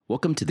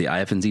Welcome to the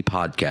IFNZ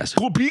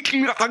podcast.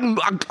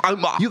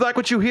 You like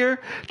what you hear?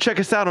 Check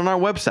us out on our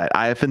website,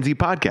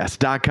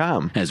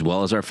 ifnzpodcast.com. As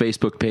well as our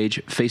Facebook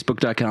page,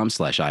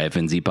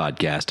 facebook.com/IFNZ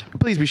podcast.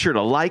 Please be sure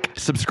to like,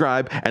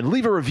 subscribe, and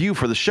leave a review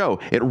for the show.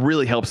 It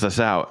really helps us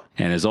out.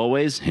 And as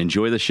always,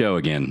 enjoy the show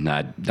again.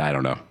 I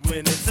don't know.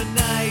 When it's a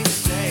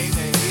nice day,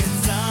 maybe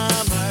it's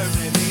summer,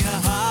 maybe a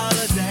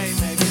holiday,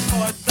 maybe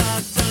 4th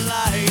of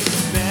July,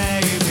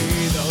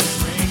 maybe those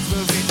Springs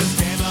movie just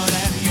came out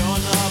and you're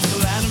not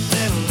Glenn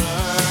Miller.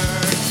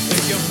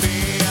 If you're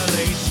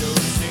feeling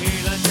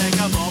juicy, let's take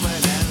a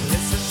moment and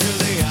listen to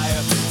the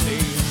IFNZ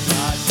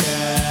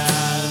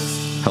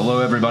podcast. Hello,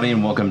 everybody,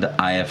 and welcome to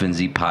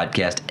IFNZ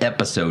Podcast,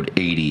 episode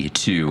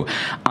 82.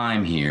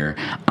 I'm here.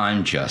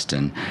 I'm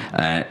Justin,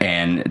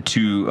 and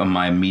to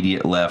my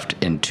immediate left,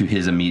 and to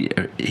his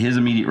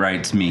immediate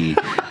right's me.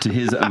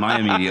 To my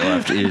immediate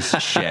left is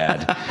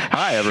Shad.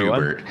 Hi, everyone.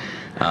 Schubert.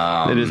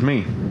 It is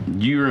me.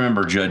 You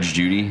remember Judge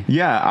Judy?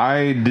 Yeah,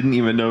 I didn't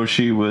even know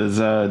she was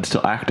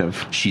still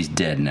active. She's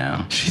dead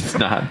now. She's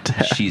not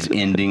dead. She's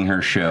ending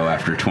her show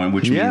after 20,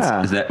 which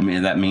means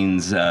that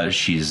means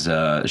she's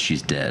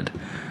dead.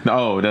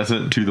 No, it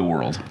doesn't. To the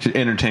world. She's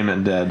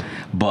entertainment dead.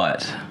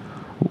 But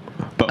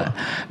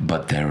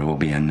there will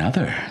be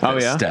another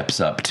that steps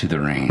up to the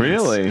reins.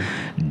 Really?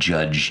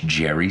 Judge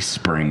Jerry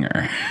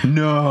Springer.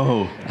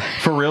 No.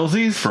 For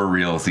realsies? For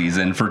realsies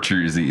and for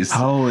truesies.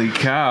 Holy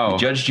cow.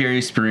 Judge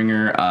Jerry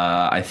Springer,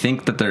 I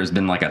think that there's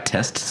been like a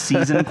test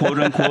season, quote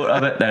unquote,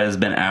 of it that has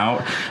been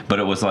out, but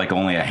it was like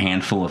only a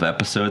handful of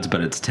episodes, but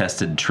it's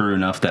tested true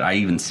enough that I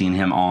even seen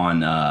him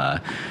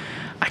on...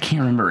 I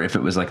can't remember if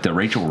it was like the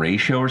Rachel Ray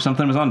show or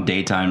something. It was on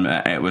daytime.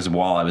 It was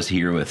while I was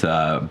here with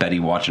Betty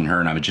watching her,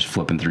 and I was just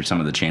flipping through some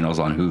of the channels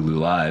on Hulu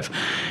Live.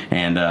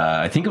 And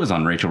I think it was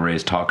on Rachel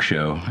Ray's talk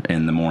show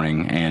in the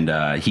morning,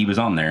 and he was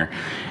on there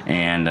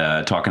and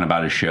talking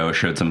about his show,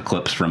 showed some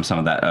clips from some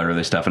of that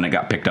early stuff, and it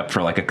got picked up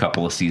for like a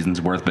couple of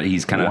seasons worth, but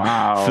he's kind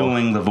of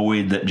filling the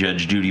void that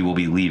Judge Judy will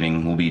be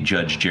leaving, will be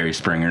Judge Jerry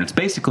Springer. And it's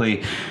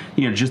basically,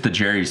 just the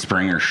Jerry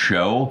Springer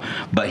show,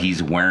 but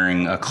he's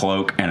wearing a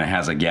cloak and it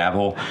has a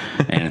gavel.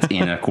 And it's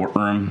in a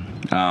courtroom.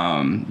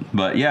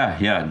 But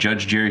yeah,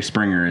 Judge Jerry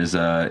Springer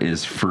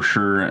is for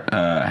sure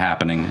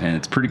happening, and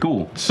it's pretty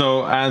cool.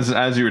 So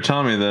as you were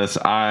telling me this,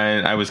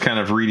 I was kind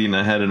of reading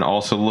ahead and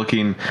also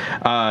looking.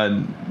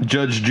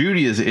 Judge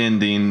Judy is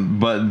ending,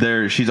 but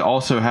she's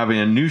also having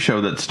a new show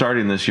that's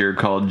starting this year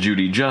called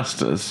Judy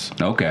Justice.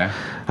 Okay.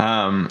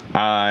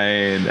 I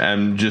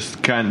am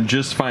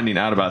just finding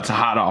out about. It's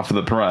hot off of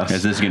the press.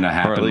 Is this going to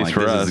happen? Or at least like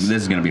for us.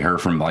 This is going to be her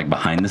from like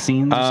behind the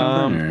scenes or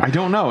something? Or? I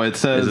don't know. It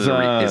says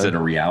is it a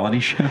reality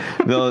show?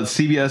 The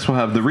CBS will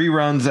have the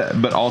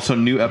reruns, but also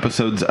new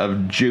episodes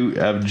of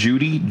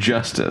Judy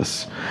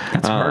Justice.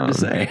 That's hard to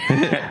say.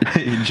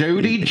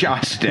 Judy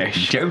Justice.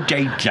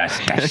 Judy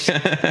Justice.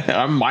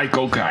 I'm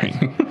Michael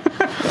Caine.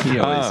 He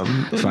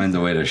always finds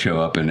a way to show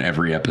up in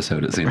every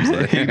episode, it seems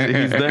like.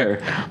 He's there.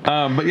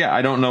 But yeah,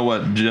 I don't know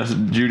what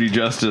Judy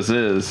Justice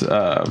is.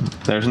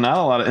 There's not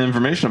a lot of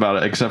information about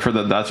it, except for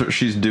that's what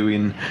she's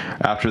doing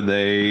after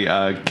they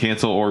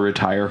cancel or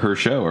retire her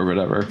show or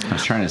whatever. I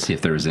was trying to see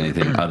if there was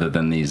anything other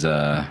than these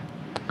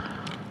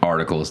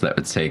articles that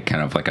would say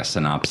kind of like a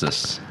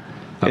synopsis.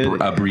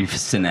 A brief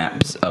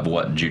synapse of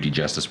what Judy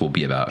Justice will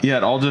be about. Yeah,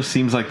 it all just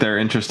seems like they're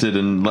interested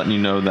in letting you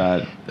know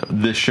that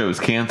this show is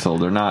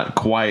canceled. They're not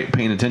quite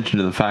paying attention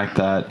to the fact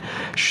that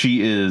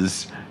she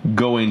is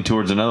going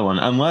towards another one,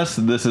 unless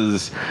this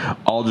is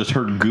all just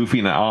her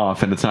goofing it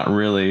off and it's not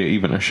really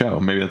even a show.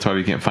 Maybe that's why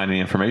we can't find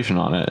any information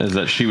on it, is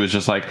that she was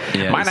just like,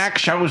 my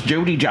next show is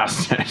Judy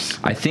Justice.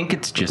 I think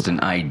it's just an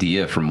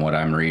idea from what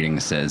I'm reading.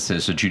 So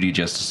Judy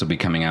Justice will be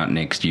coming out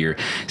next year.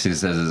 So it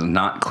says it's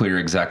not clear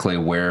exactly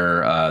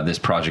where this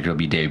project will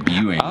be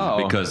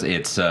debuting because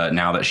it's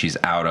now that she's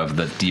out of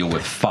the deal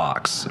with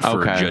Fox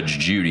for Judge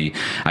Judy.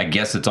 I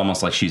guess it's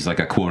almost like she's like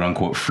a quote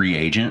unquote free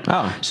agent.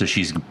 So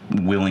she's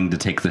willing to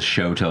take the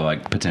show to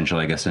like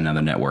potentially, I guess,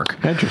 another network.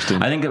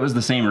 Interesting. I think it was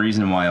the same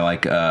reason why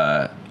like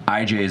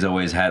IJ's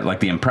always had like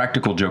the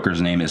Impractical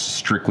Joker's name is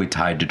strictly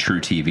tied to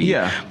True TV.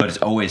 Yeah. But it's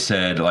always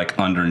said like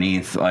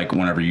underneath, like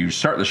whenever you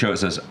start the show, it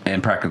says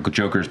Impractical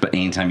Jokers, but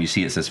anytime you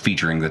see it says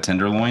featuring the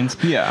Tenderloins.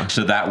 Yeah.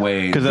 So that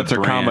way, because that's a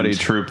comedy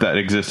troupe that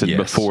existed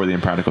before the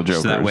Impractical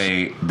Jokers. So that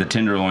way, the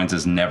Tenderloins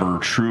has never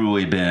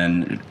truly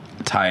been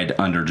tied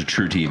under to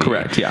True TV.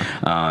 Correct,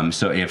 yeah.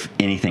 So if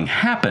anything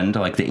happened,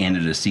 like the end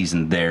of the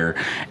season there,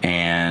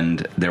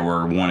 and they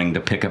were wanting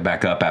to pick it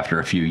back up after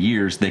a few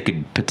years, they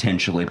could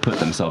potentially put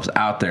themselves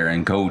out there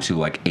and go to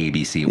like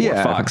ABC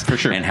or Fox for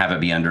sure, and have it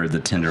be under the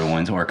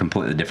Tenderloins or a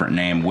completely different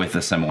name with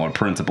a similar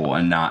principle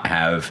and not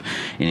have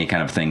any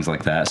kind of things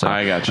like that. So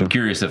I got you. I'm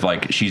curious if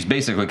like she's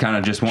basically kind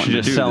of just wanting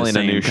to do the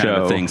same kind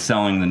of thing,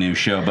 selling the new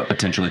show, but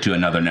potentially to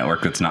another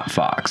network that's not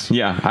Fox.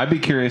 Yeah, I'd be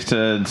curious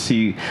to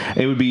see.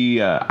 It would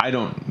be I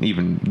don't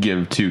even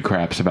give two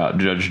craps about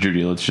Judge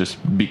Judy. Let's just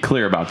be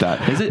clear about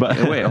that. Is it? But,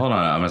 wait, hold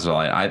on.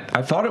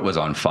 I thought it was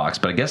on Fox,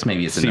 but I guess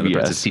maybe it's another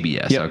place. It's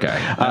CBS. Yep. Okay.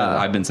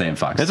 I've been saying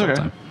Fox. It's okay.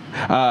 Time.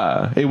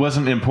 It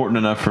wasn't important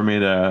enough for me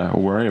to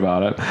worry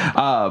about it.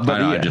 But I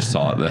know, yeah, I just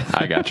saw it.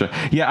 I gotcha.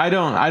 Yeah, I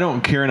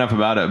don't care enough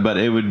about it, but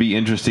it would be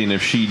interesting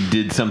if she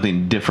did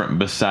something different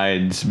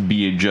besides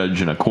be a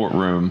judge in a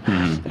courtroom,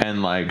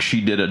 and like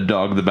she did a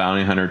Dog the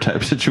Bounty Hunter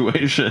type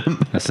situation.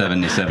 A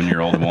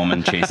 77-year-old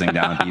woman chasing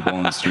down people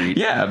in the street.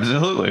 Yeah,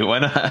 absolutely. Why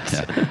not?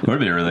 Yeah. It would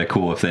be really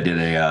cool if they did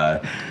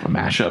a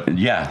mashup.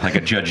 Yeah, like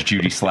a Judge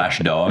Judy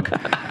 / Dog.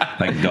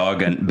 Like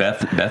Dog and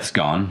Beth's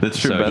gone. That's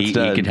true. So Beth's he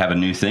dead. could have a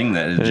new thing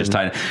that is just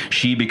tied.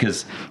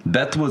 Because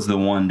Beth was the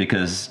one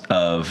because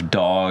of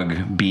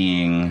Dog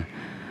being.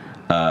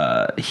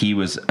 He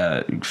was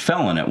a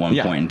felon at one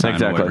point in time.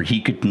 exactly. Or whatever.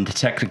 He could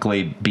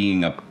technically,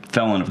 being a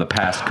felon of the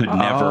past, could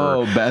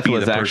never. Beth be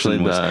was the actually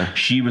person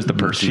she was the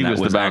person she that was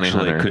the was bounty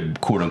actually hunter.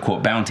 could quote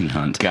unquote bounty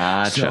hunt.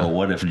 Gotcha. So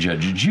what if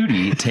Judge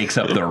Judy takes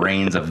up the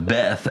reins of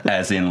Beth,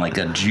 as in like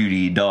a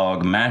Judy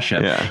Dog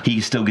mashup? Yeah.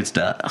 He still gets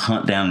to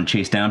hunt down and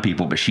chase down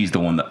people, but she's the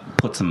one that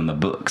puts them in the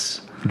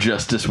books.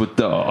 Justice with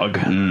Dog.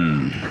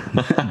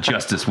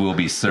 Justice will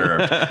be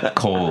served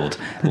cold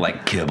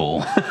like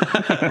kibble.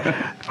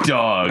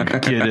 Dog.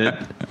 Get it?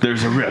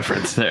 There's a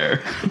reference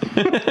there.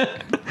 You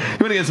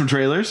want to get some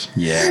trailers?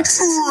 Yeah.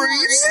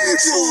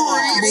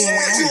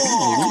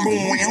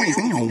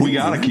 We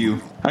got a queue.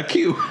 A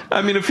queue.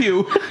 I mean, a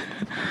few.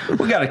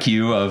 We got a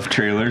queue of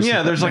trailers.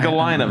 Yeah, there's like a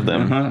line of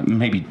them.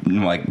 Maybe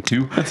like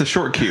 2. That's a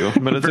short queue,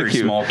 but it's Very a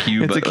queue. small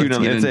queue, It's but a queue. let's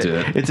get into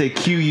it. It's a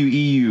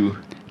QUEU.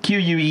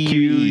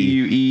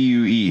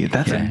 QUEUE.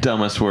 That's Okay. the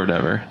dumbest word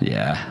ever.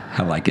 Yeah,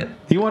 I like it.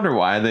 You wonder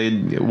what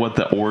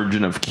the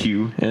origin of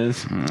Q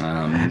is?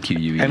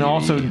 QUE. And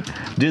also,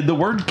 did the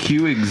word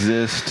Q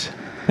exist?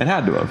 It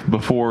had to have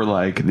before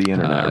like the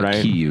internet,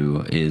 right?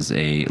 Q is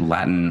a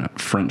Latin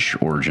French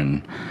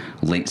origin,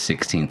 late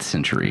 16th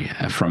century,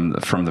 from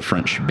the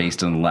French,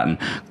 based on the Latin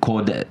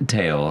code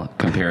tail,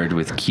 compared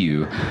with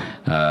Q,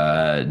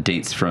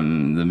 dates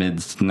from the mid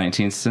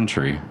 19th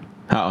century.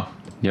 Oh,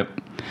 Yep.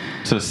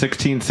 so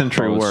 16th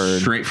century Oh,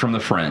 word straight from the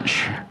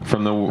French.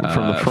 from the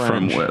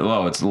French.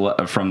 It's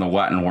from the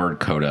Latin word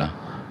coda.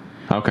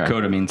 Okay,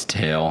 Coda means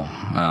tail,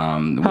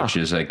 which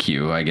is a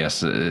Q, I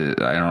guess. I don't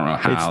know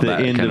how it's the that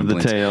end kind of the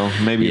links. tail.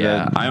 Maybe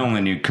Yeah, that. I only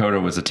knew coda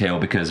was a tail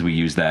because we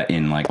used that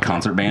in like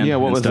concert band. Yeah,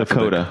 what and was the stuff.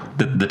 coda?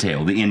 The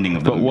tail, the ending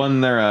of the. But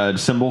wasn't there a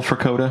symbol for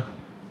coda?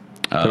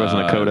 There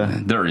wasn't a coda.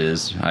 There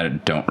is. I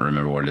don't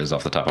remember what it is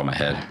off the top of my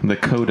head. The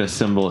coda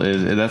symbol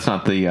is that's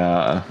not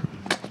the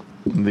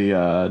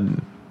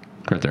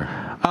Right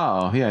there.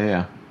 oh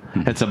yeah.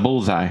 It's a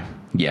bullseye.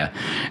 Yeah,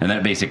 and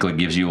that basically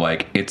gives you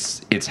like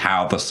it's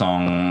how the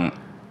song.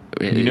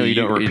 You know you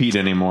don't repeat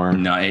anymore.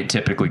 No, it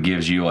typically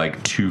gives you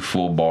like 2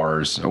 full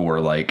bars or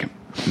like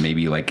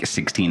maybe like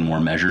 16 more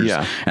measures.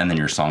 Yeah. And then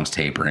your song's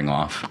tapering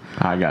off.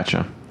 I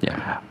gotcha.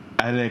 Yeah.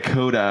 And a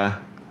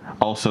coda,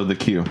 also the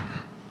Q.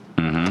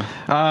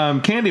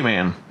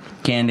 Candyman.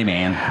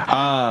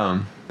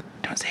 Candyman.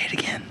 Don't say it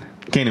again.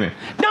 Candyman.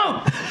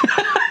 No.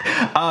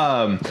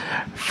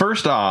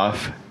 First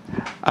off,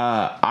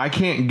 I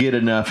can't get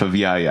enough of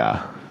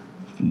Yaya.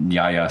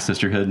 Yaya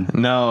Sisterhood.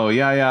 No,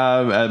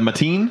 Yaya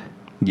Mateen.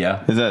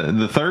 Yeah. Is that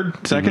the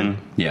third, second?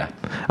 Yeah.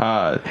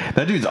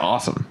 That dude's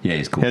awesome. Yeah,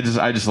 he's cool.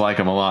 I just like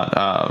him a lot.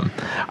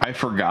 I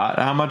forgot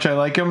how much I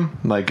like him.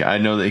 Like I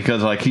know that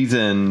because like he's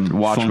in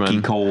Watchmen.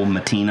 Funky Cole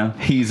Matina.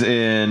 He's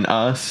in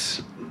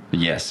Us.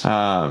 Yes.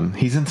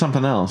 He's in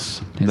something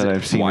else Is that it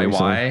I've seen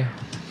recently. YY?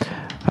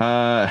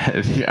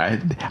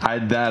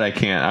 I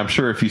can't. I'm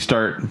sure if you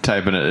start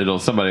typing it,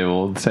 somebody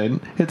will say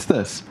it's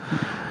this.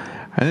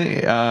 I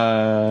think,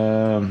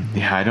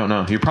 I don't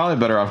know. You're probably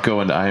better off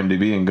going to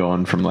IMDb and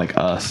going from like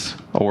Us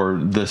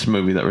or this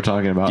movie that we're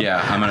talking about. Yeah,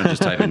 I'm gonna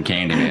just type in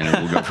Candyman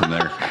and we'll go from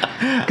there.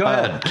 Go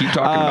ahead, keep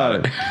talking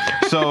about it.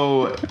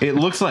 So it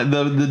looks like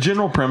the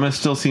general premise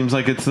still seems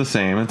like it's the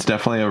same. It's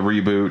definitely a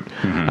reboot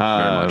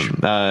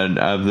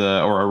of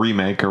or a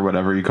remake or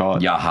whatever you call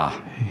it. Yaha.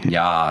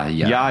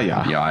 Yaya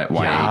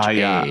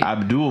YHA.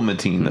 Abdul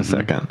Mateen the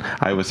second.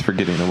 I was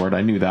forgetting the word.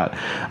 I knew that.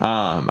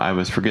 I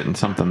was forgetting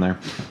something there.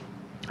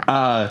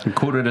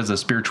 Quoted as a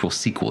spiritual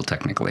sequel,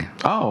 technically.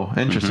 Oh,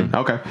 interesting.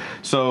 Okay,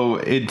 so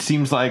it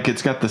seems like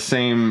it's got the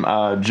same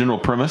general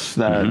premise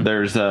that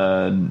there's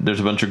a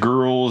bunch of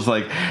girls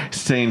like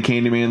saying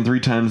Candyman 3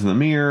 times in the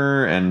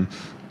mirror and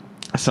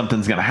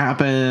something's gonna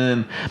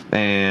happen,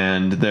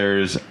 and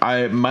there's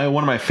one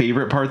of my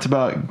favorite parts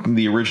about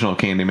the original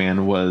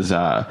Candyman was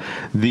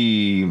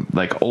the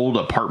like old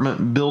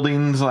apartment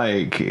buildings,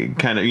 like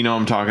kind of, you know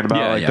what I'm talking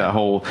about, that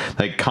whole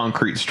like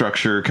concrete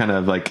structure, kind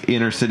of like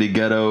inner city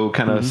ghetto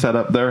kind of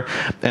setup there,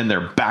 and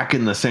they're back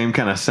in the same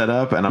kind of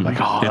setup, and I'm like,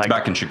 oh, It's like,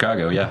 back in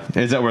Chicago, yeah.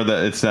 is that where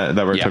it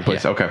took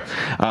place? Yeah. Okay,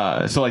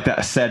 so like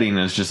that setting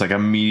is just like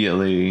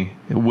immediately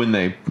when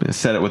they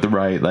set it with the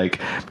right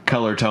like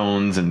color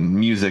tones and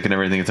music and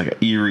everything, it's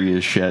like eerie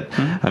as shit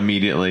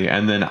immediately.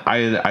 And then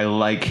I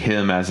like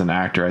him as an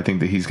actor. I think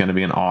that he's going to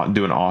be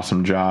do an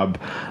awesome job.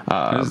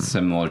 It's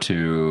similar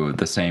to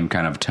the same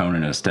kind of tone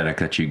and aesthetic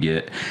that you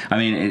get. I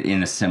mean,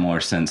 in a similar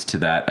sense to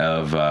that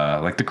of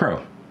like The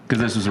Crow.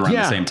 because this was around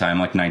Yeah. the same time,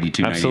 like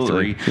 92,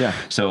 Absolutely. 93. Yeah.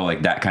 So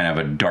like that kind of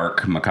a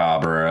dark,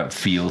 macabre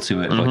feel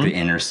to it, like the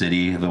inner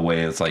city, the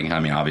way it's like. I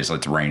mean, obviously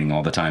it's raining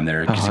all the time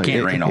there. 'Cause it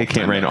can't rain all. It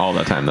can't rain all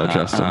the time though,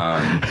 Justin.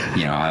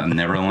 You know, I've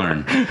never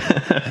learned.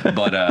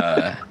 But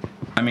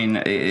I mean,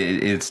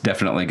 it's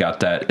definitely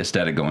got that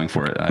aesthetic going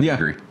for it. I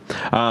agree.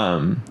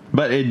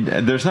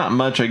 But there's not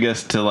much, I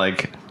guess, to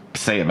like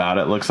say about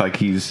it. Looks like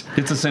he's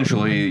It's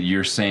essentially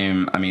your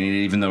same. I mean,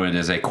 even though it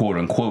is a quote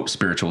unquote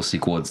spiritual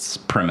sequel, its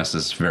premise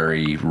is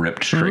very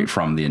ripped straight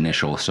from the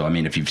initial. So, I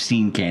mean, if you've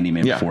seen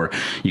Candyman Yeah. before,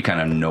 you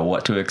kind of know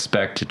what to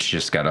expect. It's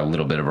just got a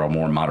little bit of a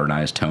more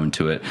modernized tone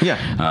to it. Yeah.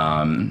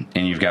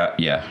 And you've got,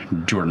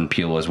 Jordan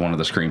Peele as one of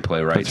the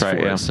screenplay rights That's right,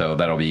 for yeah. it. So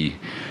that'll be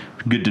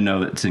good to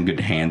know that it's in good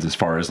hands as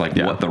far as like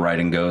what the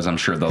writing goes. I'm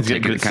sure they'll He's got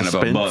take it good kind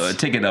suspense. of above,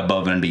 take it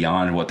above and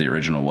beyond what the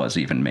original was,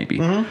 even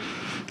maybe.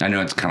 I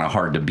know it's kind of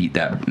hard to beat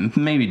that,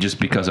 maybe just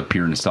because of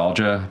pure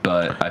nostalgia,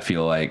 but I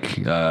feel like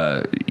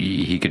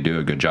he could do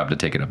a good job to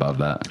take it above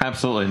that.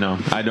 absolutely no.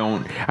 I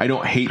don't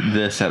hate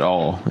this at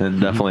all. It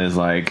definitely is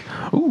like,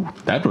 ooh,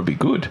 that would be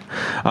good.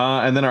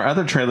 And then our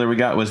other trailer we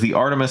got was the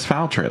Artemis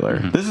Fowl trailer.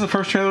 This is the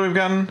first trailer we've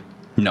gotten.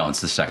 No,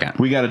 it's the second.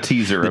 We got a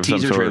teaser. The of some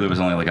teaser sort. trailer was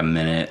only like a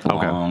minute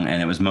long,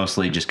 and it was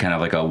mostly just kind of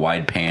like a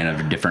wide pan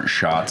of different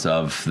shots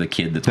of the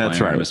kid that's playing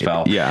right. Artemis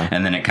Fowl. Yeah.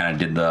 And then it kind of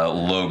did the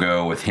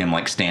logo with him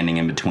like standing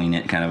in between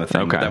it, kind of a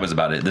thing. Okay. But that was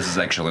about it. This is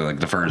actually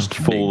like the first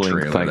full big length,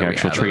 trailer like that we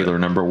actual had of it. trailer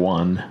number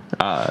one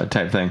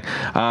type thing.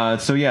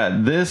 So yeah,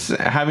 this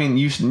having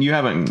you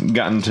haven't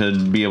gotten to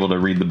be able to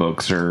read the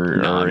books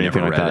or I've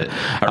anything never like read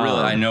that. it.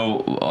 I know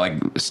like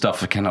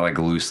stuff kind of like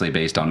loosely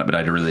based on it, but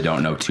I really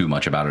don't know too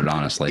much about it,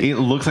 honestly. It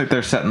looks like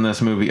they're setting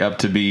this movie up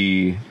to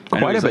be I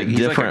know quite a he's bit he's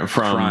different like a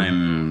from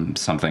crime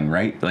something,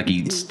 right? Like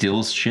he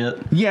steals shit.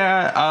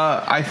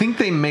 Yeah, I think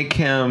they make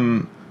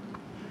him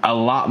a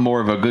lot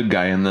more of a good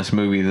guy in this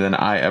movie than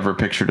I ever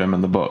pictured him in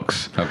the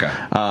books. Okay.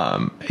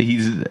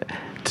 He's,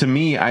 to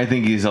me, I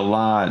think he's a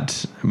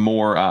lot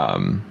more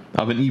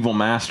of an evil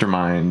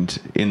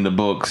mastermind in the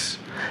books,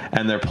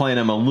 and they're playing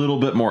him a little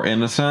bit more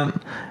innocent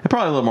and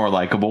probably a little more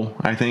likable.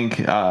 I think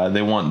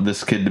they want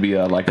this kid to be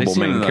a They likable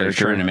seem main like they're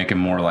character. trying to make him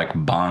more like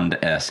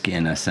Bond-esque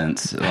in a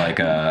sense, like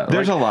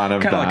There's a lot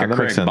of kind of that. like a That makes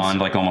Craig sense. Bond,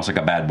 like almost like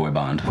a bad boy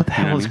Bond. What the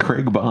hell is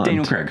Craig Bond?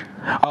 Daniel Craig.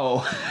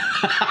 Oh,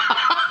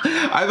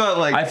 I thought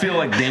like I feel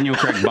like Daniel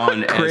Craig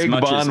Bond. Craig as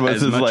much Bond as, was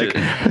as his much like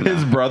as,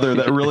 his brother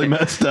that really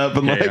messed up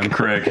and Yeah, like I'm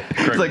Craig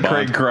it's like Bond.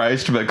 Craig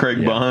Christ but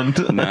Craig Bond.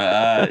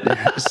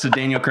 So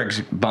Daniel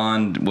Craig's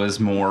Bond was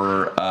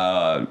more.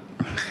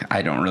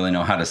 I don't really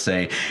know how to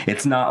say.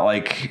 It's not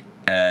like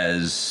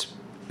as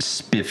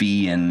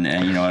spiffy and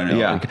you know.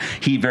 Yeah. Like,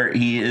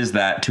 he is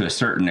that to a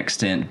certain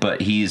extent,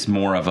 but he's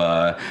more of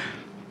a.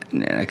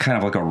 Kind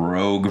of like a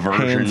rogue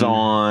version.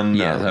 Hands-on,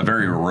 Yeah, a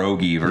very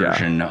roguey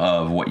version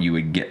of what you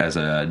would get as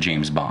a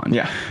James Bond.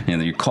 Yeah. You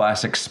know, your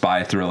classic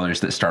spy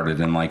thrillers that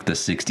started in like the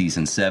 60s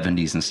and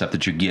 70s and stuff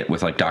that you get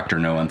with like Dr.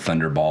 No and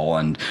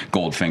Thunderball and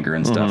Goldfinger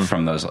and stuff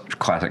from those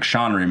classic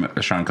Sean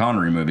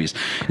Connery movies.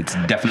 It's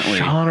definitely...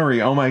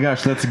 Connery, oh my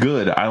gosh, that's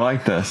good. I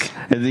like this.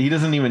 He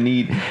doesn't even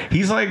need.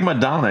 He's like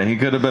Madonna. He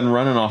could have been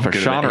running off of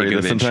Connery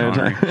this entire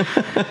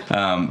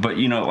time. But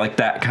you know, like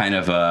that kind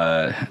of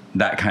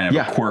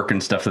Yeah. a quirk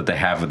and stuff that they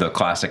have with the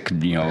classic,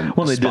 you know.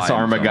 Well, they spy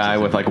disarm a films guy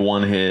and with stuff. like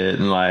one hit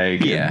and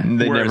like Yeah,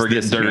 they whereas never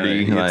get this,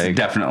 dirty. you know, it's like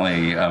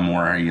definitely a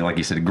more, like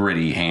you said,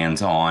 gritty,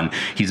 hands-on.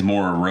 He's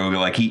more rogue.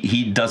 Like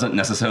he doesn't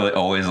necessarily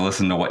always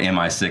listen to what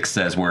MI6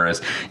 says,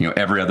 whereas you know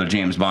every other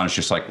James Bond is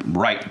just like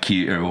right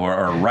Q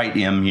or right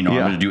M. You know, Yeah.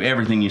 I'm going to do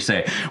everything you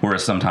say.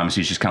 Whereas sometimes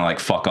he's just kind of like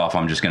fuck off.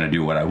 I'm just going to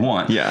do what I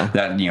want. Yeah.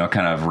 that you know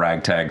kind of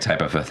ragtag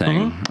type of a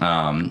thing.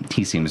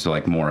 He seems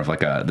like more of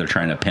like they're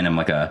trying to pin him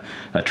like a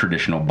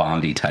traditional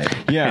Bondy type.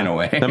 yeah, in a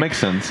way that makes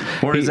sense.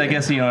 Whereas I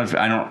guess, you know, if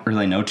I don't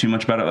really know too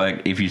much about it.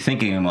 Like, if you're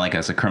thinking him like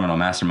as a criminal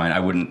mastermind, I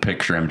wouldn't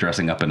picture him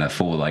dressing up in a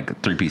full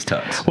like 3-piece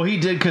tux. Well, he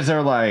did because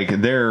they're like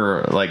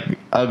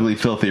ugly,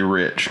 filthy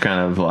rich,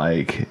 kind of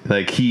like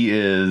he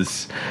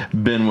has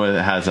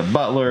a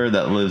butler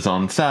that lives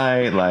on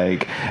site,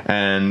 like,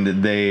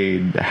 and they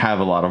have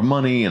a lot of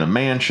money and a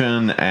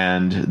mansion,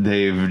 and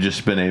they've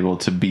just been able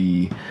to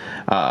be.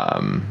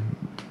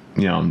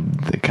 You know,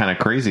 kind of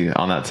crazy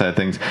on that side of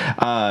things.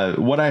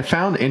 What I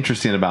found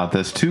interesting about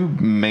this, two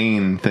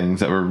main things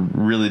that were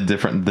really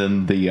different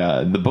than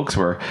the books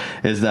were,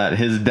 is that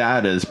his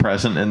dad is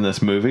present in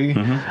this movie.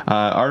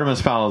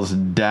 Artemis Fowl's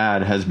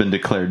dad has been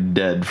declared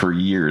dead for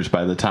years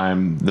by the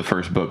time the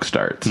first book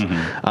starts.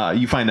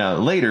 You find out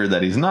later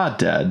that he's not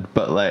dead,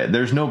 but like,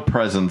 there's no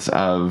presence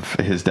of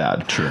his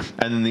dad. Sure.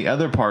 And then the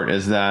other part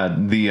is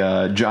that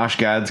the Josh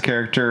Gad's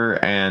character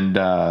and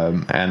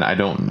I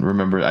don't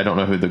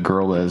know who the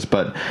girl is,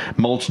 but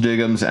Mulch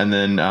Diggums and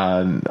then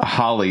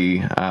Holly,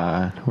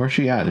 where's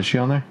she at? Is she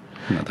on there?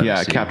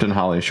 Yeah, Captain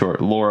Holly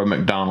Short, Laura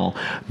McDonnell.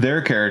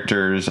 Their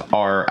characters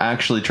are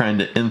actually trying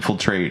to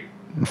infiltrate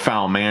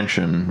Foul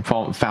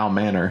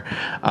Manor.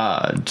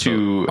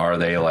 To Are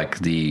they like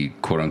the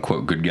quote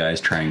unquote good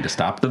guys trying to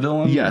stop the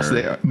villain? yes,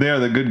 or? they are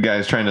the good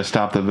guys trying to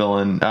stop the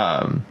villain.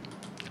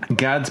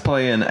 Gad's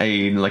playing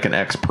an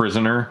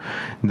ex-prisoner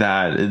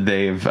that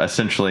they've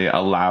essentially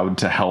allowed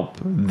to help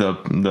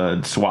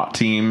the SWAT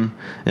team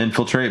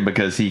infiltrate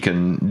because he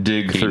can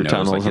dig through knows,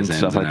 tunnels like, and his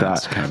stuff ins like and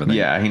outs that. kind of a thing.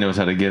 Yeah, he knows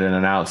how to get in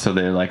and out. So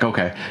they're like,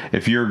 okay,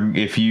 if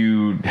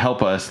you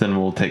help us, then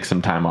we'll take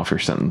some time off your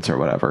sentence or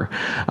whatever.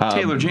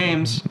 Taylor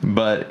James.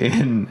 But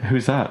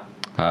who's that?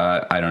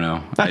 I don't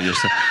know.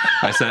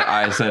 I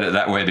said it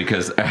that way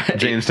because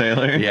James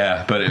Taylor.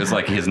 Yeah, but it was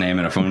like his name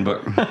in a phone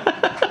book.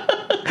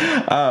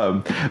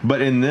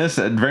 But in this,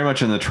 very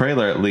much in the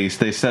trailer at least,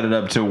 they set it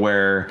up to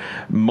where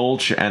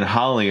Mulch and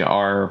Holly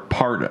are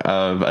part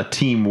of a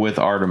team with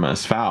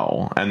Artemis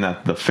Fowl, and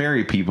that the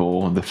fairy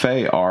people, the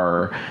Fae,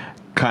 are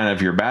kind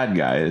of your bad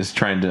guys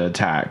trying to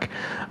attack.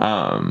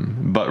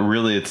 But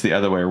really it's the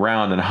other way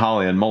around, and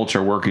Holly and Mulch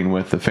are working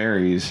with the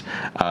fairies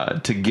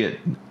to get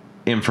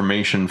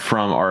information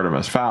from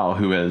Artemis Fowl,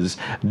 who has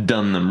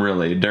done them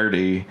really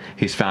dirty.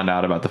 He's found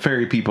out about the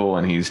fairy people,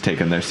 and he's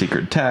taken their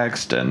secret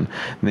text, and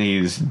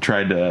he's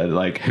tried to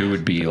Who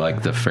would be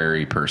like the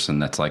fairy person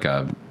that's like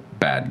a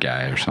bad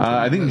guy or something?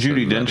 I think That's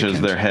Judi what Dench is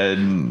becomes- their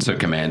head. So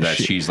Commander,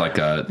 she's like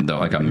a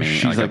main,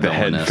 She's like the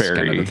head villainess fairy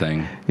kind of a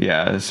thing.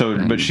 Yeah. So,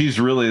 but she's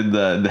really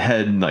the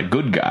head like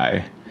good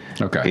guy.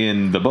 Okay.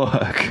 In the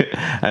book,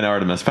 and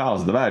Artemis Fowl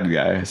is the bad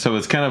guy. So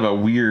it's kind of a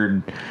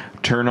weird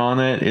turn on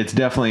it. It's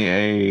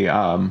definitely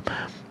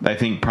I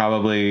think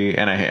probably,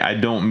 and I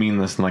don't mean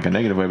this in like a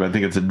negative way, but I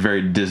think it's a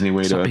very Disney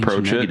way Stop to being so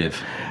approach it.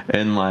 negative.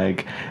 And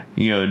like,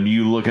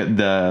 you look at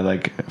the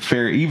like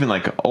fairy, even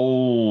like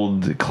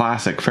old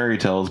classic fairy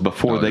tales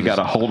before they got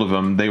a hold of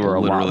them, they were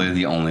Literally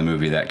the only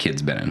movie that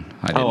kid's been in.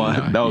 I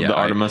didn't know. The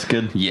Artemis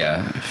kid.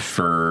 Yeah,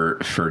 for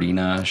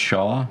Ferdinand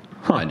Shaw.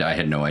 I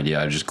had no idea.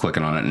 I was just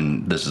clicking on it,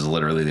 and this is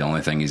literally the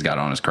only thing he's got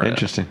on his credit.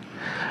 Interesting.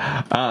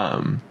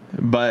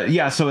 But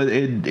yeah, so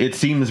it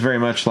seems very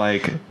much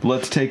like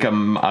let's take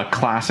a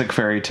classic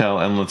fairy tale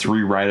and let's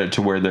rewrite it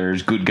to where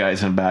there's good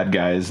guys and bad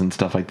guys and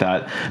stuff like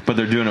that. But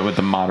they're doing it with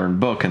the modern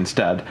book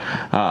instead.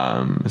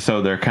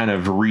 So they're kind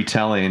of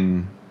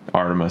retelling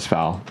Artemis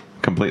Fowl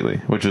completely,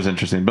 which was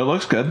interesting, but it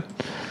looks good.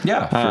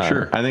 Yeah, for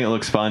sure. I think it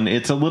looks fun.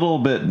 It's a little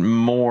bit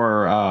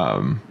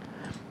more.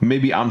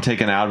 Maybe I'm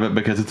taken out of it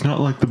because it's not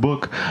like the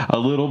book a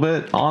little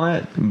bit on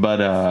it, but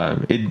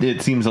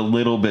it seems a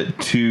little bit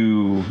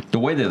too... The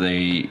way that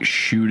they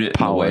shoot it,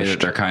 and the way that Polished.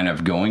 they're kind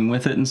of going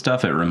with it and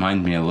stuff, it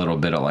reminds me a little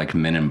bit of like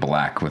Men in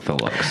Black with the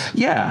looks.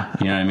 Yeah.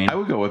 You know what I mean? I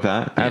would go with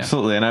that.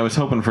 Absolutely. And I was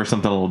hoping for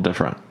something a little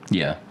different.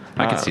 Yeah,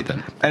 I can see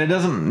that. And it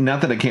doesn't... Not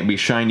that it can't be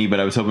shiny,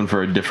 but I was hoping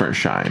for a different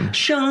shine.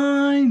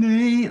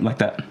 Shiny! Like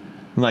that.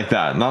 Like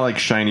that. Not like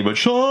shiny, but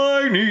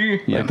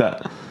shiny! Yeah. Like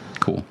that.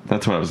 Cool.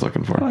 That's what I was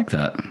looking for. I like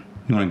that.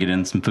 You want to get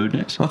in some food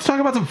news? Let's talk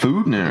about some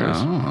food news.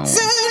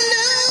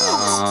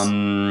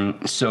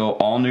 So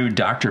all new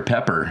Dr.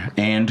 Pepper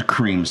and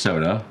cream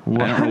soda.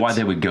 What? I don't know why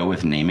they would go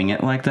with naming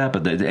it like that,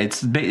 but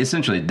it's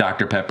essentially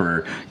Dr.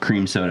 Pepper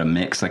cream soda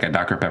mix, like a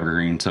Dr. Pepper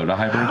cream soda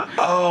hybrid.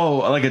 Oh,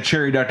 like a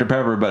cherry Dr.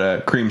 Pepper, but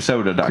a cream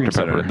soda Dr. Cream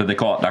Pepper. soda, but they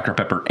call it Dr.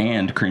 Pepper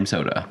and cream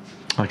soda.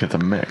 Like it's a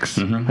mix.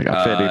 Like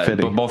a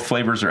fitty. But both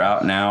flavors are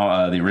out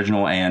now. The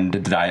original and the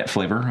diet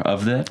flavor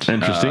of that.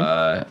 Interesting.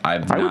 I've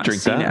I would not drink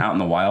seen that. it out in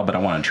the wild, but I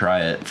want to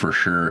try it for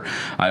sure.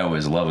 I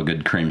always love a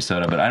good cream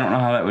soda, but I don't know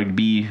how that would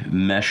be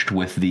meshed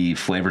with the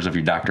flavors of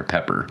your Dr.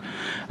 Pepper.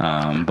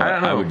 But don't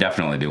know. I would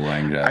definitely be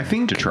willing to,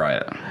 to try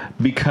it.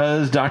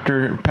 Because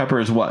Dr. Pepper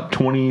is what,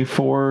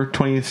 24,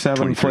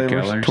 27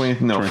 flavors? calories?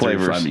 23 flavors.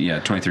 flavors. Yeah,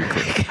 23.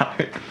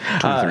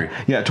 23.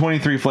 Yeah,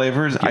 23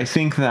 flavors. I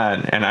think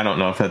that, and I don't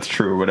know if that's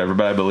true or whatever,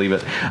 but I believe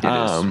it. It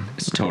is.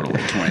 It's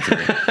totally 23.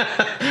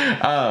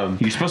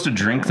 You're supposed to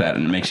drink that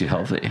and it makes you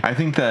healthy. I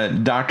think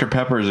that Dr.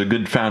 Pepper is a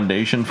good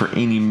foundation for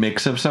any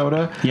mix of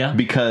soda. Yeah.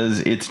 Because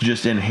it's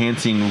just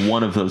enhancing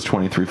one of those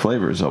 23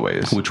 flavors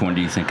always. Which one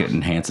do you think it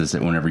enhances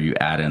it whenever you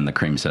add in the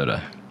cream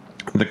soda?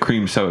 The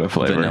cream soda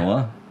flavor.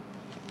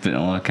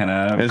 Vanilla kind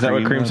of. Is that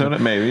what cream soda?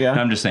 Maybe, yeah.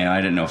 I'm just saying.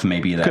 I didn't know if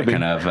maybe that Could be.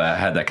 kind of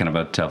had that kind of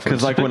a tough.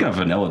 'Cause, like, Speaking when- of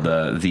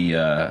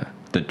vanilla,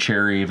 the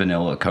cherry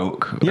vanilla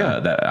Coke. Yeah.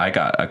 That I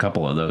got a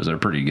couple of those. They're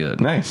pretty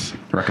good. Nice.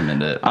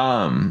 Recommend it.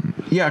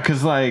 Yeah,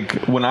 because like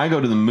when I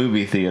go to the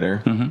movie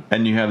theater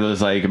and you have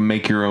those like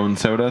make your own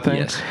soda things,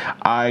 Yes.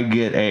 I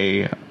get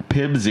a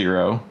Pib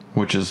Zero,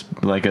 which is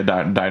like a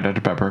Diet Dr.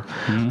 Pepper,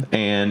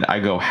 and I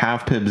go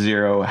half Pib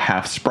Zero,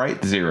 half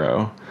Sprite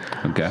Zero,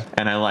 Okay.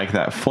 and I like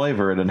that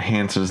flavor. It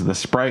enhances the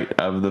Sprite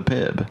of the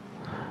Pib.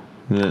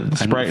 The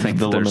Sprite, I don't think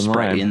the there's lemon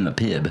Sprite lime. in the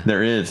Pib.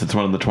 There is. It's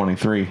one of the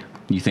 23.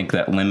 You think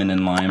that lemon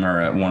and lime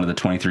are one of the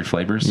 23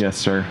 flavors? Yes,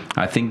 sir.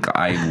 I think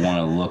I want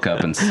to look up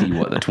and see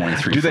what the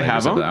 23 Do they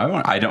flavors have of them?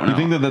 that. I don't know. You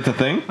think that that's a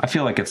thing? I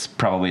feel like it's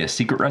probably a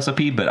secret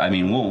recipe, but I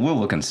mean, we'll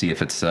look and see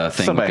if it's a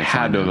thing. Somebody we can had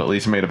find. to have at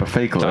least made up a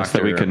fake list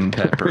that we Dr. can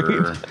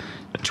Pepper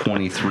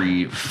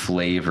 23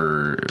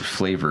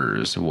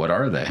 flavors. What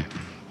are they?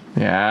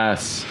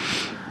 Yes.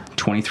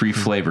 23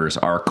 flavors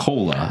are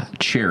cola,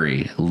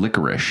 cherry,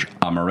 licorice,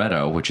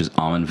 amaretto, which is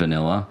almond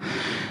vanilla,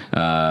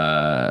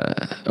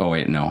 Oh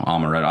wait, no,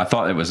 amaretto. I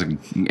thought it was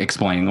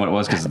explaining what it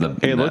was because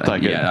It looked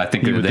like it. Yeah, I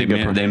think You would think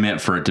they meant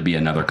for it to be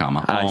another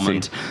comma. I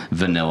Almond,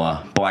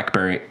 vanilla,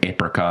 blackberry,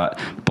 apricot,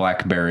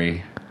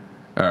 blackberry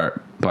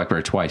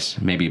twice,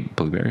 maybe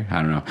blueberry.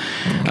 I don't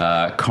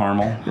know.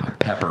 Caramel,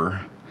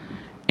 pepper,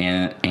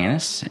 and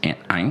anise. I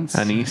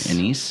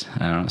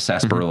don't know.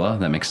 Sarsaparilla.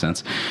 That makes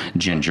sense.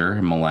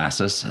 Ginger,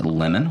 molasses,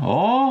 lemon.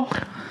 Oh,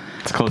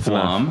 It's close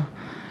enough. plum,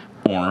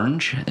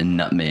 orange,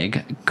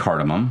 nutmeg,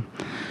 cardamom,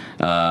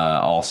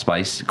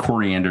 allspice,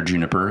 coriander,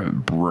 juniper,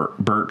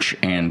 birch,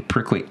 and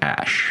prickly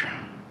ash.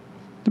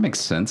 That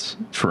makes sense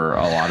for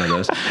a lot of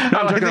those. No,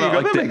 I'm talking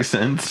about that makes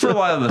sense. for a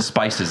lot of the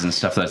spices and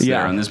stuff that's Yeah.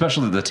 there, and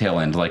especially the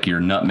tail end, like your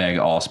nutmeg,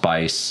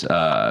 allspice,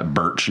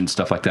 birch, and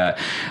stuff like that.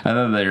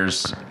 And then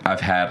I've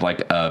had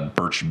like a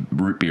birch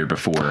root beer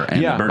before, and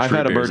Yeah, the birch I've root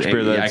had a beers, birch beer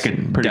I that's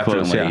could pretty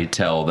close, definitely yeah.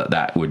 tell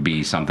that would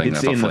be something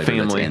It's that's a in the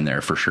flavor that's family. in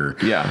there for sure.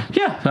 Yeah.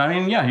 Yeah. I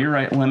mean, yeah, you're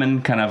right.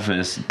 Lemon kind of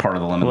is part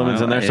of the lemon.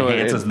 Lemon's oil. in there, It so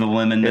enhances the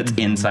lemon that's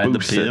inside the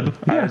boosts it. pib.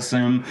 I Yeah.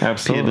 assume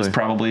Absolutely. pib is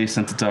probably,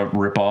 since it's a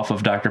ripoff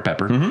of Dr.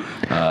 Pepper,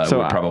 So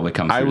would probably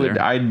come through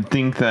there. I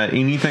think that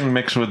anything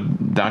mixed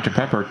with Dr.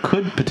 Pepper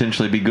could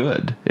potentially be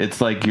good. It's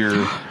like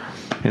your,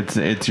 it's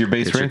your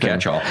base It's your rate thing.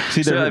 catch-all.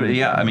 See, So, there-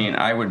 yeah, I mean,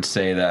 I would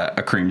say that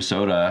a cream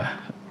soda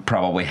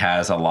probably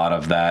has a lot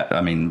of that.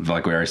 I mean,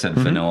 like we already said,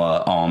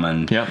 vanilla,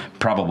 almond, Yep.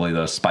 probably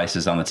those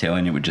spices on the tail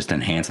end. It would just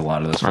enhance a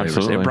lot of those flavors.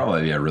 Absolutely. It'd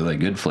probably be a really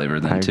good flavor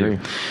then I too. agree.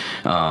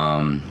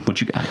 What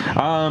you got?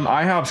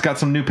 IHOP's got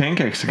some new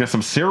pancakes. I got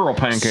some cereal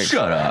pancakes.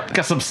 Shut up.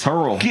 Got some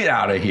cereal. Get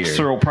out of here.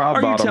 Cereal proud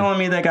Are you bottom. telling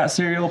me they got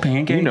cereal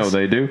pancakes? You know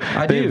they do.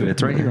 I do.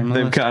 It's right here on the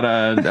They've list. got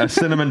a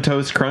cinnamon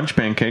toast crunch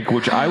pancake,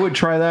 which I would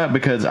try that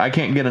because I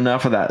can't get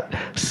enough of that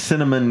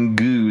cinnamon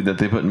goo that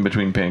they put in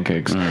between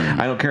pancakes.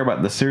 I don't care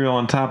about the cereal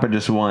on top. I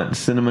just want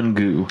cinnamon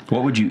goo.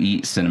 What would you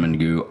eat cinnamon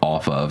goo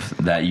off of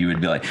that you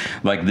would be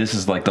like this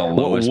is like the What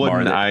lowest bar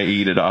wouldn't that I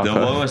eat it off the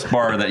of? lowest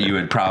bar that you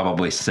would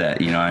probably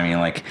set, you know what I mean?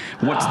 Like,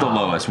 what's the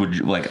lowest? Would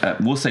you like?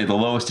 We'll say the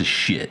lowest is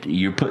shit.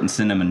 You're putting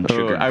cinnamon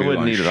sugar. I goo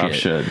wouldn't on eat it off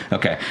shit.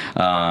 Okay,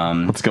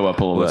 Let's go up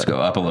a little let's bit. go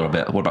up a little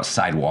bit. What about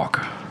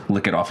sidewalk?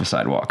 Lick it off a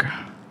sidewalk.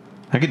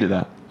 I could do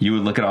that. You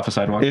would lick it off a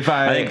sidewalk. If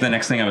I think the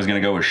next thing I was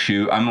going to go was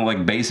shoe. I'm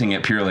like basing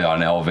it purely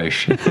on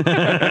elevation.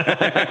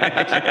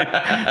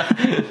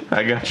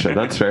 I gotcha.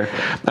 That's fair.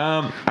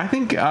 I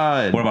think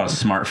What about a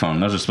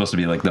smartphone? Those are supposed to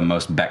be like the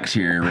most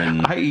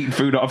bacteria-ridden. I eat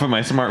food off of my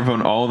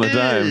smartphone all the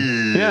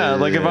time. Yeah,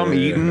 like if I'm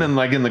eating and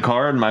like in the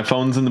car and my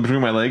phone's in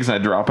between my legs and I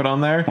drop it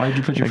on there. Why did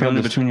you put your like, phone I'll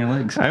in just- between your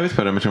legs? I always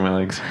put it in between my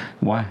legs.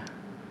 Why?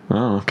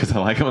 Oh, because I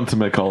like it when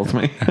somebody calls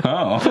me.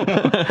 Oh.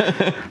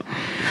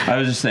 I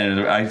was just saying,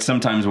 I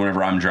sometimes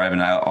whenever I'm driving,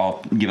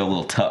 I'll give a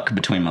little tuck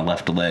between my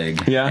left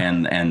leg Yeah.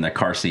 and the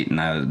car seat, and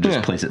I just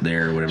Yeah. place it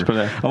there or whatever. put it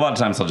there. A lot of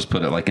times I'll just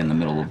put it like in the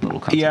middle of the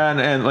little console. Yeah,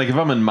 and like if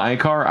I'm in my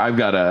car, I've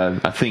got a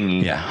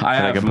thingy. Yeah, I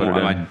that have can put it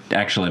in.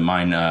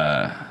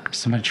 mine.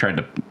 Somebody tried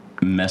to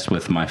mess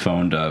with my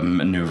phone to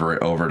maneuver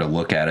it over to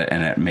look at it,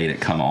 and it made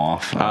it come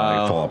off,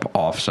 like fall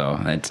off. So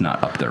it's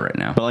not up there right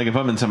now. But like if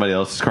I'm in somebody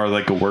else's car,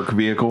 like a work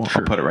vehicle,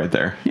 I'll put it right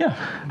there. Yeah,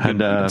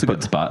 And it's a but,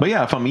 good spot. But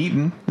yeah, if I'm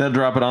eating, they'll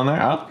drop it on there.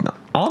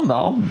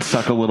 I'll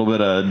suck a little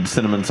bit of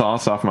cinnamon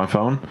sauce off my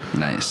phone.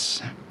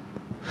 Nice.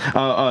 No,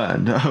 I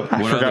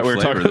What forgot other we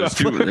were flavor?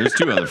 talking about. There's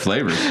two other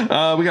flavors.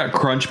 We got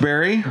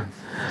Crunchberry,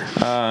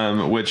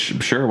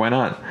 which sure, why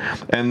not?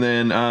 And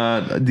then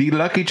the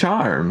Lucky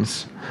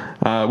Charms,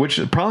 which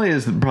probably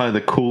is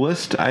the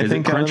coolest. I Is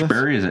think it out of this.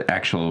 Crunchberry? Or is it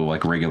actual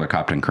like regular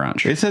Captain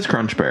Crunch? It says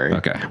Crunchberry.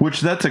 Okay.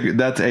 Which that's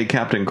a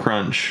Captain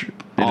Crunch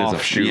It is a-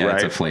 offshoot, yeah, right?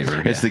 it's a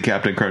flavor, It's yeah. the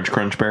Captain Crunch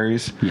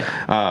Crunchberries.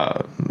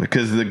 Yeah.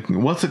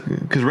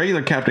 Because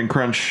regular Captain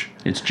Crunch.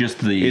 It's just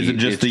the. Is it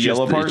just it's the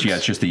yellow parts? Yeah,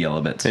 it's just the yellow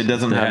bits. It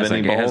doesn't have has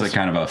any It has a balls?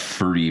 kind of a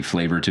fruity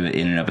flavor to it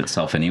in and of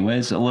itself,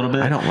 anyways. A little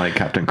bit. I don't like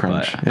Captain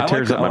Crunch. But It I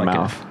tears like- up I my like it.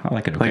 mouth. I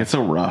like it, Like okay. it's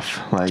so rough.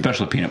 Like,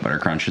 Especially peanut butter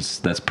crunch.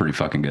 That's pretty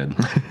fucking good.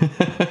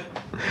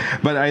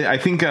 but I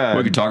think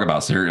We could talk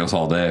about cereals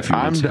all day if you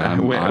want to.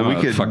 I'm we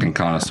a could- fucking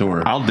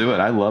connoisseur. I'll do it.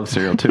 I love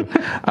cereal too.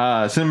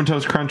 Cinnamon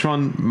Toast Crunch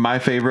one, my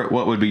favorite.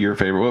 What would be your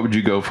favorite? What would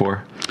you go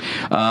for?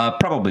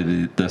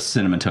 Probably the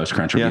cinnamon toast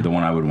crunch would Yeah. be the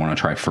one I would want to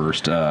try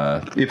first.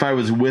 If I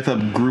was with a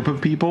group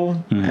of people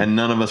Mm-hmm. and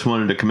none of us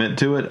wanted to commit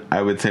to it,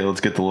 I would say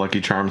let's get the Lucky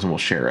Charms and we'll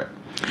share it.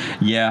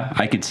 Yeah,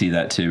 I could see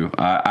that too.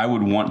 I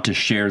would want to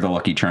share the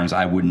Lucky Charms.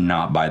 I would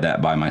not buy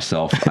that by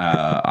myself.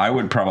 I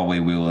would probably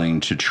be willing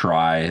to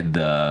try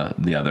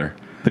the other.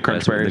 The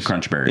Crunch Berries? The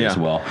Crunch Berry Yeah. as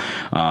well.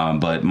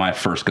 But my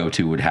first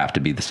go-to would have to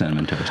be the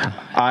Cinnamon Toast.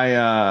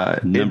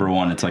 Number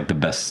one, it's like the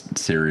best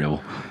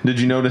cereal. Did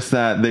you notice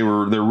that they're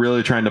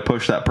really trying to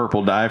push that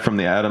purple dye from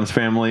the Addams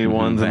Family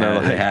ones, and they're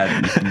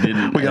like, We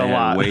got We got a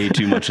lot. way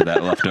too much of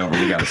that left over.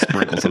 We got to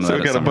sprinkle some of so that.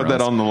 we got to put that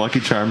on the Lucky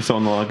Charms. So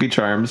on the Lucky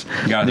Charms,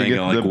 Gotta they think get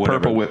of, like, the whatever.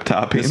 purple whip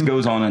topping. This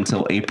goes on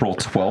until April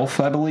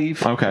 12th, I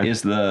believe. Okay.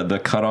 Is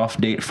the cutoff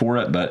date for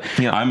it. But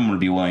Yeah. I'm going to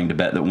be willing to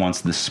bet that once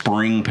the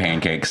spring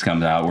pancakes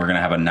comes out, we're going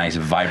to have a nice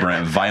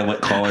vibrant violet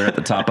color at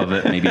the top of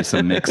it. Maybe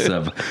some mix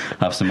of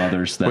some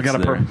others. That's We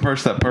got to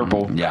purse that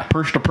purple. Yeah.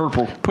 Purse the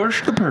purple.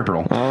 push the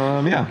purple.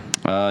 Yeah.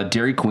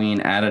 Dairy Queen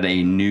added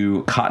a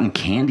new cotton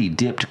candy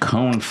dipped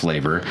cone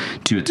flavor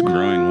to its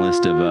growing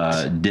list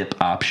of dip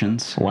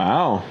options.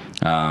 Wow.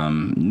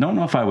 Don't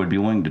know if I would be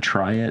willing to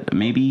try it.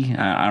 Maybe.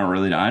 I don't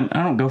really. I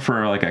don't go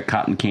for like a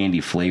cotton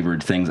candy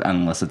flavored things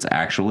unless it's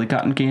actually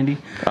cotton candy.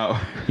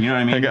 Oh, You know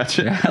what I mean? I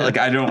gotcha. Yeah, like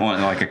I don't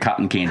want like a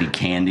cotton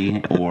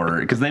candy or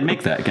because they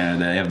make that kind of.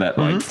 They have that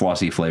like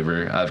flossy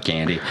flavor of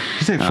candy.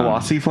 you say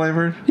flossy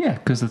flavored? Yeah,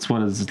 because that's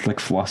what is it's like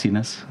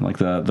flossiness, like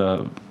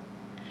the.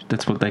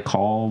 That's what they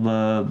call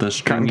the Cotton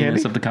stringiness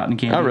candy? of the cotton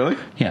candy. Oh, really?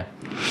 Yeah.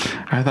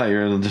 I thought you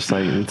were just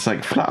like, it's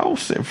like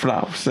flousy.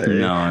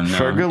 No.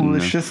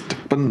 Fergalicious.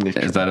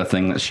 Is that a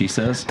thing that she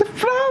says?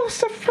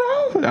 Floss.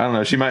 I don't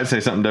know. She might say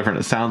something different.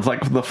 It sounds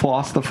like the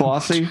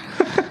flossy.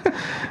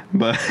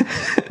 But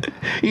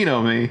you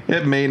know me.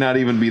 It may not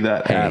even be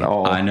that at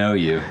all. I know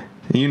you.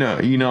 You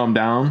know I'm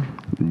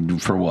down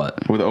For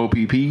what? with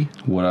OPP.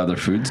 What other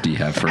foods do you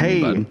have for me,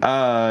 Hey,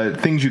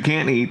 bud? things you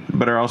can't eat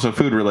but are also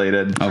food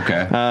related.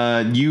 Okay.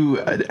 You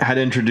had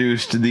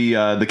introduced the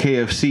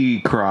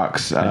KFC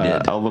Crocs I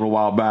did. a little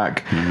while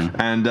back,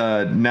 and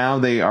now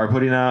they are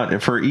putting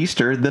out for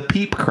Easter the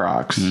Peep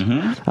Crocs.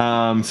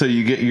 So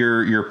you get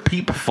your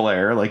Peep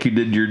flare like you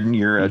did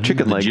your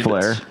chicken The leg gibbets.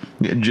 flare.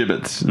 Yeah,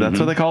 gibbets. That's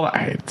what they call it.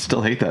 I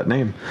still hate that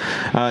name.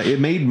 It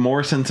made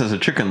more sense as a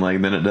chicken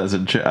leg than it does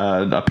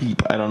a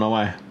peep. I don't know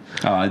why.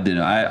 Oh, I did.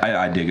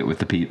 I dig it with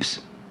the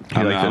peeps.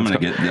 You like I'm that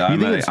gonna stuff? get. You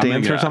think it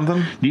stands for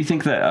something? Do you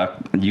think that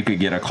you could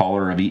get a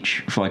collar of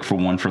each, for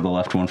one for the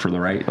left, one for the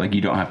right? Like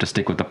you don't have to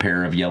stick with a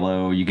pair of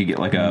yellow. You could get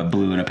like a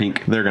blue and a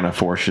pink. They're gonna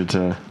force you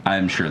to.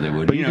 I'm sure they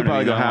would. But you could know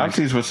what probably I go mean?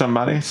 halfsies with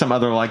somebody, some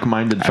other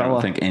like-minded I fella.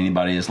 don't think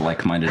anybody is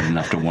like-minded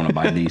enough to want to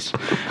buy these.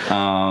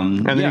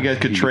 And then you guys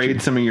could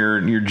trade some of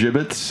your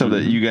gibbets so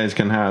that you guys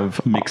can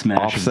have Mix match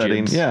of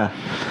offsetting. jibs. Yeah,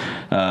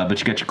 But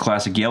you got your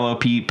classic yellow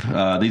peep.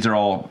 These are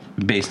all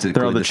basically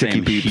They're all the the Chicky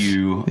same Peeps.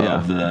 hue Yeah.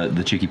 of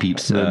the Chicky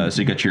Peeps. So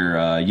you got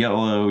your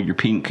yellow, your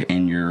pink,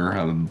 and your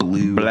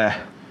blue. blah.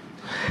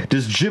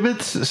 Does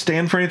gibbets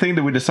stand for anything?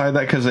 Did we decide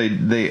that because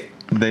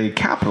they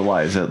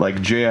capitalize it like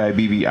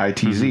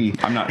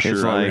JIBBITZ? I'm not sure.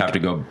 It's I would like- have to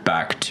go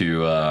back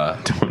to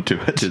Don't do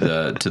it. to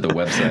the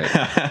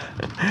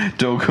website.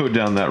 Don't go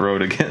down that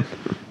road again.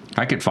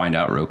 I could find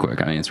out real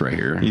quick. I mean, it's right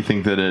here. You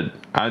think that it?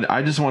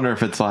 I just wonder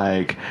if it's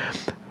like.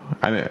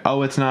 I mean,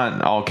 it's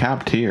not all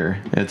capped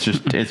here. It's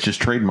just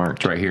trademarked.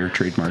 It's right here,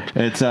 trademarked.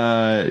 It's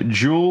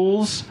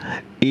Jules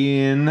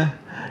in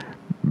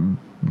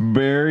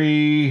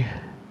Berry.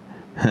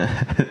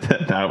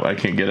 No, I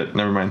can't get it.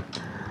 Never mind.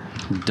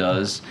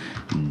 Does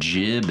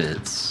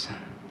gibbets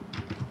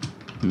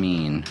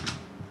mean?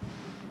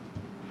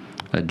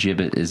 A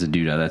gibbet is a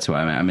doodah. That's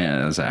why I mean, it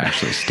does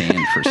actually stand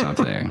for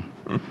something.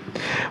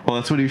 Well,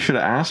 that's what you should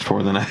have asked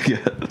for then, I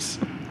guess.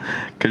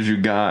 Because you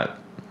got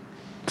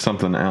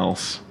something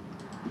else.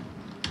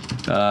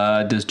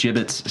 Does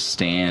gibbets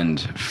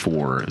stand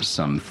for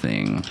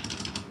something?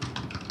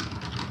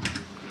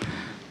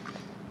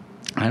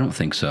 I don't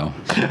think so.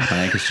 I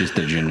think it's just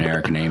a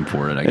generic name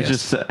for it, I It's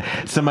guess.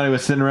 just somebody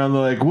was sitting around,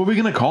 they're like, what are we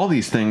going to call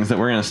these things that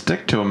we're going to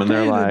stick to them? And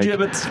they're Hey, the like,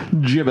 gibbets.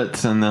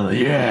 Gibbets. And they're like,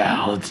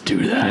 yeah, let's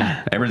do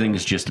that. Everything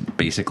is just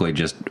basically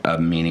just a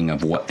meaning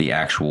of what the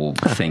actual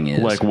thing is.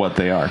 Like what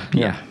they are.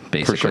 yeah, for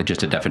basically sure.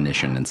 just a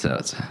definition. And so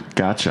it's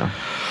Gotcha.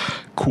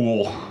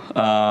 cool.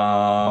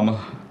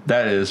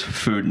 That is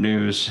food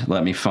news.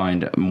 Let me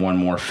find one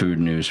more food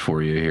news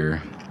for you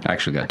here. I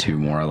actually got two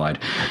more. I lied.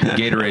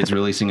 Gatorade's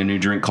releasing a new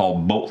drink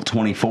called Bolt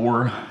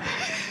 24.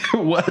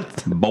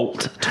 What?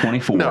 Bolt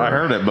 24. No, I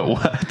heard it, but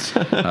what?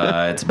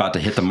 It's about to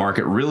hit the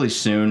market really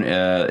soon.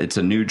 It's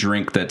a new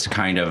drink that's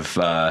kind of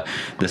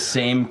the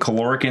same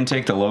caloric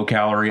intake, the low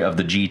calorie of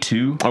the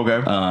G2.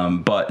 Okay.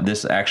 But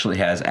this actually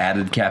has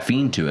added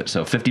caffeine to it.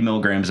 So 50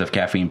 milligrams of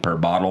caffeine per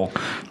bottle.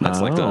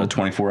 That's like the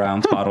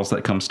 24-ounce bottles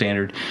that come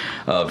standard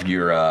of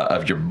your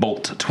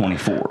Bolt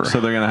 24. So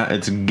they're going to,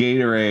 it's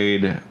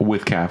Gatorade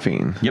with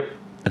caffeine. Yep.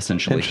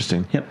 Essentially.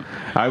 Interesting. Yep.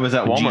 I was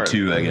at Walmart.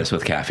 G2, I guess,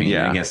 with caffeine.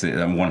 Yeah. I guess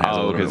one has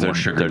a little bit more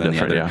sugar they're than the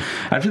different, other.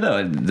 I feel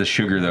that the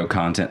sugar, though,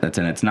 content that's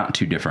in it's not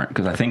too different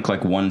because I think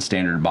like one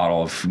standard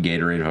bottle of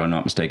Gatorade, if I'm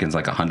not mistaken, is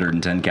like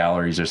 110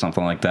 calories or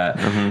something like that.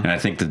 And I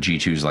think the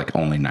G2 is like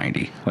only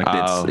 90. Like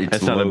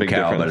it's not a low big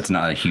cal, difference. but it's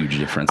not a huge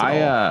difference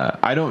at all.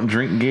 I don't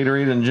drink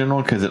Gatorade in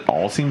general because it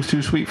all seems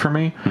too sweet for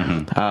me.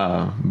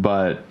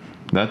 But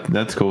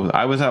that's cool.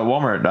 I was at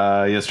Walmart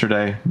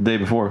yesterday, day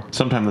before,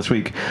 sometime this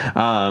week,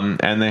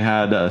 and they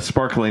had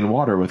sparkling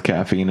water with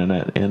caffeine in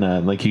it.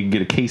 Like you could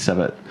get a case of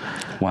it.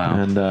 Wow.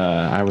 And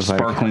I was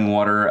Sparkling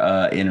water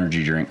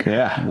energy drink. like,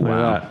 yeah, look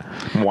Wow.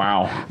 at that.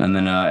 Wow. And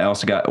then I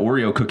also got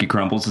Oreo Cookie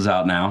Crumbles is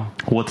out now.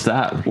 What's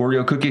that?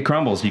 Oreo Cookie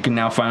Crumbles. You can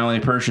now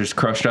finally purchase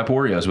crushed up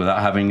Oreos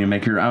without having to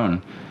make your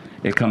own.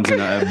 It comes in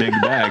a big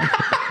bag.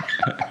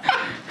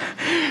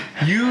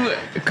 You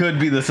could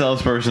be the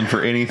salesperson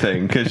for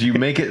anything because you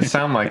make it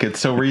sound like it's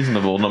so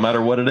reasonable no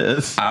matter what it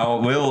is. I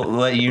will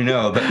let you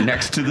know that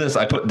next to this,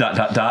 I put ...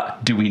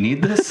 Do we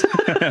need this?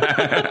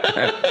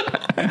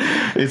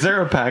 Is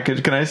there a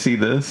package? Can I see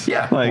this?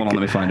 Yeah. Hold on, let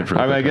me find it for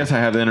you. I guess I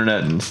have the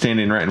internet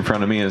standing right in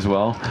front of me as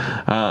well.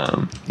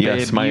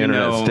 Yes, Babe, my you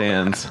internet know-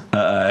 stands.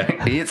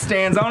 It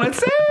stands on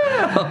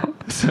itself.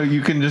 So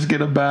you can just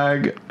get a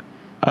bag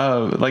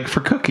of, like, for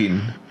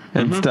cooking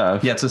and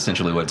stuff. Yeah, it's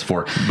essentially what it's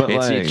for. But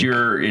it's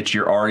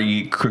your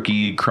already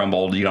cookie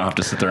crumbled. You don't have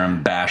to sit there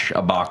and bash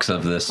a box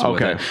of this.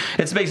 Okay. With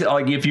it. It's basically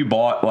like if you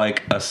bought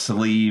like a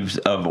sleeve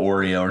of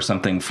Oreo or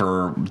something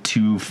for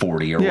 $2.40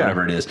 or Yeah.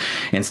 whatever it is.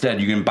 Instead,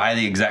 you can buy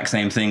the exact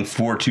same thing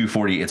for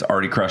 $2.40. It's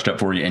already crushed up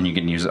for you, and you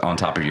can use it on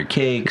top of your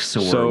cakes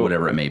or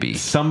whatever it may be.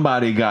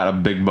 Somebody got a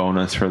big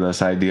bonus for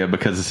this idea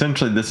because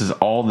essentially this is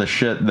all the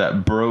shit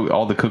that broke,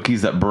 all the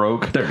cookies that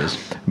broke. There it is.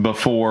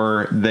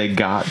 Before they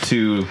got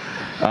to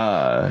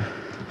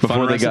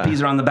Fun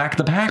recipes are on the back of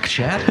the pack,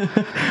 Chad.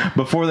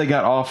 before they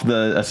got off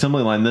the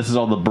assembly line, this is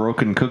all the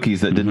broken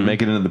cookies that didn't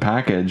make it into the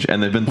package,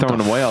 and they've been thrown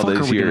the away all fuck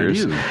are these we gonna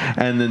years. do?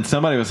 And then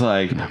somebody was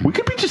like, "We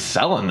could be just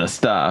selling this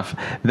stuff."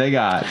 They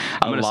got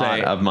a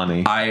lot of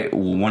money. I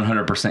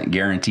 100%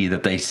 guarantee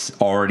that they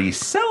already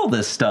sell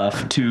this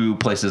stuff to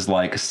places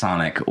like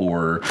Sonic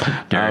or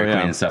Dairy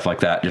Queen and stuff like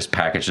that, just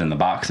packaged in the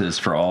boxes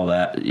for all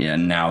that. Yeah,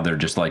 and now they're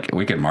just like,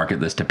 we could market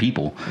this to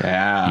people.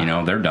 Yeah. You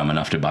know, they're dumb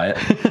enough to buy it.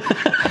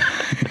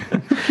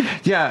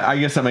 Yeah, I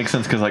guess that makes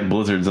sense because like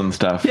Blizzards and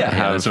stuff. Yeah,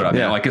 that's what I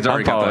mean. Like it's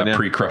already got that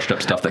pre-crushed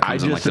up stuff that I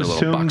comes in like just their little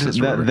assumed boxes.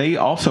 or that whatever. they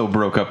also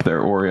broke up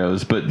their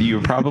Oreos, but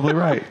you're probably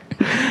right.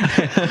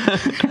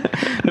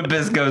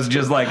 Nabisco's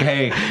just like,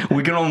 hey,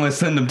 we can only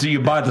send them to you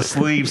by the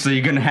sleeve, so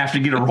you're gonna have to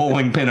get a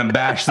rolling pin and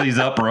bash these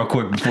up real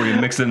quick before you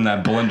mix it in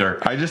that blender.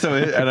 I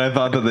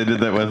thought that they did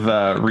that with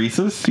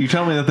Reese's. You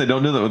tell me that they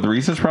don't do that with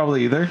Reese's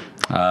probably either?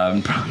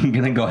 I'm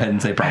gonna go ahead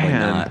and say probably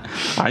not.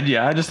 I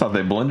just thought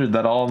they blended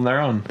that all on their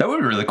own. That would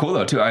be really cool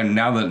though too.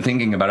 Now that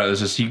thinking about it,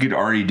 it's just you could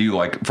already do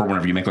like for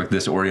whenever you make like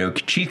this Oreo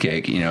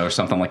cheesecake, you know, or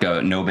something like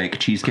a no bake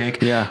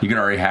cheesecake. Yeah, you could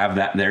already have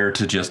that there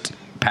to just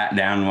pat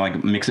down,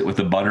 like mix it with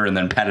the butter, and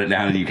then pat it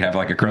down, and you can have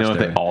like a crust. You know what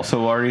there. they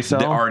also already sell?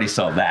 They already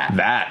sell that.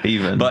 That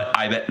even. But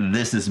I bet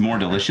this is more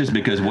delicious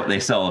because what they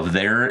sell of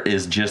there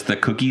is just the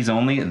cookies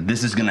only.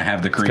 This is going to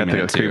have the cream in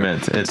it too.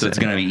 So it's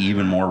going to be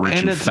even more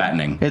rich and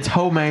fattening. It's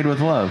homemade with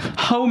love.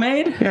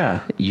 Homemade?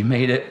 Yeah. You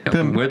made it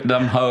with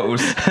them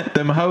hoes.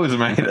 Them hoes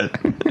made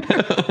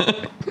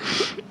it.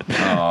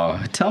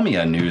 Tell me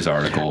a news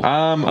article.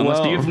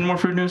 Do you have more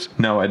food news?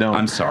 No, I don't.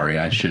 I'm sorry.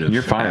 I should have.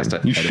 You're fine.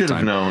 You should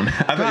have known.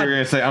 I thought you were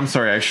going to say, I'm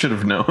sorry, I should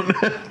have known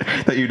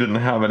that you didn't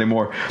have any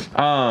more.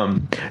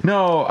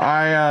 No,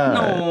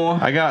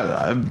 I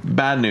got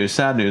bad news,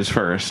 sad news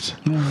first.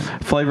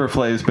 Flavor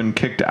Flav's been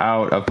kicked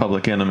out of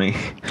Public Enemy.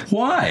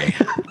 Why?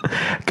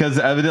 Because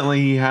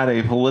evidently he had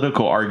a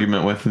political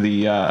argument with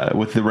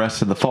the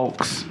rest of the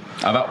folks.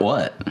 About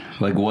what?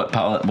 Like what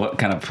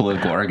kind of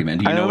political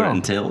argument? Do you know what it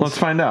entails? Let's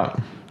find out.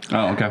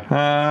 Oh, okay.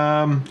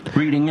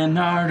 Reading an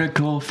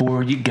article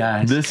for you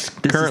guys. This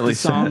currently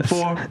is the song says,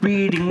 for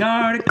reading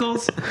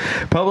articles.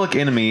 Public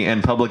Enemy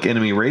and Public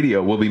Enemy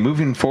Radio will be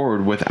moving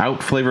forward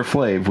without Flavor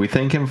Flav. We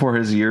thank him for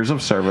his years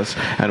of service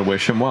and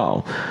wish him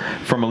well.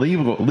 From a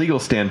legal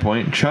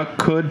standpoint, Chuck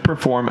could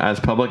perform as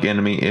Public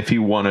Enemy if he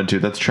wanted to.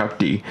 That's Chuck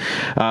D.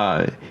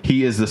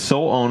 He is the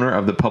sole owner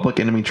of the Public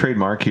Enemy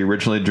trademark. He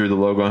originally drew the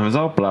logo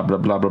himself. Blah blah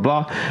blah blah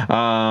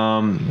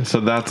blah.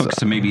 So that's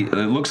so maybe it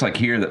looks like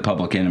here that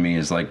Public Enemy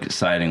is like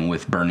siding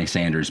with Bernie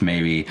Sanders.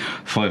 Maybe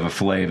Flavor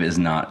Flav is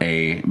not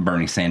a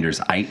Bernie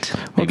Sanders-ite.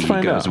 Maybe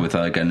he goes with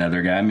like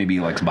another guy. Maybe he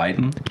likes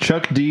Biden.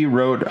 Chuck D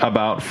wrote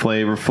about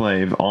Flavor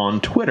Flav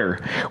on Twitter.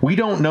 He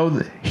don't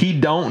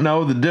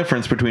know the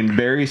difference between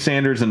Barry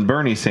Sanders and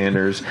Bernie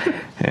Sanders,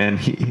 and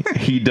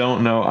he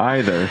don't know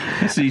either.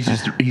 So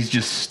he's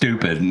just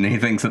stupid, and he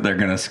thinks that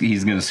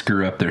he's gonna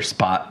screw up their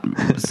spot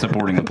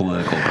supporting a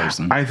political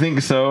person. I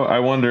think so. I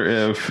wonder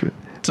if.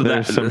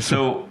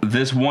 So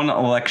this one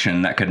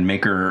election that could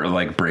make or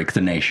like break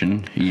the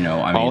nation, you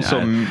know. I mean, also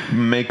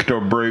make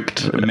or broke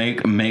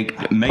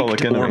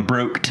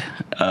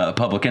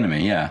Public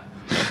Enemy, yeah.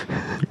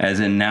 As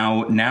in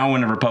now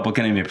whenever Public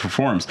Enemy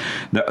performs,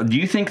 do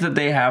you think that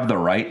they have the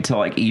right to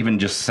like even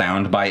just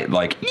soundbite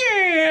like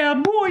yeah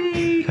boy?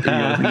 You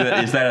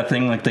know, is that a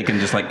thing? Like they can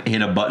just like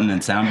hit a button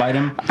and soundbite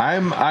him?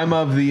 I'm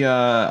of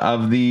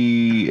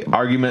the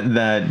argument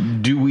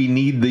that do we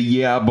need the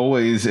yeah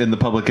boys in the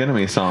Public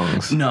Enemy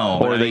songs? No,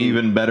 or are they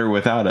even better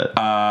without it?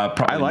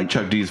 Probably, I like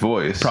Chuck D's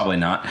voice. Probably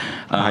not.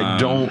 I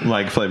don't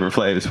like Flavor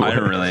Flav's voice. I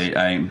don't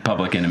really.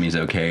 Public Enemy's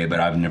okay, but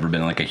I've never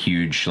been like a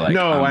huge like.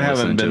 No, I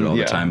haven't been all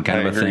the time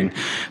kind of a thing.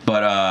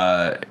 But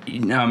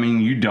I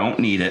mean, you don't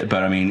need it.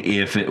 But I mean,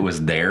 if it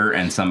was there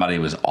and somebody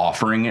was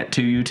offering it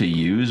to you to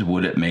use,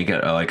 would it make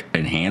it like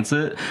enhance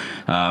it?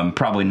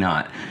 Probably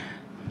not.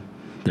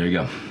 There you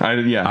go.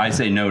 Yeah. I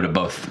say no to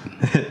both.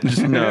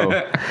 Just no.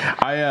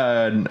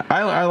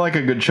 I like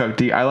a good Chuck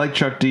D. I like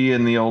Chuck D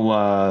in the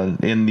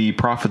old in the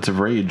Prophets of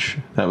Rage.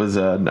 That was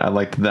I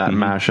liked that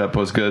mashup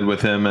was good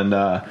with him and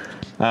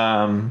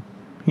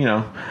you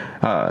know.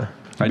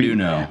 I do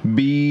know.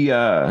 Be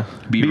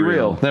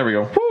real. There we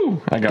go.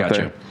 Woo! I got Gotcha.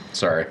 there.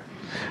 Sorry.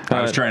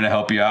 I was trying to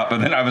help you out,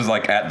 but then I was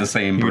like at the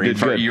same brain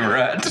fart you were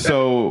at.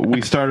 So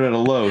we started at a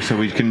low, so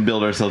we can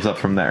build ourselves up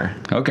from there.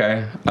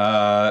 Okay.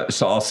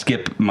 So I'll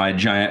skip my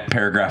giant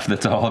paragraph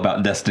that's all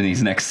about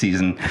Destiny's next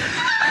season.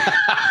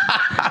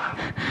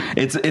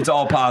 It's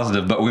all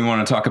positive, but we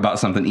want to talk about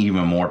something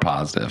even more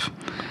positive.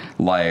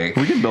 Like,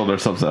 We can build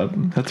ourselves up.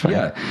 That's fine.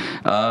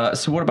 yeah.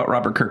 So what about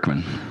Robert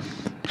Kirkman?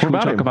 What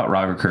about talk him? about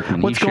Robert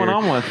Kirkman? What's going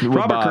on with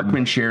Robert Bob?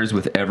 Kirkman shares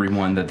with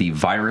everyone that the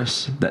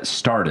virus that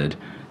started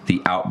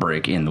the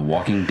outbreak in The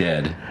Walking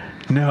Dead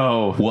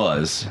No.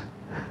 was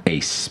a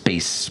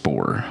space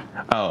spore.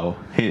 Oh,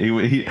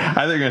 he I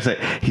thought you were going to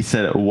say, he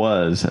said it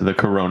was the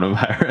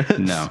coronavirus.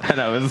 No. And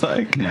I was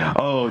like, No.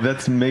 oh,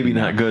 that's maybe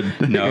not good.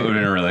 No, it would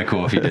have been really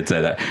cool if he did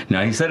say that.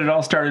 No, he said it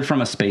all started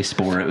from a space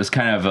spore. It was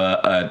kind of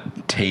a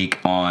take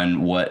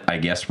on what I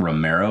guess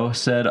Romero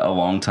said a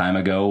long time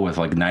ago with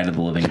like Night of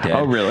the Living Dead.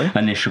 Oh, really?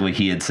 Initially,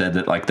 he had said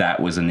that like that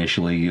was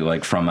initially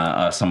like from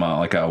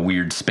like a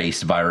weird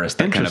space virus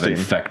that kind of Interesting.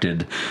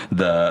 infected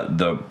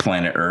the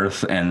planet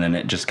Earth, and then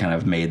it just kind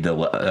of made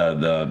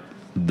the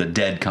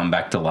dead come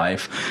back to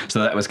life.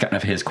 So that was kind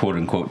of his quote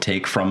unquote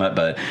take from it.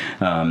 But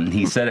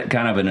he said it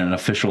kind of in an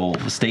official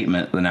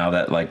statement now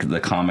that like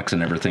the comics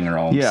and everything are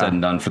all said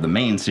and done for the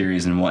main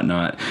series and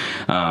whatnot.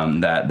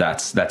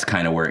 That's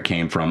kind of where it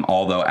came from.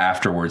 Although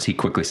afterwards he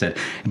quickly said,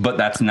 but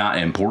that's not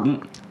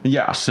important.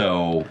 Yeah.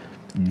 So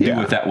do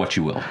with that what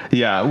you will.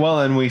 Yeah,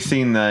 well, and we've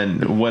seen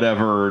that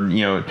whatever,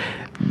 you know,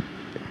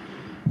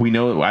 we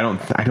know I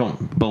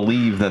don't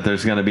believe that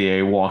there's going to be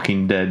a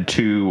Walking Dead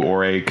 2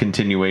 or a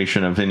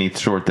continuation of any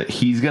sort that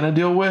he's going to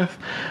deal with.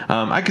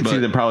 I could see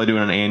them probably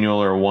doing an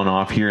annual or a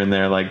one-off here and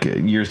there, like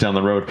years down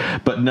the road,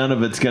 but none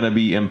of it's going to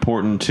be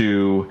important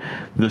to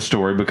the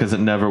story because it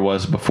never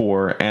was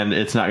before, and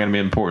it's not going to be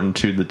important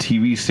to the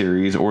TV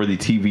series or the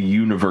TV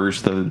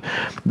universe,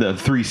 the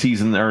 3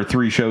 season or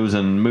 3 shows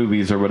and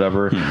movies or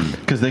whatever,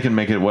 because they can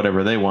make it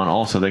whatever they want.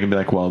 Also, they can be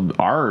like, well,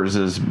 ours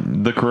is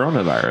the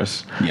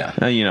coronavirus.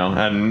 Yeah. You know,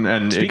 and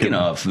Speaking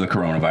of the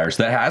coronavirus,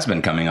 that has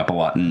been coming up a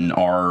lot in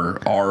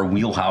our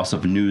wheelhouse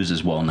of news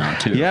as well now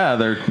too. yeah,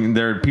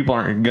 there people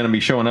aren't going to be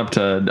showing up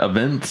to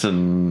events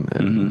and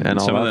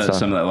all that stuff.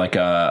 Some of that, like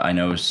I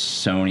know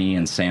Sony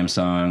and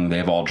Samsung,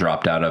 they've all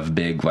dropped out of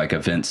big like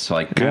events,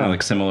 like kind of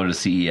like similar to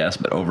CES,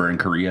 but over in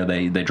Korea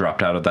they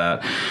dropped out of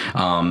that.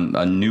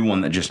 A new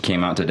one that just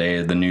came out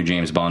today, the new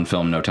James Bond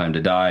film No Time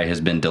to Die, has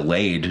been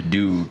delayed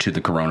due to the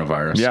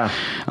coronavirus. Yeah.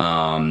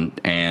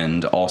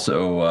 And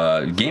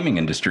also gaming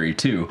industry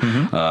too.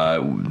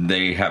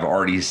 They have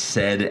already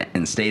said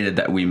and stated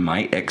that we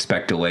might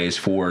expect delays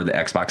for the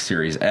Xbox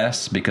Series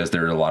S because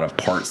there are a lot of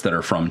parts that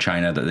are from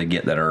China that they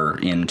get that are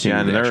into Yeah,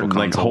 and the they're actual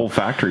like console. whole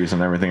factories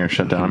and everything are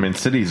shut down. I mean,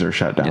 cities are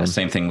shut down. Yeah,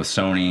 same thing with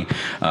Sony.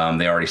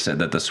 They already said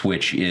that the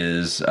Switch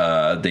is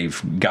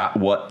they've got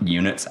what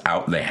units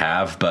out they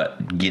have,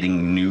 but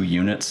getting new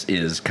units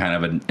is kind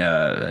of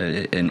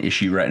an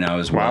issue right now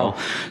as well. Wow.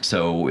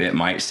 So it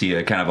might see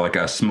a kind of like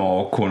a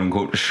small quote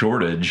unquote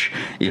shortage,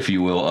 if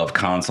you will, of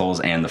consoles,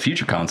 and the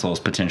future consoles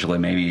potentially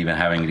maybe even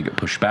having to get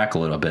pushed back a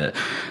little bit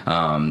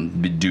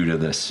due to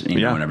this, you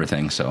know, and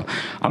everything. So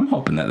I'm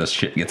hoping that this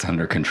shit gets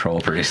under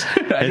control pretty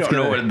soon. I don't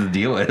know what the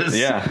deal is.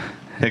 Yeah.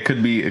 It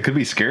could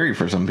be scary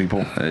for some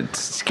people. It's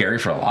scary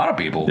for a lot of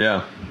people.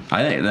 Yeah.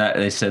 I think that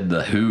they said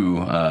the WHO,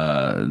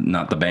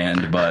 not the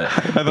band, but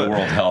the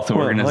World Health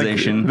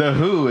Organization. Well, like,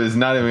 the WHO is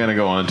not even going to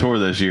go on tour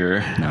this year.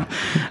 No.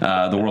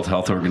 The World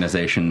Health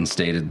Organization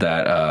stated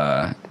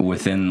that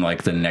within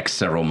like the next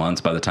several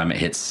months, by the time it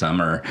hits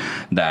summer,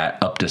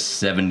 that up to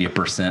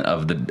 70%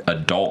 of the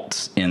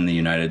adults in the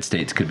United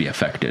States could be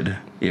affected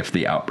if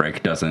the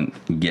outbreak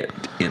doesn't get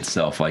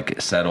itself like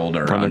settled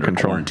or under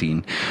control.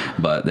 quarantine.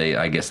 But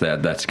I guess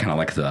that's kind of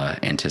like the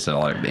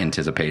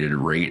anticipated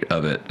rate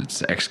of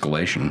its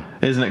escalation.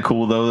 Isn't it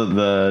cool though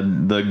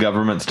that the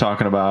government's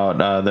talking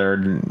about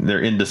they're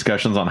in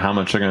discussions on how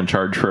much they're going to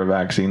charge for a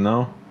vaccine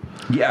though?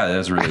 Yeah,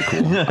 that's really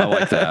cool. I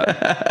like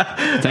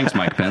that. Thanks,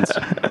 Mike Pence.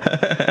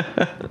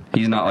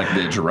 He's not like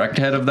the direct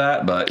head of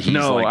that, but he's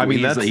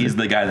he's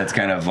the guy that's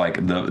kind of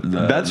like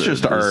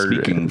the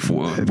speaking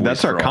for.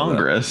 That's our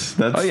Congress.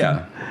 That.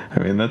 I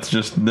mean, that's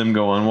just them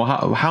going,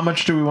 well, how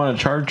much do we want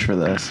to charge for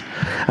this?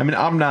 I mean,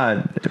 I'm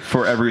not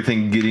for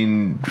everything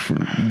giving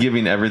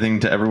everything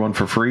to everyone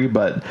for free,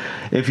 but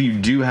if you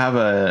do have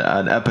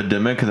an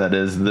epidemic that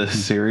is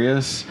this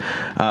serious,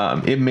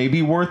 it may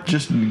be worth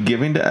just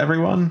giving to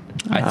everyone.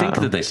 I think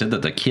that they said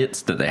that the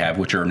kits that they have,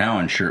 which are now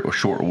in short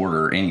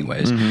order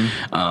anyways,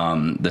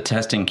 the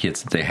testing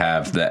kits that they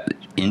have, that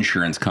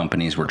insurance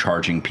companies were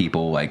charging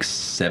people like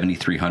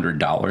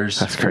 $7,300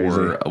 That's crazy.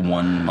 for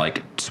one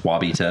like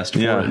swabby test for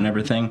Yeah. it and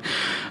everything.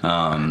 They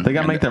got to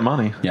and make their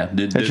money. Yeah,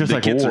 it's just the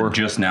like kids war. are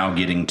just now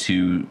getting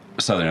to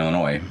Southern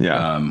Illinois,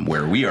 Yeah.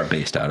 where we are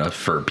based out of.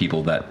 For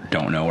people that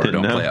don't know or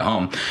Didn't don't know. play at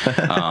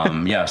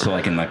home, yeah. So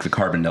like in like the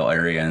Carbondale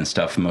area and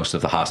stuff, most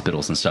of the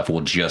hospitals and stuff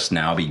will just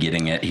now be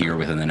getting it here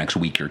within the next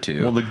week or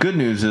two. Well, the good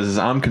news is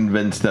I'm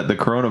convinced that the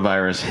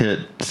coronavirus hit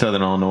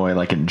Southern Illinois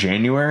like in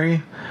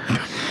January.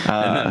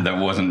 And that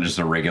wasn't just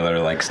a regular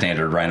like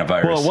standard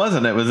rhinovirus. Well, it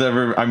wasn't. It was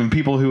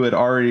people who had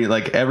already,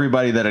 like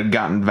everybody that had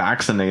gotten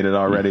vaccinated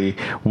already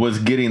was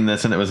getting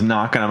this, and it was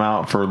knocking them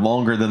out for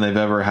longer than they've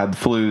ever had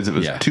flus. It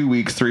was 2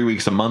 weeks, 3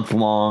 weeks, a month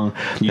long.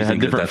 They had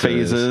think that different that's what it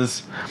is?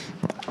 phases.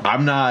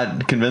 I'm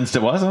not convinced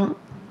it wasn't.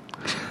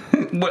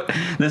 What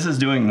this is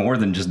doing more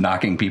than just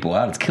knocking people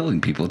out; it's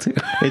killing people too.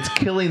 It's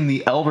killing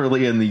the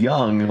elderly and the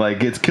young.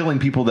 Like, it's killing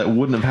people that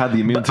wouldn't have had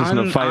the immune system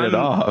to fight it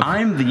off.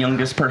 I'm the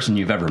youngest person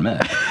you've ever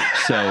met,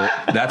 so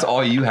that's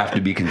all you have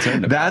to be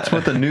concerned about. That's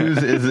what the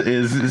news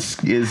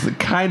is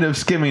kind of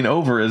skimming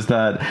over, is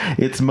that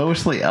it's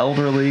mostly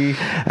elderly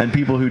and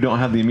people who don't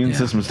have the immune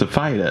systems to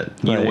fight it.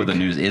 You know what the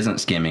news isn't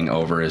skimming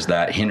over is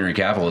that Henry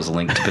Cavill is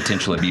linked to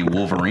potentially be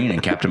Wolverine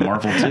and Captain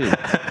Marvel too.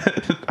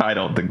 I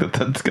don't think that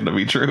that's going to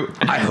be true.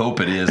 I hope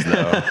it is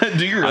though.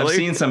 Do you really? I've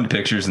seen some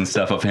pictures and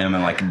stuff of him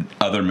and like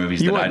other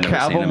movies You that want I've never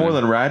seen Cavill him more in.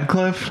 than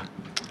Radcliffe?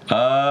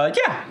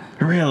 Yeah.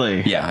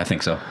 Really? Yeah, I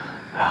think so.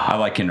 I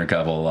like Henry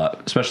Cavill a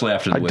lot, especially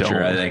after The Witcher.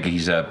 don't. I think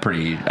he's a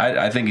pretty.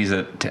 I think he's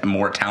a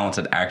more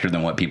talented actor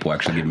than what people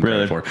actually give him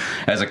Really? credit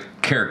for as a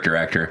character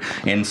actor.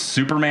 In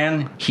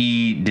Superman,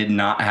 he did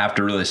not have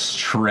to really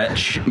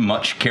stretch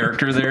much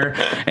character there,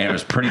 and it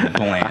was pretty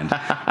bland.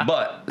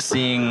 But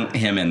seeing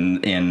him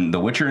in The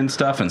Witcher and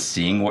stuff, and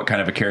seeing what kind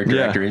of a character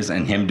Yeah. actor is,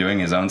 and him doing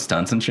his own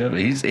stunts and shit,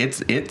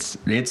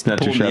 it's Not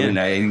too pulled me shabby. in.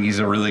 I think he's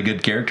a really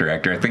good character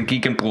actor. I think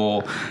he can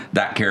pull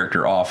that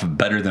character off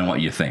better than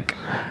what you think.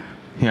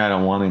 Yeah, I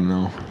don't want him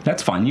though.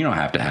 That's fine. You don't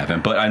have to have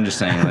him, but I'm just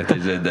saying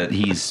that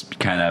he's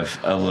kind of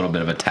a little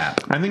bit of a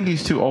tap. I think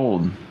he's too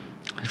old.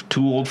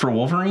 Too old for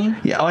Wolverine?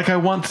 Yeah, like I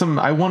want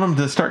him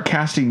to start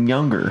casting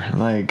younger.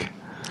 Like,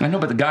 I know,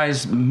 but the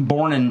guy's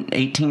born in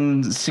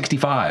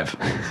 1865.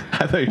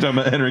 I thought you were talking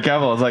about Henry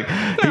Cavill. I was like,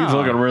 he's No.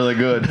 looking really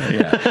good.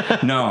 Yeah.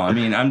 No, I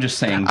mean, I'm just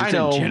saying, I just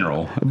know, in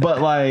general. but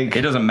like,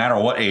 It doesn't matter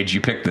what age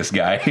you pick this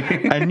guy.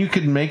 and you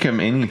could make him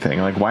anything.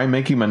 Like, why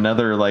make him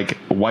another like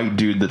white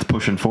dude that's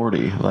pushing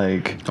 40?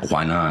 Like,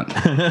 Why not?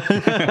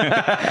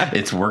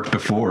 It's worked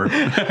before.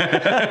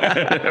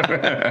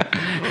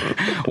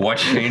 Why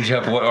change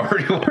up what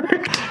already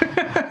worked?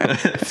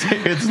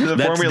 it's the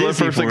That's formula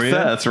Disney for for you.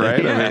 success,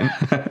 right? Yeah.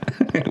 I mean,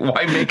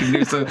 Why make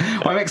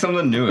why make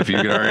something new if you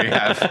could already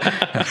have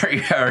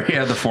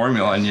the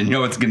formula and you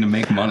know it's going to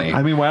make money?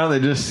 I mean, why don't they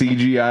just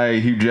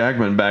CGI Hugh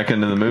Jackman back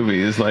into the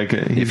movies? Like,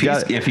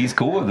 if he's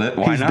cool with it,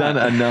 why he's not?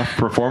 done enough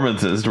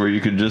performances to where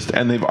you could just,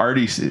 and they've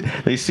already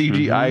they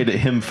CGI'd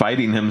him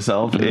fighting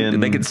himself in.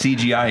 They could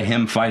CGI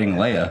him fighting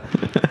Leia.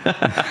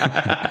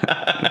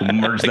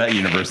 Merge that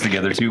universe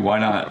together too. Why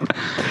not?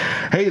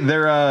 Hey,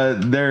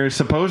 they're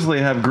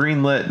supposedly have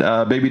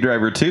greenlit Baby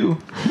Driver 2.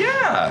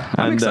 Yeah,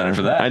 I'm excited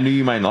for that. I knew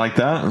you might like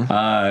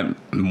that.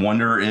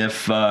 Wonder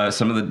if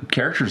some of the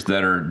characters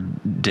that are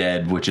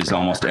dead, which is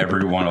almost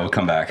everyone, will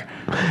come back.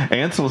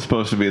 Ansel's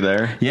supposed to be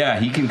there. Yeah,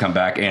 he can come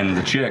back, and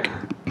the chick.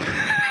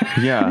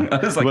 Yeah,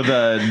 was like- with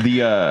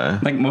the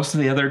Like most of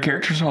the other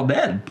characters are all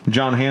dead.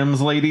 John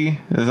Hamm's lady.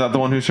 Is that the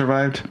one who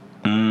survived?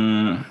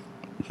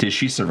 Did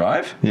she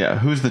survive? Yeah,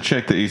 who's the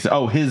chick that he's?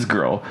 Oh, his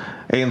girl,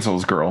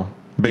 Ansel's girl,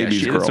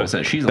 baby's girl. That's what I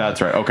said. She's alive.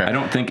 That's right. Okay, I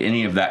don't think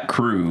any of that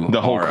crew,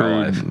 The whole are crew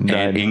alive, died.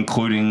 and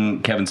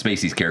including Kevin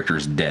Spacey's character,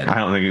 is dead. I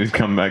don't think he's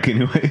coming back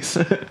anyways.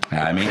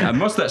 I mean,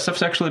 most of that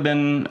stuff's actually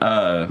been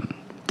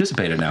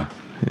dissipated now.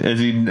 Is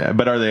he?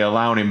 But are they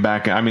allowing him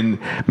back? I mean,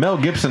 Mel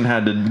Gibson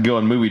had to go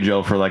in movie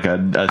jail for like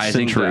a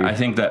century. I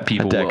think that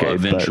people a decade, will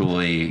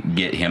eventually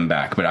get him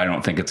back, but I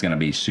don't think it's going to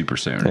be super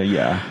soon.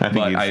 yeah, I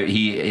think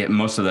But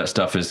most of that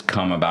stuff has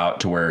come about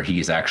to where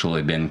he's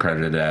actually been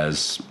credited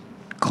as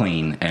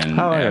clean and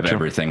gotcha.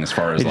 everything as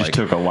far as it like just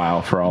took a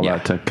while for all Yeah.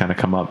 that to kind of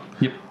come up.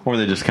 Yep. Or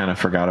they just kind of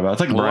forgot about it.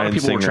 It's like a lot Bryan of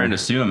people Singer. were trying to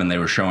sue him, and they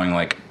were showing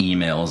like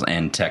emails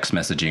and text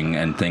messaging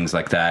and things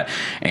like that,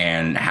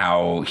 and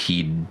how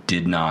he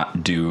did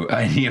not do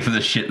any of the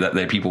shit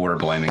that people were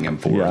blaming him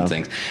for Yeah. and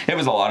things. It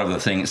was a lot of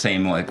the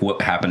same like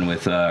what happened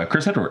with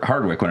Chris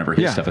Hardwick whenever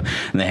his Yeah. stuff,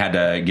 and they had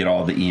to get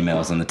all the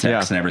emails and the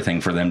texts Yeah. and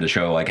everything for them to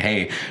show like,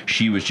 hey,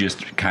 she was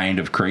just kind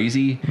of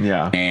crazy,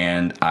 Yeah.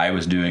 and I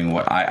was doing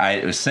what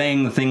I was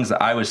saying the things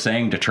that I was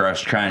saying to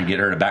try and get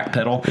her to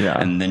backpedal, Yeah.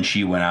 and then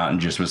she went out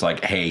and just was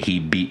like, hey, he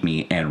beat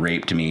me and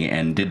raped me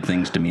and did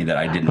things to me that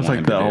I didn't It's want like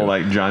him the to whole do.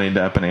 like Johnny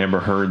Depp and Amber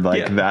Heard, like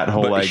Yeah, that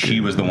whole but like she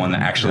was the one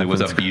that actually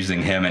was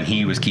abusing him, and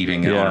he was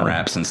keeping it Yeah. on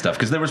wraps and stuff.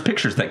 Because there was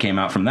pictures that came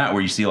out from that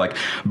where you see like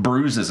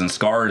bruises and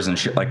scars and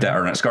shit like that,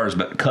 or not scars,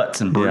 but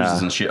cuts and bruises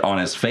Yeah. and shit on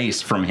his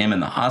face from him in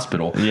the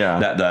hospital. Yeah.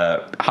 that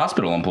the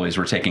hospital employees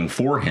were taking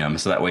for him,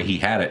 so that way he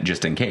had it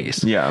just in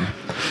case. Yeah.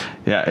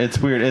 Yeah, it's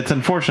weird. It's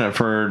unfortunate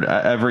for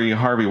every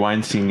Harvey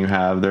Weinstein you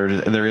have.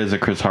 There is a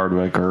Chris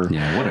Hardwick or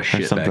What a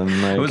shit something.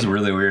 bag. It was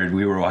really weird.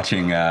 We were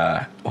watching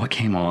what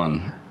came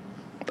on.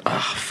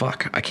 Oh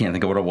fuck, I can't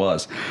think of what it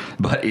was,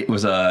 but it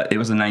was a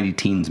 90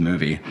 teens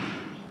movie,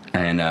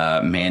 and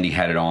Mandy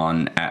had it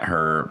on at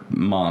her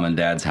mom and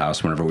dad's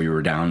house whenever we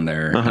were down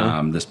there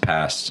this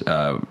past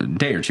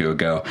day or two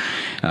ago,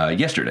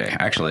 yesterday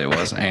actually it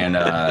was, and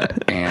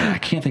I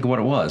can't think of what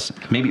it was.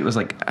 Maybe it was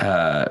like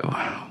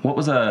what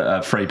was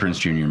a Freddie Prinze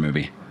Jr.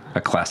 movie? A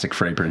classic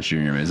Freddie Prinze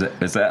Jr.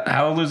 Is that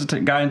How to Lose a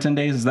Guy in 10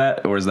 Days? Is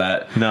that, or is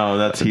that? No,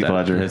 that's Heath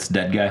Ledger. It's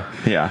Dead Guy.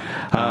 Yeah.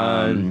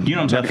 You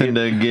know what I'm nothing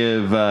to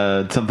give,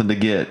 something to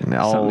get.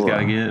 Something's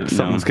gotta give.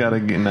 Something's got to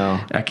get. No.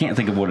 I can't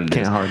think of what it is.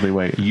 Can't hardly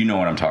wait. You know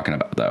what I'm talking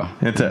about, though.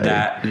 It's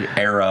that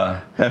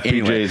era.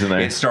 FPJ's in there.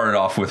 It started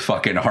off with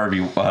fucking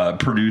Harvey,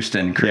 produced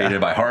and created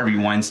by Harvey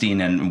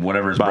Weinstein and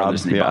whatever his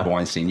brother's name, Bob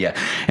Weinstein. Yeah,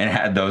 and it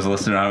had those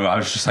listed on. I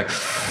was just like,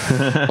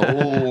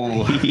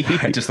 oh.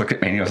 I just looked at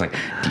Manny. I was like,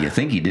 do you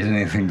think he did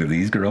anything to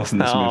these girls in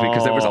this movie?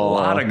 Because there was a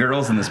lot of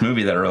girls in this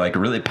movie that are like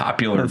really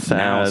popular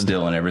now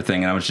still and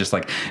everything. And I was just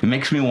like, it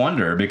makes me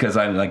wonder, because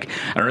I'm like,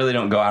 I really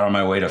don't go out on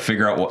my way to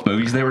figure out what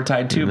movies they were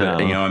tied to,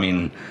 but you know, I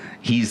mean,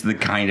 he's the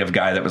kind of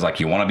guy that was like,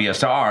 you want to be a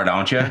star,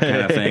 don't you?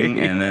 Kind of thing.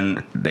 And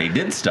then they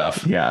did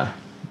stuff. Yeah,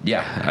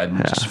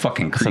 just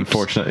fucking creeps. It's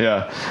unfortunate.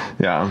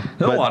 Yeah.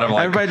 A lot of,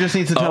 like, everybody just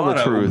needs to tell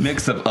the truth. A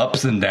mix of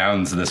ups and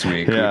downs this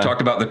week. We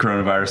talked about the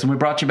coronavirus, and we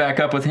brought you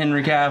back up with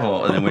Henry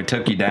Cavill, and then we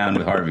took you down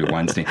with Harvey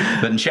Weinstein.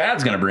 But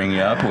Chad's going to bring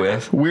you up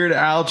with Weird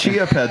Al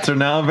Chia Pets are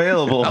now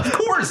available. Of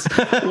course.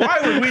 Why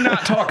would we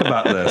not talk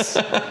about this?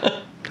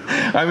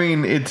 I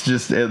mean, it's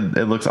just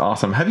it looks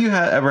awesome. Have you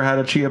ever had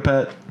a Chia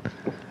Pet?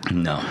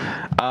 No.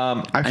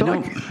 I feel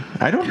like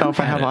I don't know if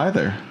I have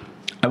either.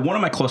 One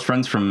of my close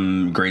friends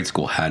from grade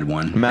school had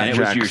one. Matt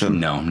Jackson.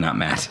 No, not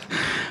Matt.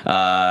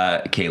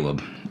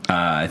 Caleb.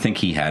 I think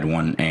he had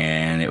one,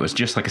 and it was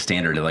just like a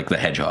standard, like the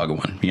hedgehog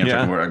one. You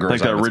know,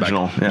 like the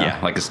original. Yeah,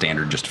 like a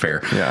standard, just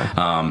fair.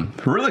 Yeah.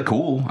 Really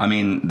cool. I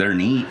mean, they're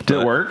neat.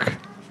 Did it work?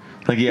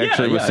 Like he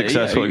actually was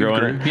successful at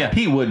growing it? Yeah.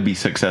 He would be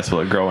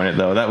successful at growing it,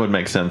 though. That would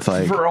make sense.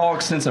 Like, for all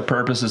extents and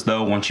purposes,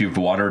 though, once you've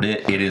watered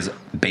it, it is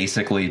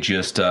basically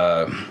just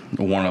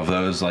one of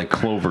those, like...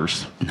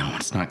 Clovers. No,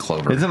 it's not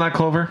clover. Is it not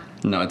clover?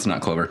 No, it's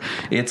not clover.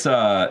 It's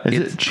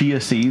Is it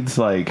chia seeds?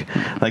 Like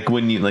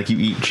when you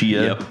eat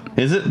chia? Yep.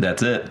 Is it?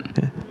 That's it.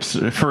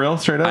 For real,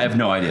 straight up? I have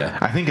no idea.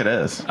 I think it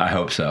is. I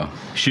hope so.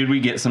 Should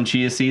we get some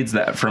chia seeds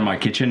from my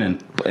kitchen and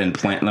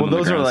plant them? Well, on the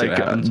those are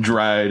ground, like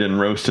dried and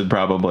roasted,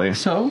 probably.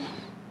 So,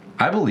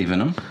 I believe in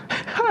them.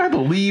 I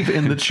believe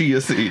in the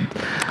chia seed.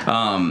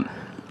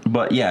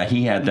 But yeah,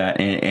 he had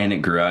that, and it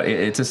grew out.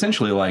 It's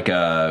essentially like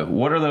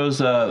what are those?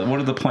 What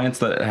are the plants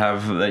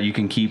that you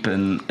can keep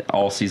in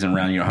all season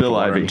round? You don't have to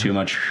water them too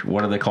much.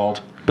 What are they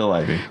called? Bill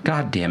Ivy.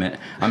 God damn it!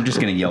 I'm just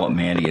gonna yell at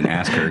Mandy and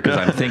ask her, because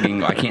I'm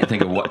thinking I can't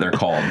think of what they're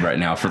called right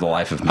now for the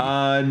life of me.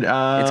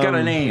 It's got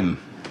a name.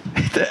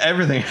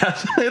 Everything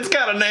has. It's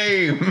got a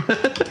name.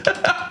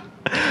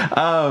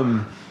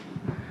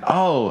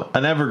 Oh,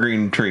 an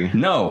evergreen tree.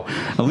 No,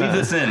 leave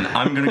this in.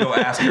 I'm gonna go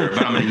ask her,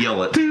 but I'm gonna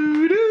yell it.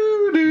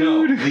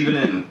 No, leave it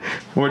in.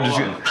 We're just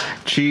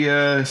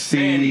chia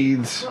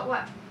seeds.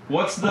 What?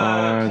 What's the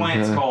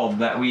plants called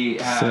that we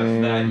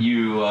have that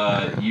you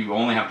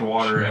only have to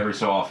water every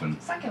so often?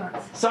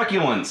 Succulents.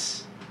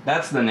 Succulents.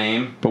 That's the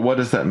name. But what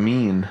does that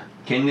mean?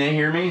 Can they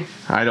hear me?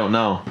 I don't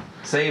know.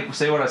 Say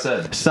what I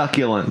said.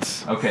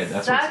 Succulents. Okay,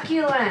 that's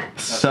Succulent.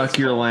 Suck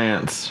your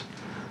Lance.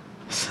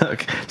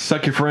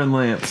 Suck your friend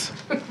Lance.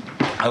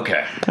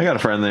 Okay. I got a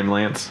friend named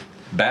Lance.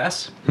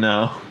 Bass?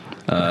 No.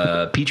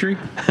 Petrie?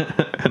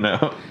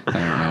 No. I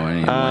don't know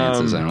any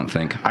Lances, I don't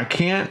think. I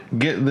can't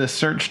get this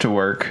search to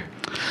work.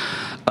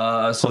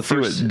 So Let's see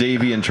what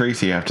Davey and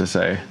Tracy have to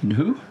say.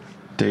 Who?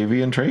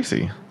 Davey and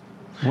Tracy.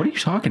 What are you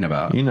talking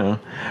about? You know.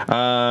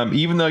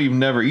 Even though you've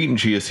never eaten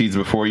chia seeds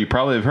before, you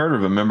probably have heard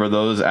of them. Remember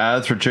those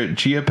ads for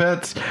Chia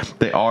Pets?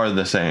 They are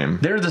the same.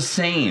 They're the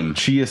same.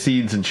 Chia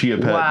seeds and Chia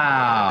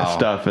Pet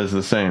stuff is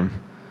the same.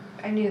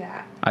 I knew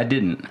that. I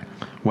didn't.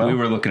 Well, we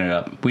were looking it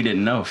up. We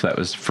didn't know if that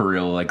was for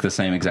real, like the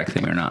same exact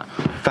thing or not.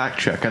 Fact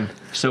checking.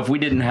 So if we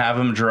didn't have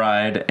them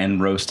dried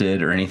and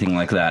roasted or anything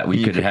like that,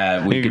 we could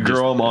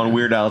grow them on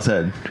Weird Al's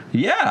head.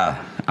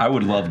 Yeah, I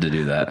would love to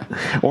do that.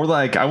 Or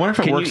like, I wonder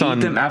if it works on.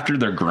 Can you eat them after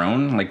they're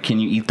grown? Like, can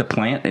you eat the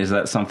plant? Is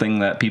that something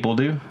that people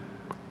do?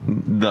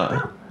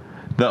 The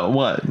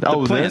what?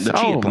 The plant, the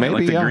chia plant, maybe,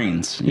 like the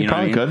greens. You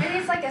probably could. Maybe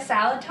it's like a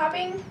salad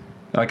topping.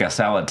 Like a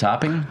salad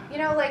topping? You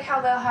know, like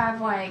how they'll have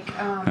like.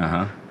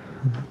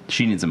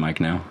 She needs a mic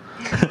now.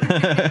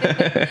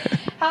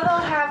 How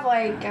they'll have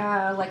like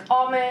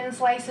almond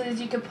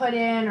slices you could put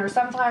in, or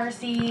sunflower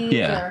seeds,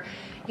 or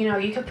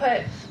you could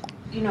put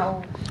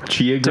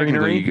chia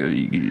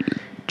greenery.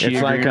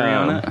 It's like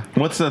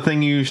what's the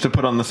thing you used to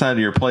put on the side of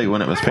your plate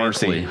when it was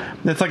parsley?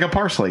 Fancy? It's like a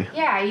parsley.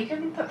 Yeah, you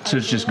can put. So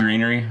it's just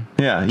greenery.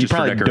 Yeah, you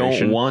probably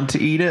don't want to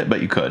eat it,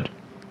 but you could.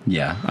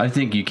 Yeah, I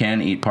think you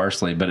can eat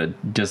parsley, but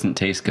it doesn't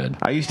taste good.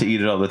 I used to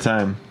eat it all the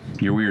time.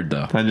 You're weird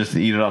though. I just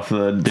eat it off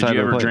the Did side you of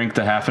the ever plate. drink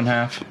the half and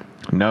half?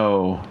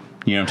 No.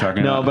 You know what I'm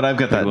talking about? No, but I've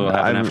got The that. little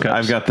half and half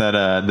I've cups? got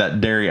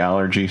that dairy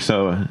allergy,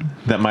 so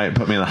that might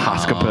put me in the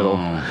hospital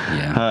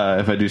yeah.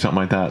 if I do something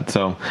like that.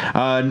 So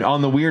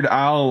on the Weird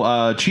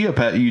Al Chia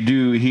Pet,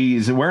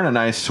 he's wearing a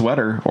nice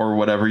sweater or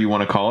whatever you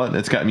want to call it.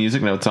 It's got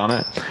music notes on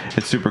it.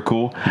 It's super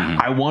cool. Mm-hmm.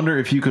 I wonder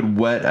if you could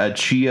wet a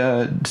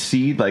chia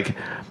seed like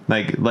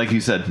you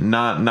said,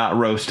 not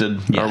roasted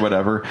Yeah. or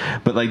whatever,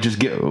 but like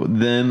just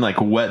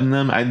wetting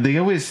them. They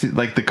always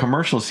like the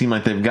commercials seem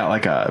like they've got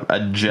like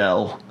a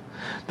gel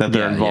that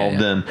they're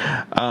involved in.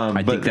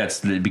 I think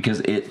that's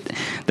because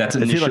that's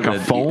Is it like a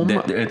foam?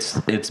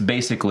 It's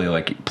basically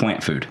like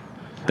plant food.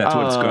 That's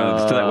what it's going.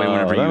 So that way,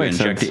 whenever that you makes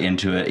inject sense. it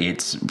into it,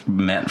 it's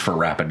meant for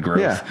rapid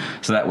growth. Yeah.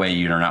 So that way,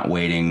 you're not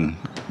waiting,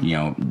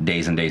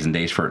 days and days and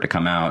days for it to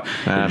come out.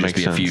 That It'll just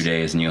makes be a few sense.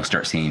 days, and you'll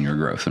start seeing your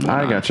growth. And I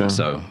whatnot. gotcha.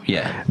 So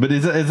yeah. But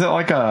is it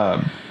like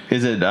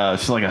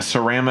just like a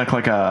ceramic,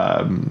 like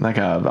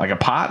a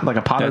pot, like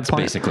a potted That's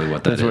plant? basically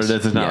what that That's what is. it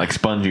is. It's not Yeah. like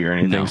spongy or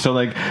anything. No. So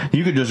like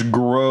you could just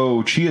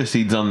grow chia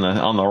seeds on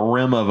the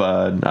rim of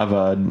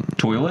a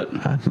Toilet.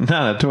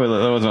 not a toilet.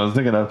 That was what I was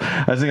thinking of.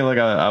 I was thinking like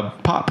a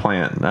pot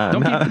plant, not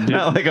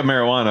like a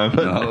marijuana.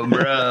 But Oh,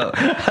 bro.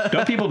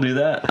 Don't people do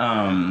that?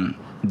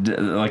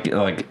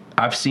 Like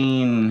I've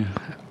seen.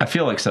 I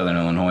feel like Southern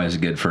Illinois is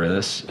good for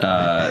this.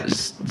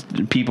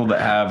 People that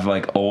have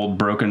like old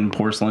broken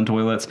porcelain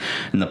toilets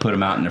and they'll put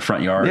them out in the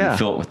front yard Yeah. and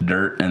fill it with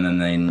dirt, and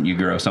then you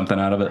grow something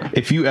out of it.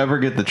 if you ever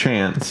get the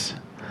chance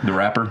The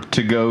wrapper.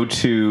 to go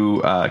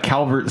to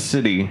Calvert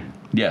City,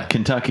 Yeah.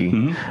 Kentucky,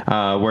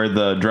 where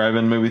the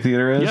drive-in movie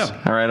theater is,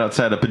 Yeah. right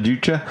outside of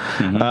Paducah.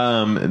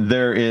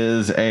 There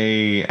is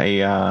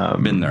a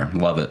Been there.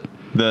 Love it.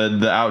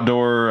 the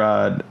outdoor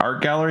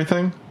art gallery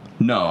thing.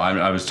 No,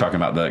 I was talking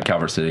about the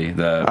Calvert City.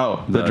 The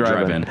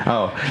drive-in.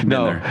 Oh, Been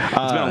no. there.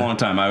 It's been a long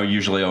time. I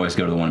usually always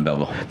go to the one in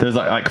Belleville. There's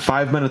like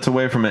 5 minutes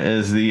away from it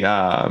is the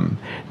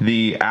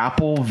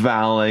Apple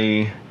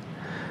Valley.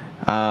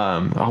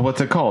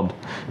 What's it called?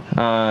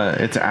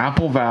 It's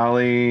Apple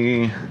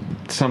Valley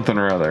something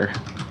or other.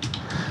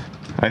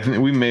 I think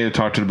we may have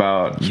talked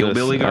about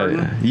Hillbilly this,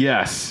 Garden?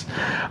 Yes.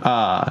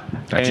 I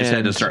just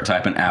had to start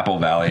typing Apple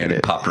Valley and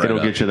it popped right It'll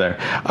up. get you there.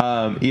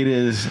 It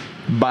is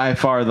by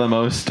far the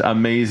most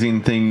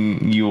amazing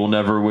thing you will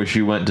never wish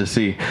you went to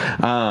see.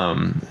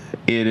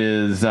 It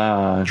is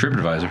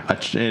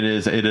TripAdvisor.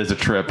 it is a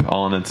trip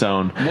all on its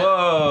own.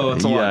 Whoa,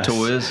 it's a lot of Yes.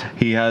 toys.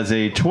 He has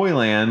a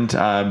Toyland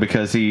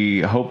because he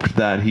hoped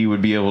that he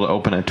would be able to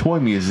open a toy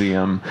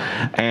museum,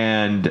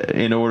 and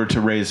in order to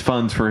raise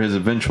funds for his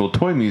eventual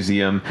toy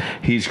museum,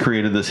 he's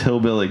created this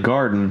hillbilly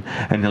garden,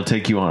 and he'll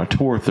take you on a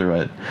tour through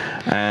it.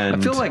 And I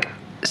feel like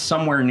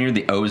somewhere near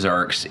the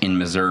Ozarks in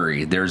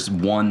Missouri, there's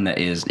one that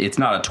is, it's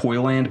not a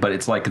Toyland, but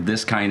it's like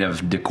this kind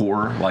of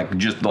decor, like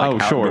just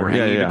like outdoor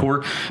hanging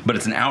decor, but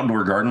it's an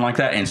outdoor garden like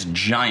that, and it's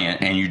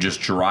giant, and you just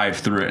drive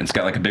through it, and it's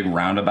got like a big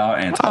roundabout,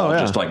 and it's all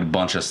just like a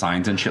bunch of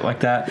signs and shit like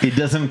that. It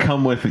doesn't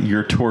come with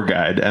your tour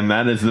guide, and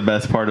that is the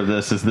best part of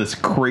this, is this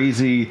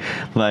crazy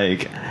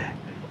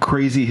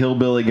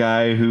hillbilly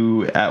guy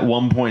who at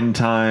one point in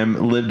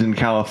time lived in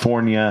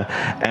California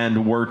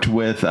and worked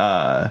with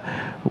the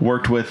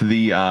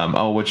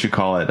what you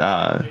call it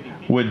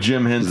with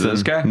Jim Henson.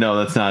 This guy? No,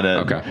 that's not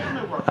it. Okay.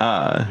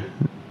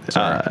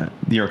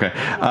 You're okay.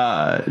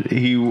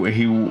 He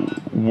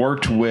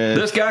worked with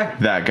This guy?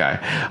 That guy.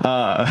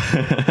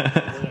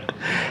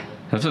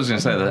 That's what I was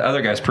gonna say. The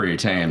other guy's pretty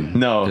tame.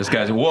 No. This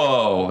guy's,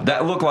 whoa,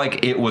 that looked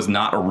like it was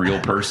not a real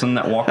person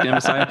that walked in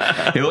beside.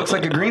 It looks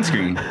like a green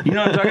screen. You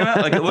know what I'm talking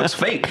about? Like it looks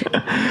fake.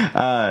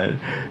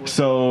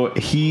 So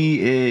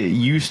he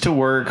used to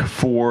work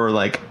for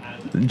like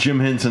Jim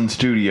Henson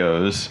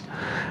Studios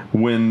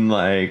when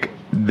like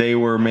they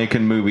were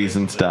making movies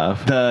and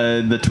stuff.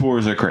 The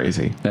tours are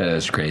crazy. That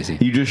is crazy.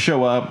 You just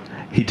show up,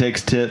 he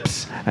takes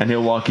tips, and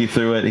he'll walk you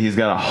through it. He's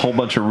got a whole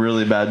bunch of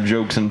really bad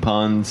jokes and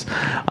puns,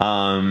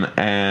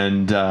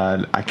 and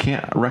I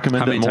can't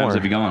recommend How many it more. times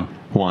have you gone?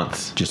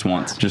 Once. Just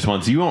once. Just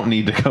once. You won't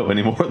need to go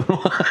any more than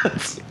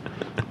once.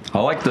 I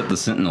like that the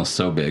Sentinel's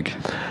so big.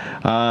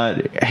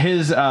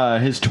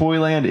 His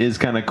Toyland is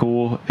kind of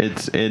cool.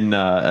 It's in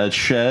a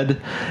shed,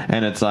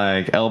 and it's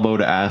like elbow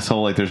to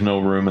asshole. Like there's no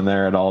room in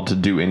there at all to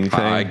do anything.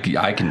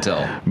 I can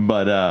tell.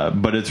 But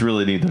it's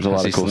really neat. There's a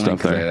lot of cool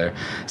stuff there.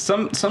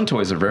 Some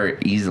toys are very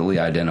easily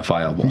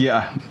identifiable.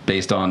 Yeah.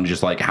 Based on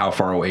just like how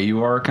far away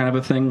you are, kind of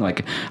a thing.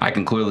 Like I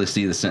can clearly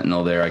see the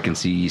Sentinel there. I can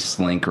see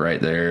Slink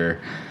right there.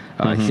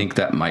 I think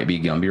that might be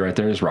Gumby right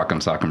there. There's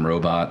Rock'em Sock'em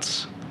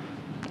Robots.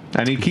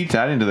 And he keeps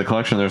adding to the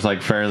collection. There's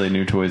like fairly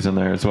new toys in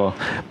there as well.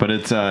 But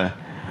it's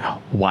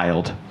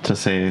wild, to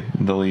say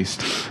the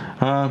least.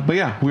 But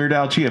yeah, Weird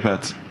Al Chia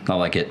Pets. I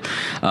like it.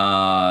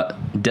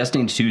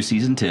 Destiny 2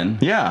 Season 10.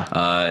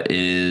 Yeah.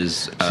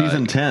 Is...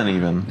 Season 10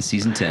 even.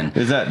 Season 10.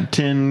 Is that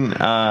 10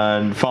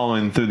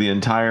 following through the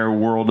entire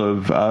world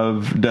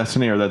of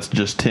Destiny, or that's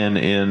just 10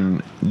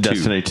 in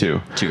Destiny 2?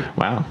 2.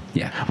 Wow.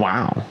 Yeah.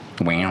 Wow.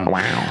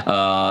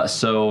 Wow.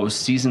 So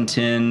season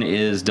 10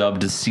 is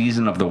dubbed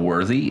Season of the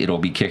Worthy. It'll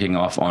be kicking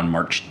off on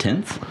March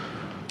 10th.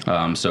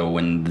 So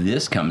when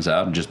this comes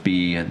out, just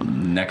be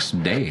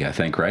next day, I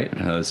think, right?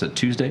 It's a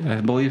Tuesday,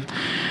 I believe.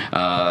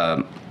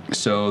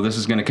 So this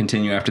is going to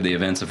continue after the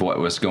events of what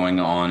was going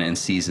on in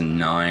Season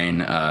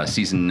 9.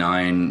 Season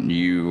 9,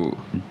 you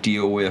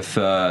deal with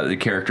the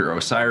character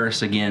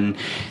Osiris again,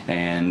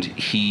 and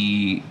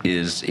he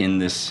is in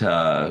this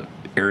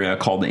area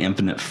called the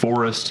Infinite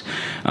Forest,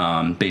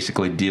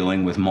 basically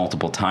dealing with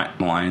multiple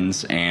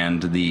timelines,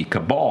 and the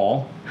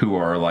Cabal, who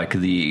are like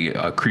the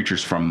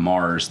creatures from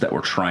Mars that were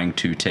trying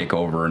to take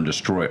over and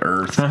destroy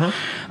Earth.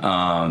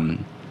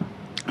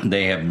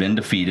 They have been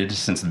defeated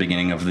since the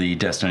beginning of the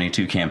Destiny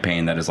 2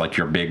 campaign. That is like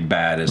your big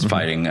bad is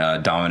fighting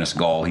Dominus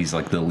Gall. He's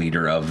like the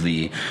leader of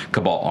the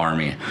Cabal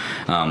army.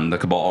 The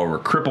Cabal were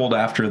crippled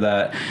after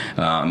that.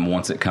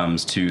 Once it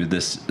comes to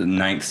this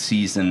 9th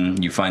season,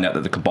 you find out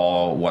that the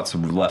Cabal, what's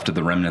left of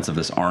the remnants of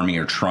this army,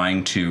 are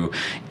trying to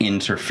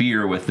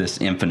interfere with this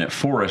infinite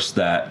forest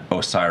that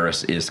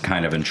Osiris is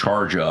kind of in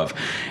charge of.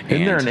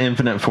 Isn't there an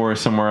infinite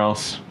forest somewhere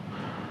else?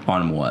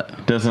 On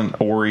what?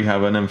 Doesn't Ori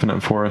have an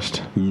infinite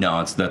forest?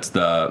 No, that's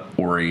the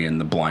Ori and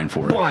the Blind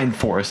Forest. Blind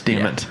Forest,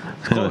 damn it.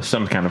 Close.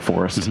 Some kind of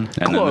forest. And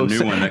then the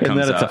new one that comes and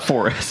then it's out, a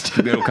forest.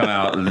 it'll come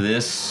out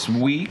this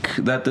week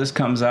that this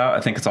comes out.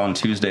 I think it's on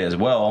Tuesday as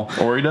well.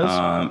 Ori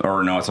does?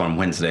 Or no, it's on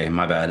Wednesday.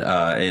 My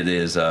bad. It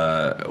is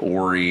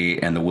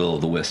Ori and the Will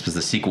of the Wisp is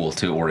the sequel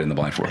to Ori and the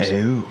Blind Forest.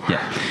 Ew.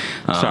 Yeah.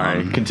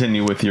 Sorry,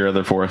 continue with your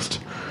other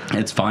forest.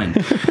 It's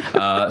fine.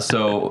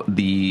 So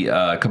the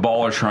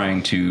Cabal are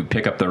trying to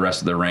pick up the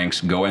rest of the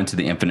ranks, go into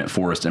the Infinite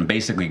Forest, and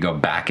basically go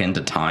back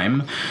into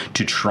time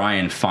to try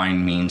and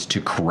find means to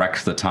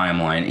correct the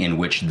timeline in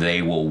which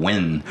they will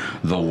win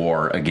the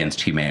war against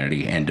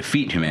humanity and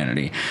defeat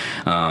humanity.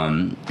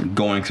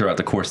 Going throughout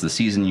the course of the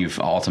season, you've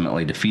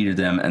ultimately defeated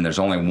them, and there's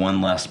only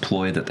one last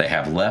ploy that they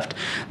have left.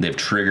 They've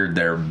triggered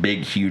their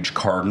big, huge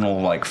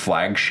Cardinal-like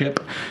flagship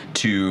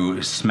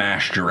to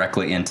smash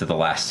directly into the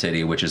last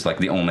city, which is like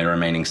the only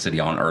remaining city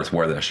on Earth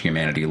where there's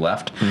humanity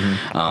left.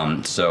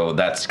 So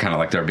that's kind of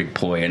like their big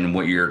ploy, and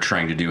what you're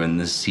trying to do in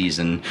this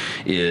season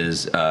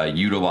is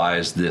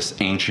utilize this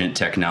ancient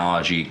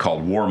technology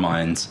called war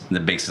mines,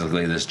 that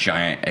basically this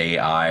giant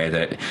AI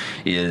that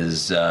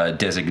is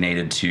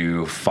designated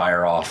to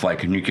fire off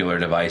like nuclear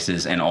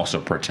devices and also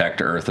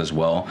protect Earth as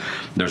well.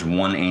 There's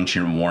one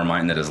ancient war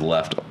mine that is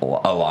left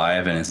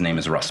alive, and his name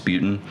is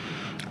Rasputin.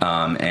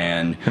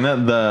 And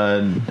that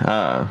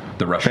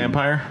the Russian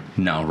vampire?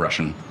 No,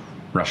 Russian.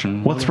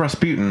 What's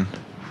Rasputin?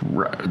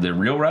 The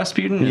real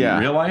Rasputin in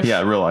real life?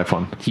 Yeah, real life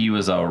one. He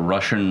was a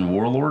Russian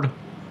warlord.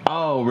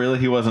 Oh, really?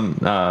 He wasn't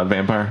a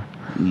vampire?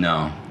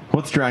 No.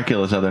 What's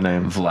Dracula's other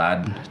name?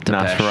 Vlad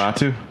Tepes.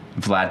 Nosferatu?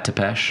 Vlad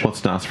Tepes.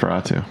 What's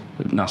Nosferatu?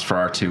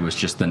 Nosferatu was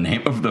just the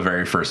name of the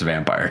very first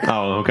vampire.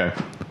 Oh, okay.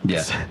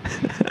 Yeah.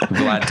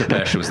 Vlad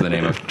Tepes was the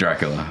name of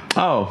Dracula.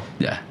 Oh.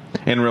 Yeah.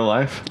 In real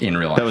life? In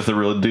real life. That was the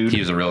real dude? He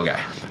was a real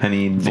guy.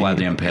 And Vlad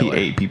the Impaler. He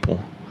ate people.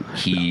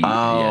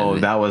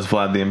 That was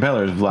Vlad the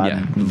Impaler.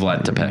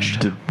 Vlad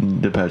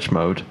Tepes. Depeche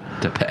Mode.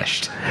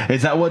 Depeche.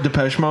 Is that what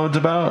Depeche Mode's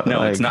about?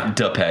 No, it's not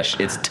Depeche.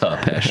 It's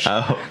Tepesh.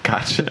 Oh,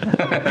 gotcha.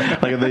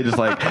 Like they just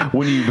like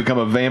when you become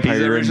a vampire.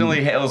 He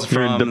originally hails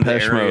from the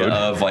area mode.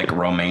 of like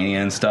Romania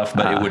and stuff,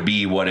 but it would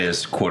be what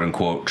is quote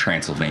unquote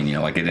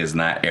Transylvania. Like it is in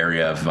that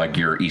area of like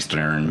your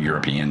Eastern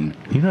European.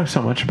 You know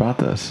so much about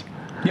this.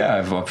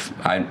 Yeah,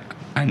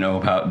 I know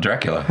about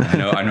Dracula.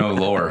 I know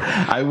lore.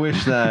 I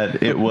wish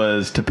that it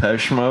was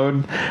Depeche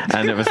Mode,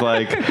 and it was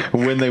like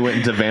when they went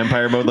into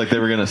vampire mode, like they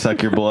were gonna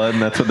suck your blood,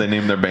 and that's what they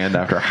named their band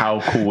after.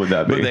 How cool would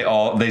that be?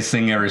 But they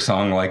sing every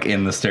song like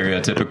in the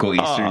stereotypical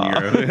Eastern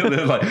Europe.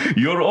 They're like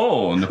your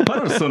own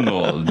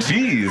personal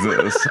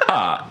Jesus.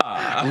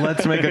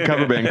 Let's make a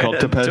cover band called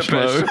Depeche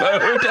Mode.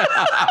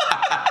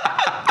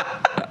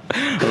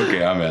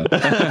 Okay, I'm in.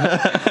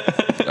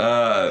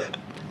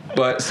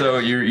 But so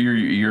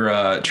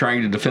you're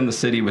trying to defend the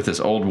city with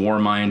this old war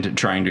mind,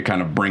 trying to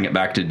kind of bring it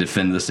back to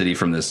defend the city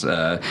from this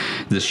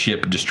this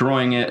ship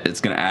destroying it.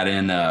 It's going to add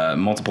in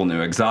multiple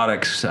new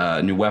exotics,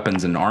 new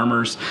weapons and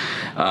armors,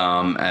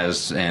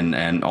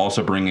 and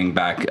also bringing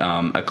back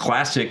a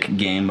classic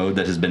game mode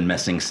that has been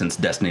missing since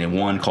Destiny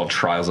 1 called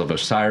Trials of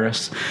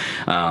Osiris.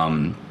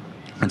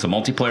 It's a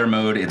multiplayer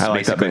mode. It's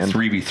basically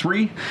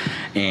 3v3,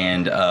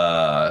 and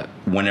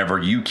whenever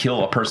you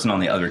kill a person on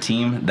the other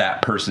team,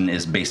 that person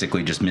is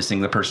basically just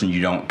missing the person.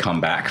 You don't come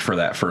back for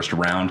that first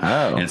round.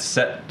 Oh. And it's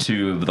set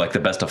to like the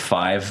best of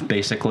 5,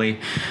 basically,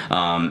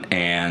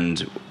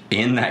 and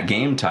in that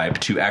game type,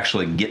 to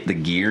actually get the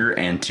gear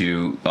and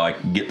to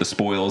like get the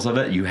spoils of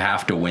it, you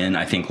have to win,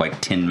 I think, like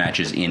 10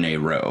 matches in a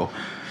row.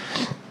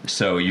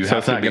 So you So have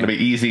it's not going to be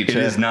easy It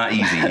is not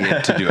easy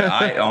to do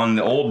it. On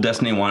the old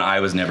Destiny 1, I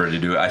was never to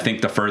do it. I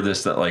think the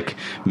furthest that like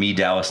me,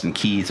 Dallas, and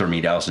Keith, or me,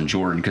 Dallas, and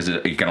Jordan, because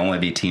it can only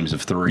be teams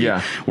of 3,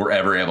 were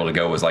ever able to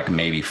go was like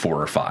maybe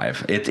 4 or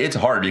 5. It's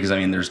hard because I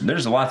mean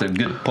there's a lot of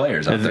good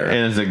players out there.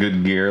 And is it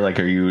good gear? Like,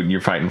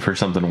 you're fighting for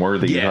something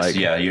worthy? Yes, like,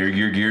 yeah.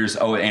 Your gears.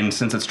 Oh, and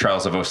since it's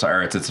Trials of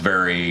Osiris, it's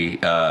very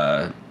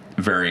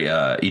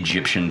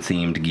Egyptian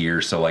themed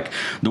gear. So like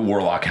the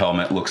Warlock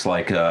helmet looks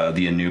like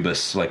the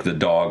Anubis, like the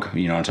dog.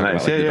 You know, I'm talking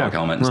about like the dog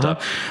helmet and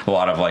stuff. A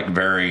lot of like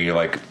very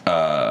like.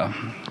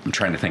 I'm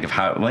trying to think of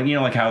how, like, you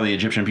know, like how the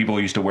Egyptian people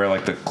used to wear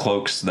like the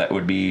cloaks that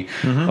would be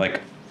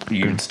like.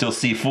 You'd still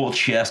see full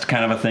chest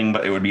kind of a thing,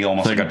 but it would be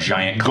almost like a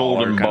giant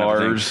golden collar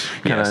kind bars. of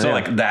thing. Yeah, so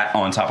like that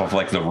on top of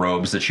like the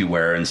robes that you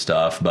wear and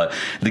stuff. But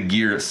the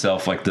gear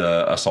itself, like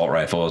the assault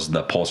rifles,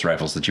 the pulse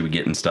rifles that you would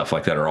get and stuff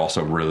like that, are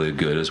also really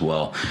good as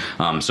well.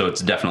 So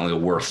it's definitely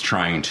worth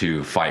trying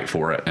to fight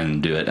for it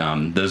and do it.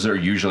 Those are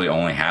usually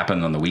only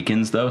happen on the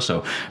weekends though.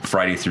 So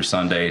Friday through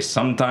Sunday.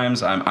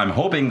 Sometimes I'm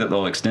hoping that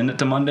they'll extend it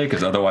to Monday,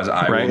 because otherwise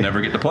I will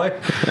never get to play.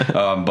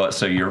 But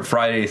so your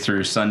Friday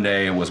through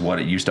Sunday was what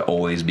it used to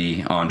always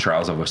be on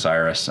Trials of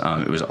Osiris.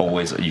 It was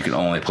always, you could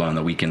only play on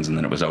the weekends, and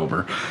then it was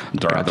over.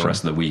 Throughout the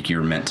rest of the week, you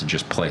were meant to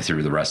just play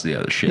through the rest of the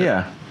other shit.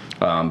 Yeah.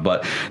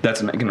 But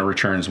that's making a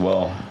return as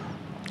well.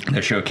 They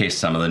showcased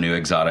some of the new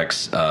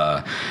exotics.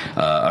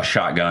 A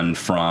shotgun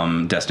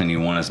from Destiny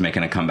 1 is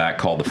making a comeback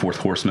called the Fourth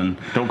Horseman.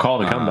 Don't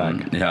call it a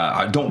comeback.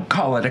 Yeah, don't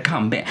call it a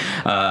comeback.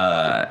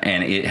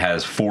 And it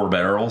has 4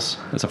 barrels.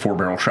 It's a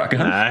 4-barrel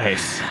shotgun.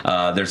 Nice.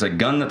 There's a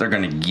gun that they're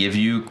going to give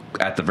you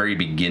at the very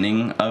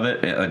beginning of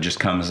it. It just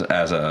comes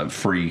as a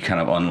free kind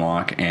of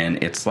unlock,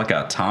 and it's like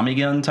a Tommy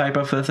gun type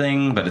of a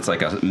thing, but it's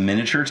like a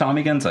miniature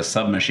Tommy gun. It's a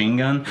submachine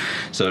gun,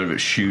 so it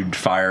shoot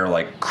fire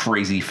like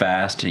crazy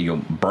fast. You'll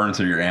burn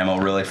through your ammo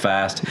really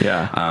fast.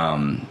 Yeah.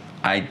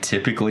 I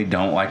typically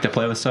don't like to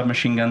play with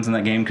submachine guns in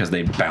that game because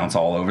they bounce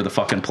all over the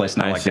fucking place,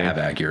 and I like to have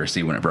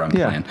accuracy whenever I'm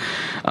playing.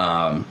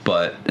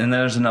 And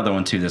there's another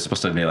one too that's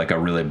supposed to be like a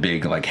really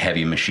big, like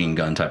heavy machine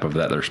gun type of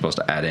that they're supposed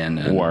to add in.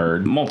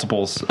 And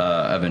multiples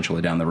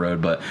eventually down the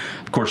road, but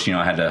of course, you know,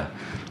 I had to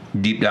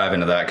deep dive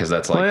into that because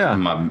that's like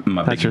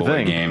my big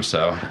boy game.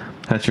 So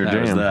that's your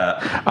jam.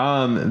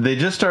 That. They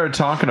just started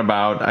talking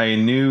about, I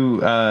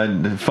knew,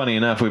 funny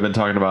enough, we've been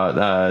talking about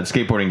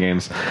skateboarding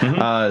games.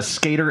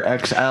 Skater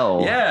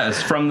XL. Yeah,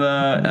 it's from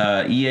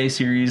the EA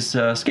series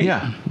Skate.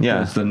 Yeah.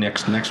 It's the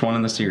next one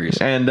in the series.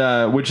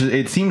 And which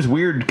it seems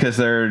weird because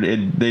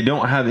they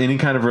don't have any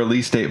kind of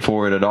release date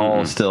for it at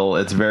all still.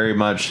 It's very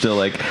much still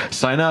like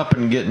sign up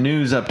and get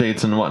news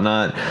updates and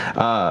whatnot.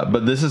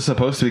 But this is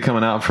supposed to be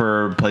coming out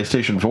for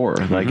PlayStation 4.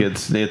 Like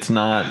it's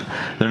not,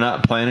 they're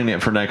not planning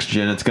it for next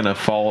gen. It's going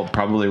to fall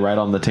probably right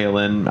on the tail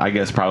end. I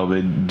guess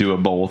probably do a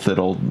both.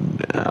 It'll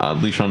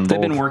unleash on both.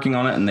 They've been working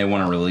on it, and they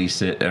want to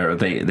release it, or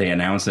they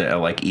announce it at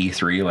like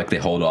E3. Like they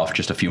hold off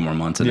just a few more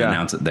months and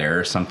announce it there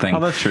or something.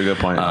 Oh, that's true. Good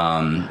point.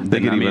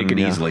 It could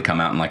easily come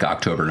out in like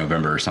October,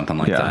 November, or something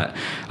like that.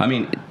 I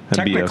mean,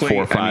 technically, be a 4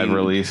 or 5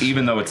 release.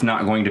 Even though it's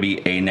not going to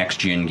be a next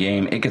gen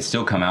game, it could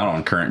still come out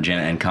on current gen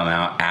and come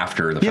out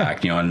after the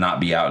fact, you know, and not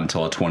be out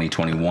until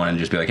 2021 and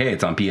just be like, hey,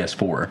 it's on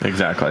PS4.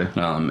 Exactly.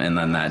 And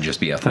then that just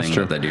be a thing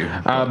that they do.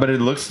 But it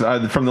looks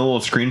from the little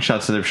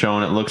screenshots that they've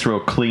shown, it looks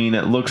real clean.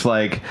 It looks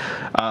like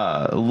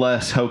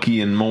less hokey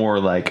and more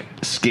like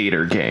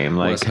skater game.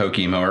 Like less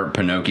hokey, more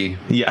Pinocchio.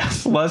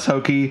 Yes, less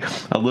hokey,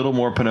 a little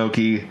more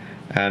Pinocchio.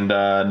 And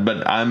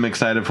but I'm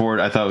excited for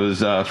it. I thought it was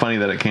funny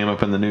that it came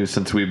up in the news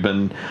since we've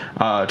been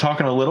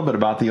talking a little bit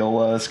about the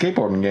old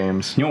skateboarding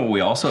games. You know what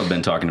we also have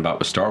been talking about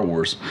with Star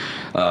Wars?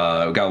 We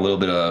got a little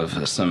bit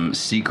of some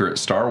secret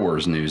Star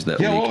Wars news that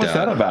leaked out. What was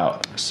that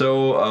about?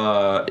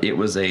 So it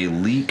was a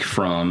leak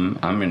from,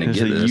 I'm going to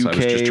get this. UK I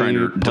was just trying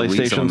to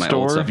delete some of my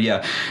store? old stuff.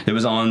 Yeah, it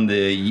was on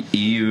the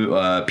EU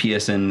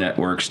PSN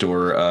Network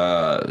store.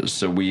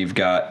 So we've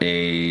got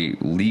a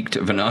leaked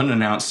of an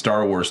unannounced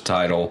Star Wars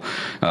title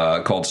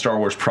called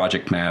Star Wars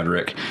Project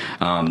Maverick.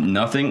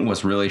 Nothing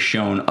was really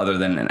shown other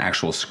than an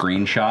actual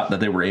screenshot that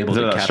they were able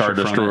to capture Star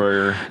from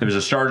Destroyer? It was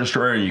a Star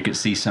Destroyer, and you could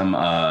see some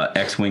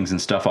X-Wings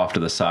and stuff off to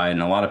the side,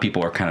 and a lot of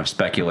people are kind of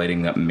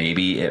speculating that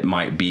maybe it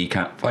might be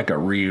kind of like a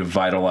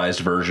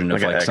revitalized version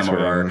of like some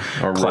of our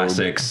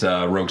classics,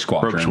 Rogue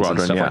Squadrons and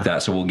stuff like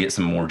that. So we'll get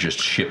some more just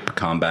ship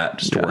combat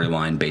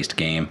storyline based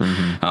game,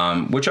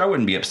 which I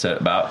wouldn't be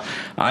upset about.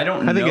 I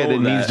think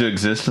it needs to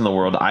exist in the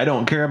world. I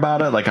don't care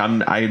about it. Like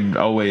I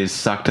always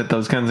sucked at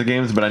those kinds of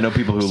games, but I know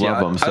people who love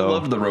them. So I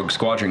love the Rogue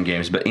Squadron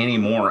games, but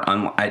anymore,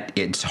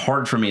 it's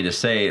hard for me to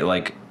say,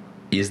 like,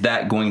 is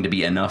that going to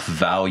be enough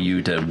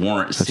value to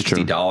warrant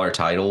 $60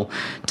 title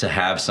to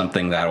have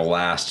something that'll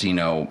last, you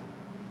know,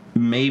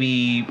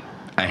 maybe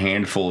a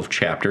handful of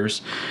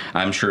chapters.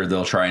 I'm sure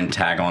they'll try and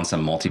tag on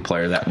some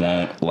multiplayer that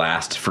won't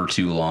last for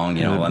too long.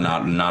 You know,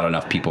 not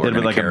enough people are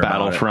going to care about it. It'd be like a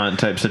Battlefront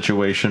type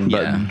situation,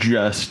 but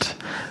just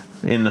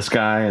in the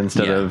sky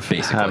instead of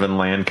having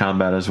land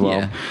combat as well.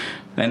 Yeah.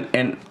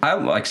 And I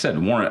like I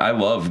said, Warren, I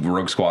love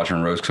Rogue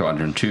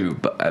Squadron 2,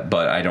 but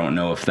I don't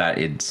know if that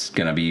it's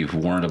going to be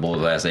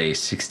warrantable as a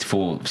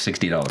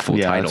 $60 full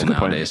title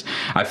nowadays.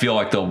 I feel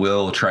like they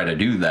will try to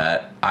do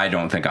that. I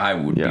don't think I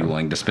would be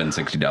willing to spend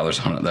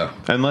 $60 on it though.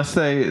 Unless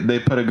they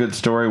put a good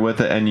story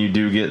with it and you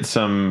do get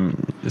some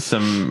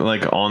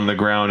like on the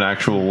ground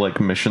actual like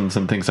missions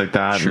and things like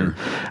that. Sure.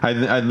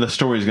 And the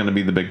story is going to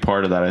be the big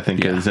part of that. I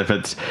think is if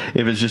it's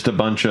just a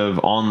bunch of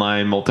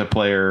online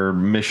multiplayer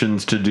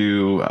missions to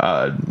do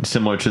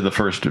similar to the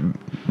first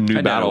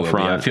new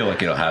Battlefront. I feel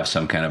like it'll have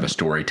some kind of a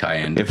story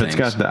tie-in. If it's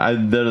got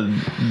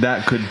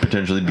that could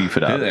potentially beef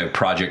it up.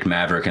 Project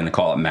Maverick and they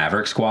call it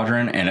Maverick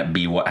Squadron, and it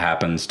be what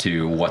happens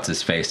to what's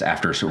his face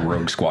after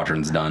Rogue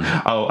Squadron's done.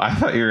 Oh, I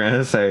thought you were going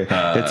to say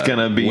it's going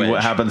to be Wedge.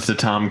 What happens to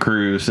Tom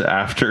Cruise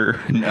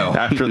after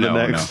the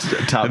next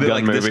Top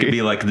Gun movie.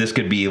 This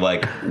could be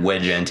like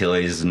Wedge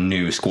Antilles'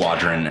 new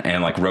squadron,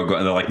 and like Rogue.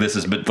 They're like this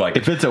is like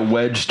if it's a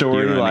Wedge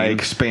story, you know like I mean?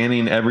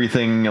 Spanning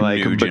everything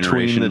like new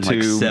between the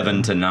two, like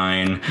 7 to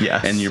 9.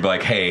 Yes, and you're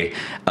like, hey,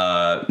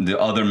 the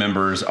other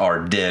members are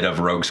dead of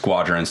Rogue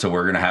Squadron, so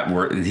we're gonna have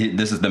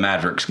this is the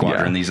Maverick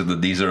Squadron. Yeah.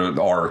 These are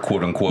our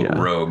quote unquote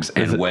rogues,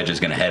 and Wedge is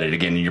gonna head it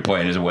again, and you're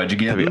playing as Wedge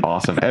again. That'd be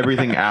awesome.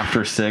 Everything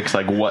after 6,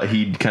 like what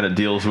he kind of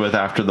deals with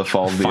after the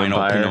fall of the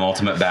Final Empire.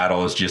 penultimate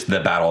battle is just the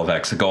Battle of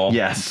Exegol.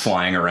 Yes,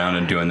 flying around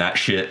and doing that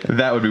shit.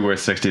 That would be worth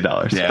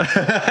 $60. Yeah,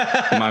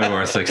 it might be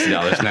worth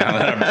 $60 now.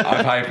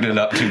 I've hyped it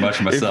up too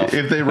much myself.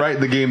 If they write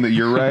the game that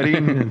you're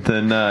writing,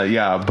 then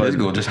but it's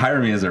cool. Just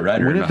hire me as a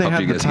writer. What if and they I'll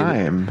help have you the guys get it.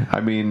 time? I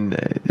mean,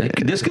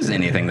 this is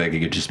anything they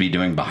could just be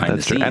doing behind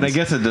the scenes. True. And I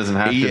guess it doesn't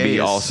have EA to be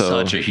is also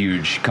such a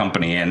huge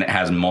company and it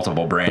has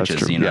multiple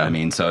branches. You know what I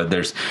mean? So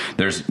there's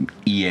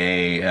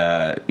EA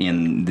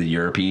in the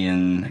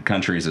European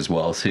countries as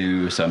well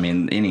too. So I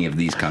mean, any of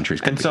these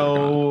countries. Could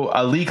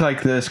a leak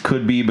like this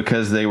could be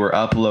because they were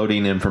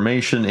uploading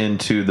information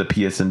into the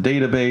PSN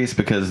database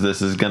because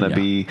this is going to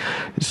be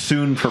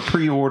soon for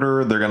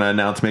pre-order. They're going to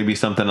announce maybe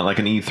something like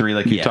an E3,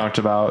 like you talked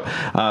about.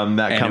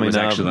 That coming it was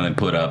up. Actually then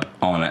put up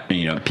on it.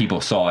 You know,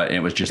 people saw it. And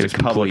it was just a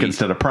complete public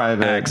instead of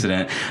private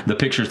accident. The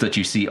pictures that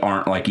you see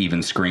aren't like even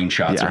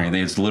screenshots or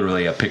anything. It's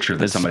literally a picture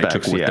that somebody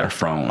took with their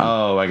phone.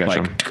 Oh, I got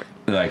you.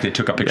 Like they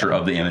took a picture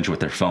of the image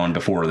with their phone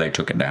before they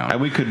took it down. And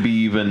we could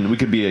be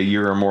a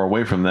year or more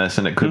away from this,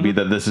 and it could be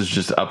that this is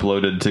just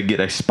uploaded to get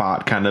a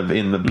spot kind of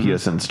in the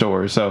PSN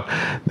store. So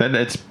then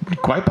it's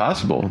quite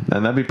possible,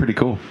 and that'd be pretty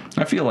cool.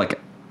 I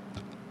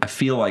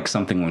feel like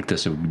something like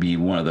this would be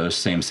one of those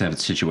same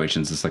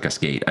situations as like a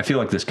Skate. I feel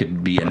like this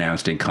could be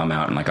announced and come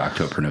out in like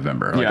October,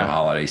 November, like a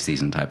holiday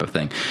season type of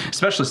thing.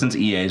 Especially since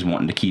EA is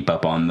wanting to keep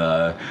up on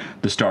the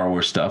Star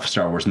Wars stuff,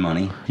 Star Wars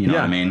money. You know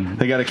what I mean?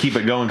 They got to keep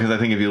it going because I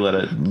think if you let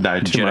it die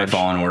too much. Jedi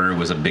Fallen Order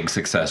was a big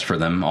success for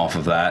them off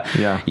of that.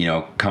 Yeah. You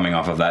know, coming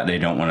off of that, they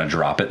don't want to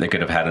drop it. They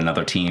could have had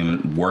another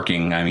team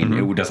working. I mean,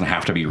 it doesn't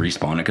have to be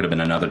Respawn. It could have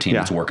been another team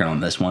that's working on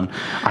this one.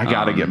 I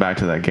got to get back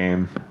to that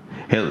game.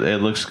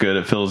 It looks good.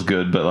 It feels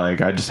good, but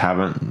like I just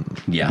haven't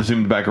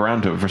zoomed back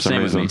around to it for some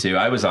reason. Same with me too.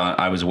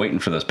 I was waiting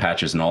for those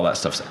patches and all that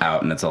stuff's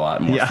out, and it's a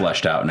lot more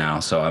fleshed out now.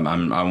 So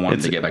I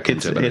wanted to get back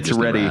into it. But it's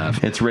ready.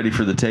 It's ready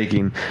for the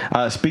taking.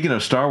 Speaking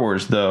of Star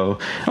Wars, though,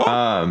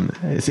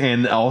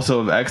 and also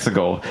of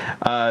Exegol,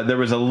 there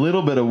was a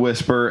little bit of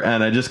whisper,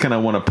 and I just kind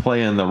of want to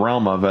play in the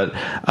realm of it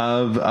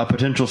of a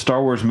potential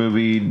Star Wars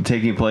movie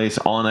taking place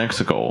on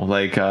Exegol.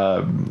 Like,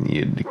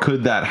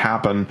 could that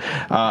happen?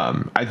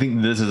 I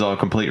think this is all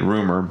complete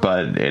rumor.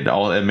 But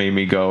it made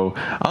me go,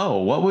 oh,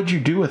 what would you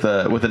do with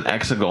an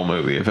Exegol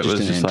movie if it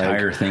was just an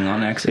entire thing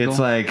on Exegol? It's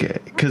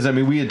like because I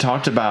mean we had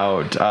talked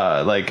about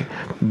like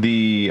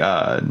the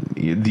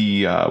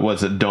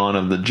what's it, Dawn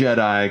of the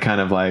Jedi,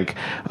 kind of like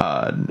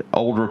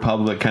Old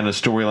Republic kind of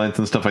storylines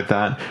and stuff like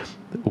that.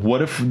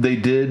 What if they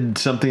did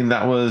something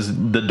that was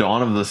the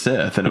Dawn of the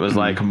Sith and it was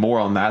like more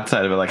on that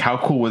side of it? Like how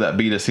cool would that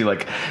be to see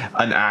like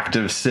an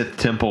active Sith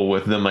temple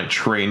with them like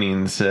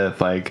training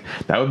Sith? Like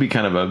that would be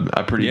kind of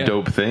a pretty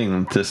dope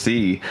thing to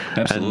see.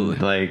 Absolutely.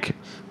 And like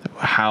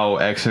how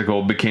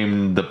Exegol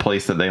became the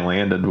place that they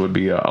landed would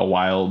be a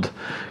wild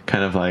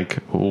kind of like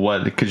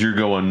what, because you're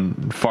going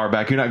far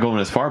back. You're not going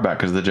as far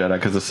back as the Jedi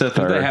because the Sith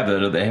are. They have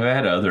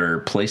had other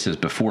places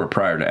before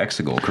prior to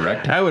Exegol,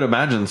 correct? I would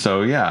imagine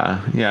so.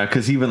 Yeah.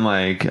 Because even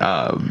like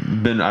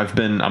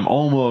I'm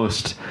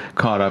almost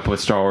caught up with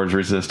Star Wars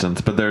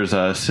Resistance, but there's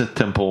a Sith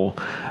temple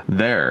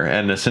there,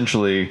 and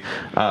essentially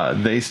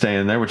they stay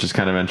in there, which is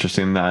kind of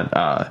interesting.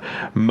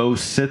 That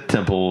most Sith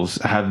temples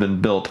have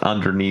been built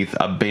underneath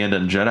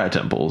abandoned Jedi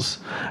temples,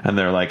 and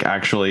they're like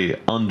actually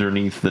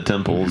underneath the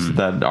temples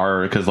that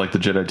are, because like the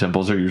Jedi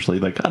temples are usually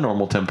like a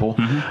normal temple,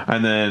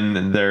 and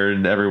then there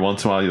every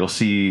once in a while you'll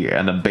see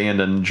an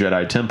abandoned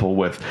Jedi temple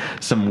with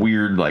some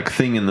weird like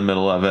thing in the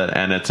middle of it,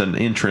 and it's an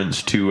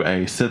entrance to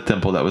a Sith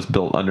temple that was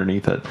built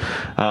underneath it.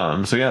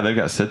 So yeah, they've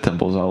got Sith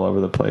temples all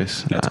over the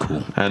place. That's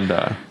cool. And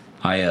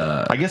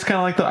I guess kind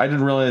of like I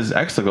didn't realize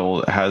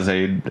Exegol has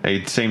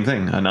a same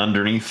thing, an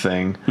underneath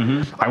thing.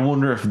 I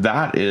wonder if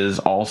that is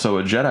also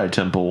a Jedi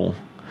temple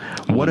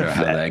What if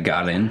how that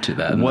got into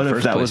that? What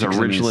if that was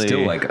originally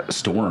still like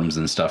storms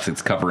and stuff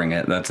that's covering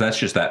it? That's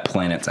just that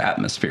planet's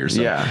atmosphere.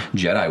 So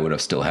Jedi would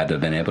have still had to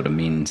have been able to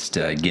means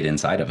to get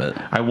inside of it.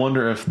 I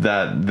wonder if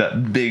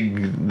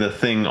the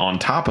thing on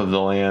top of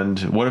the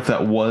land, what if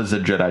that was a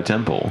Jedi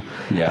temple?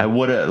 Yeah.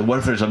 What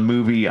if there's a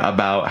movie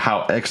about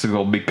how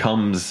Exegol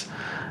becomes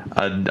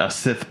a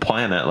Sith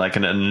planet, like,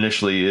 and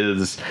initially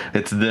it's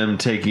them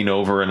taking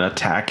over and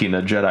attacking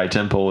a Jedi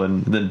temple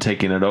and then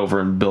taking it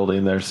over and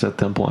building their Sith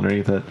temple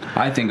underneath it.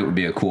 I think it would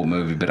be a cool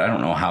movie, but I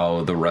don't know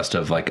how the rest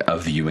of like a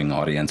viewing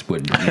audience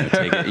would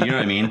take it. You know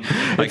what I mean?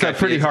 Like, it's a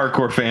pretty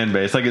hardcore fan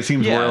base. Like, it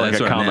seems more like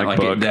a comic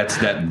book.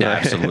 That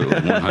absolutely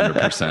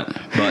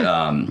 100%. But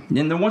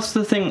and then what's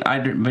the thing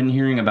I've been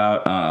hearing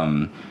about?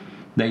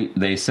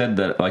 They said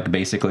that, like,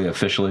 basically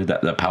officially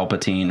that the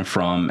Palpatine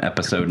from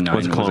Episode 9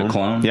 was a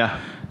clone.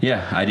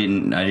 Yeah, I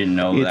didn't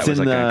know that was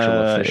like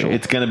actual official.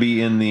 It's going to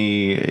be in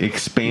the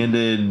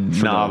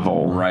expanded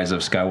novel, Rise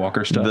of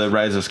Skywalker stuff. The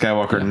Rise of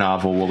Skywalker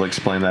novel will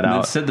explain that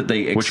out. It said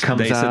that which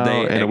comes out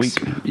in a week.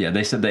 Yeah,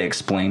 they said they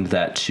explained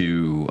that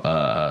to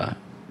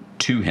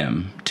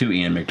him, to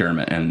Ian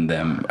McDermott and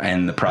them,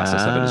 and the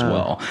process of it as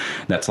well.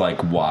 That's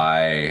like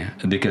why,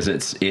 because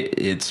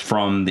it's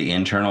from the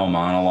internal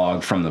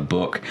monologue from the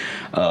book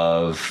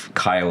of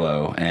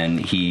Kylo, and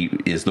he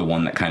is the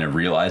one that kind of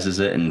realizes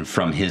it, and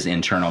from his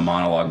internal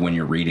monologue when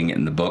you're reading it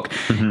in the book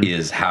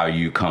is how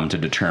you come to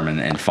determine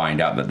and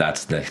find out that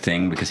that's the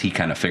thing, because he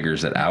kind of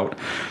figures it out,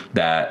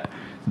 that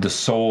the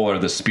soul or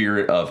the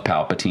spirit of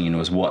Palpatine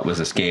was what was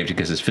escaped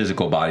because his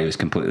physical body was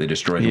completely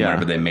destroyed. And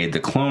whenever they made the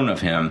clone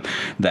of him,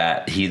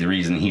 the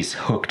reason he's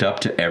hooked up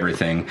to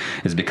everything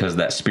is because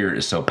that spirit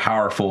is so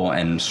powerful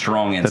and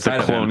strong inside of him.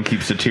 That the clone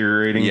keeps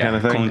deteriorating, kind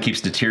of thing? The clone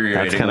keeps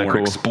deteriorating or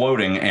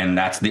exploding, and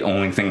that's the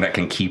only thing that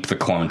can keep the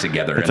clone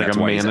together. It's and like that's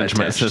a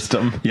management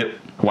system. Yep.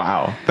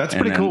 Wow. That's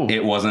pretty cool.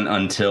 It wasn't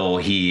until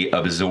he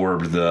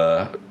absorbed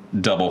the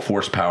double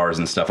force powers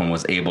and stuff and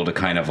was able to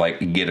kind of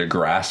like get a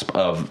grasp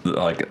of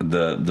like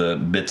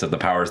the bits of the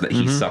powers that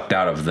he sucked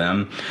out of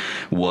them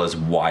was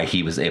why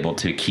he was able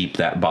to keep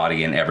that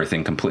body and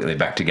everything completely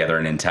back together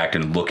and intact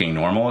and looking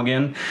normal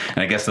again. And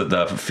I guess that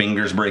the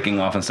fingers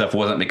breaking off and stuff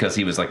wasn't because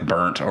he was like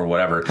burnt or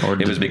whatever.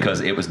 It was because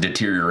it was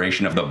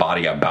deterioration of the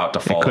body about to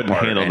fall apart. It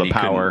couldn't handle the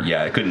power.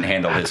 It couldn't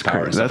handle his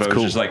power. That's cool. It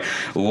was just like,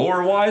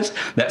 lore wise,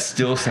 that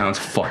still sounds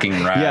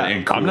fucking rad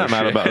and cool. I'm not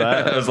mad about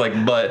that. I was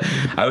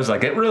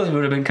like, it really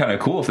would have been kind of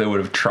cool if they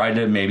would have tried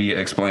to maybe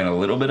explain a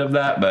little bit of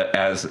that, but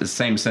as the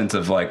same sense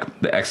of like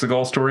the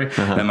Exegol story,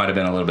 that might have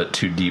been a little bit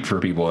too deep for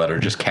people that are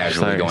just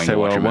casually going to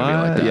watch a movie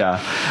like that. Yeah.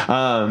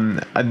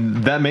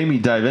 That made me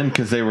dive in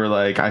because they were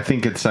like, I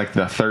think it's like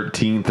the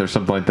 13th or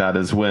something like that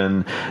is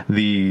when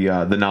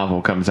the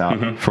novel comes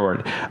out for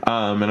it.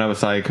 And I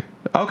was like,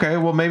 okay,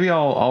 well maybe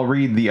I'll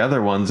read the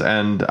other ones,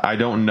 and I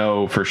don't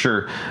know for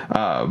sure,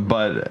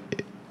 but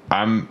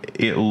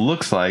it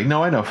looks like,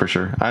 no, I know for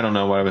sure. I don't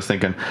know what I was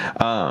thinking.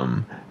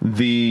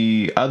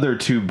 The other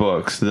two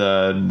books,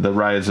 the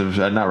Rise of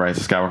not Rise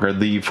of Skywalker,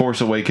 The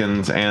Force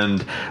Awakens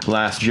and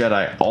Last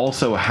Jedi,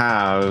 also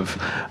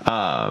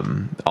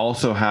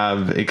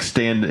have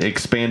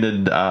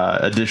expanded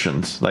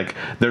editions. Like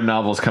their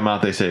novels come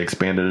out, they say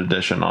expanded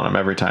edition on them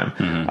every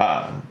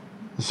time.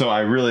 So I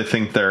really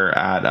think they're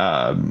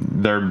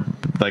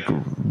like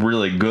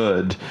really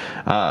good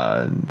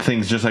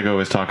things, just like I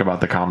always talk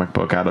about the comic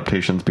book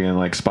adaptations being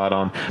like spot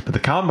on. But the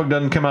comic book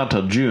doesn't come out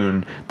till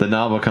June. The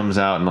novel comes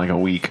out in like a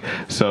week.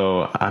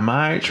 So I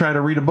might try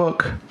to read a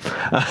book.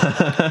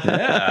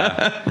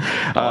 Yeah.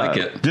 I like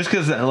it. Just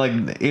because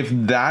like if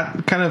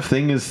that kind of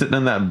thing is sitting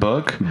in that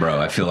book. Bro,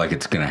 I feel like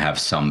it's going to have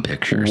some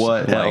pictures.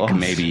 What like else?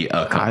 Maybe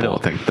a couple. I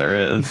don't think there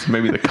is.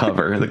 Maybe the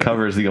cover. The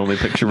cover is the only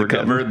picture we're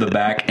getting. The cover, the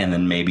back, and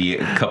then maybe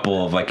a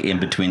couple of like in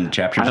between the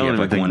chapters you have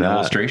like one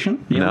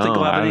illustration. You don't think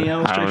we'll have any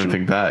illustration? I don't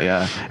think that.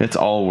 Yeah, it's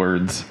all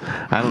words.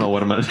 I don't know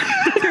what I'm gonna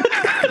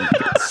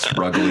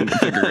struggling to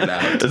figure it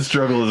out. The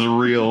struggle is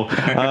real.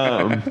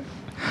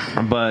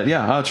 But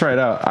yeah, I'll try it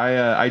out.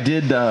 I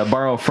did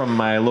borrow from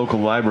my local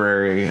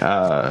library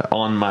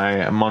on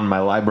my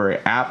library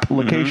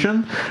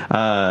application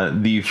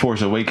the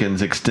Force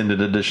Awakens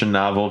extended edition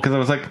novel, because I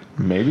was like,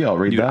 maybe I'll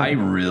read that. I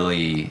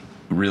really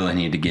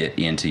need to get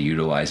into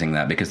utilizing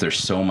that, because there's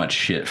so much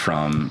shit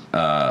from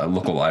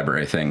local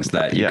library things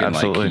that you can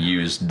like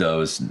use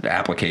those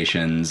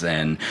applications,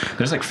 and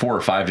there's like 4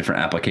 or 5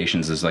 different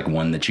applications. There's like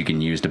one that you can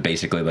use to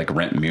basically like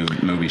rent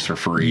movies for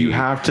free. You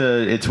have to,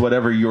 it's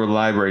whatever your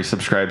library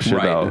subscribes to,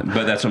 though.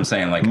 But that's what I'm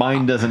saying, like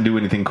mine doesn't do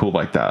anything cool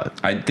like that.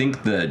 I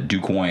think the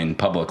DuQuoin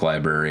Public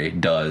Library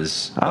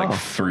does like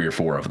 3 or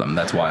 4 of them.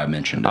 That's why I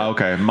mentioned it.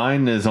 Okay,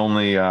 mine is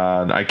only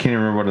I can't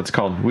remember what it's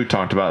called. We've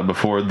talked about it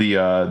before.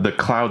 The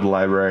Cloud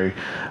Library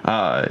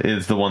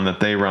is the one that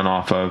they run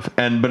off of,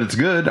 but it's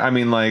good. I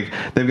mean, like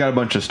they've got a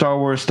bunch of Star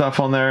Wars stuff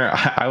on there.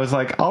 I was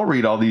like, I'll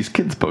read all these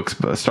kids books,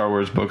 Star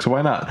Wars books.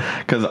 Why not?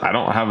 Because I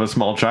don't have a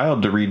small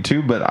child to read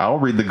to, but I'll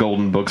read the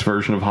Golden Books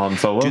version of Han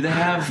Solo. Do they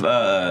have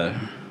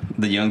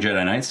The Young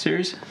Jedi Knights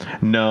series?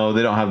 No,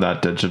 they don't have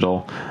that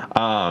digital.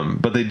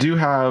 But they do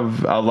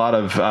have a lot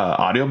of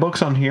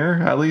audiobooks on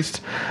here, at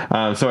least.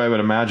 So I would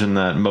imagine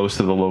that most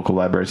of the local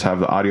libraries have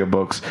the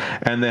audiobooks.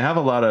 And they have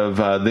a lot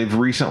of, they've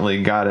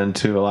recently got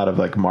into a lot of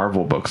like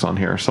Marvel books on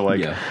here. So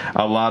like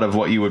a lot of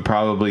what you would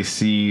probably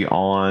see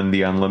on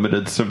the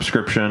unlimited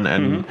subscription.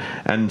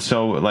 And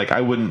so like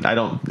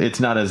it's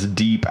not as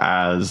deep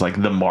as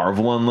like the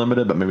Marvel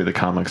Unlimited, but maybe the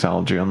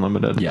Comixology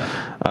Unlimited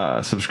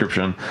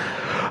subscription.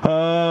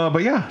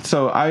 But yeah,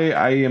 so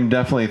I am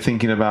definitely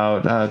thinking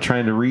about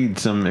trying to read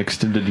some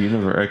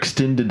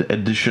extended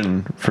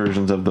edition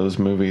versions of those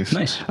movies.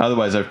 Nice.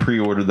 Otherwise, I've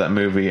pre-ordered that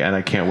movie and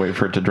I can't wait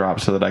for it to drop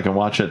so that I can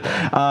watch it.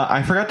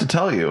 I forgot to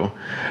tell you,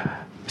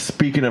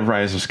 speaking of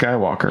Rise of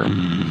Skywalker,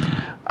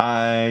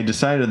 I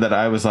decided that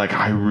I was like,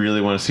 I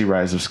really want to see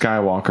Rise of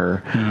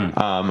Skywalker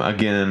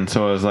again.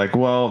 So I was like,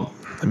 well,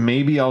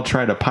 maybe I'll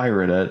try to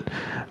pirate it.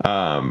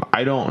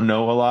 I don't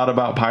know a lot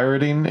about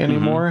pirating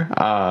anymore.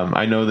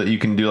 I know that you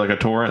can do like a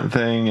torrent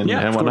thing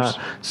and whatnot.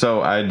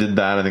 So I did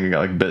that. I think I got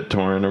like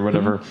BitTorrent or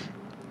whatever.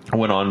 I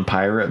went on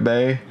Pirate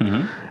Bay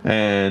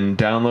and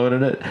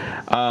downloaded it.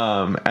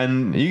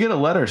 And you get a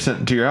letter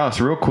sent to your house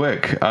real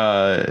quick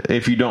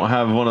if you don't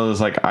have one of those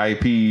like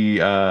IP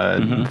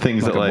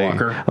things like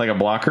that like a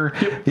blocker.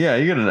 Yep. Yeah,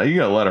 you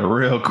get a letter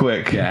real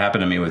quick. Yeah, it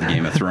happened to me with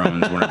Game of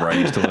Thrones whenever I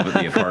used to live at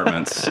the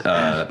apartments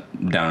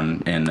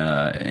down in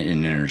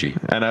Energy.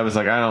 And I was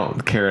like, I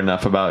don't care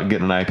enough about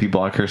getting an IP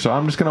blocker, so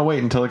I'm just gonna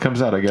wait until it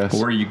comes out, I guess.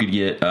 Or you could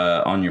get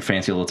on your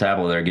fancy little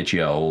tablet there, get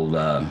you a old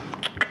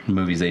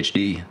Movies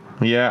HD.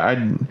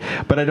 Yeah,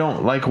 but I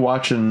don't like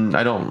watching.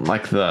 I don't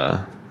like the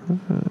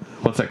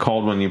what's that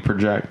called when you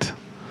project?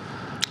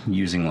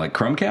 Using like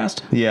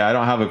Chromecast? Yeah, I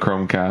don't have a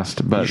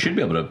Chromecast, but you should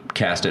be able to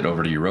cast it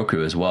over to your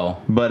Roku as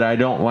well. But I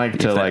don't like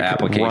to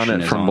like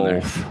run it from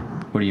both. There.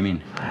 What do you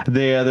mean?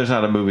 There's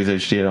not a Movies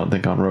HD, I don't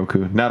think, on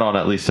Roku. Not on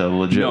at least a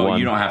legit one. No,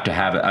 you don't have to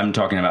have it. I'm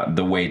talking about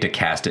the way to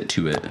cast it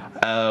to it.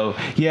 Oh,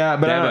 yeah,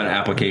 but they have an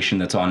application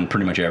that's on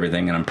pretty much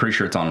everything, and I'm pretty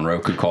sure it's on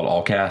Roku called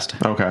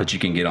Allcast. Okay. That you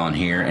can get on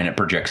here, and it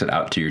projects it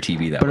out to your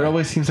TV that way. But it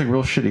always seems like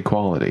real shitty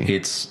quality.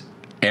 It's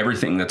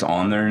everything that's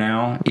on there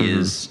now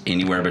is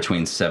anywhere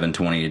between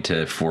 720 to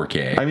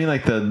 4K. I mean,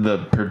 like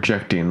the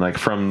projecting, like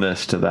from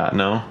this to that.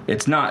 No,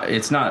 it's not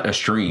a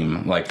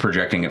stream like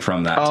projecting it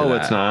from that. to that. Oh,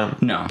 it's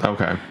not. No.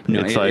 Okay.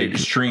 No, it's it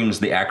streams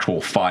the actual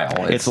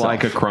file. It's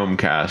like a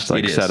Chromecast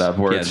like setup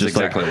where it's just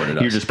exactly like what it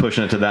does. You're just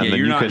pushing it to that. Yeah, and then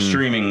you're you not can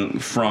streaming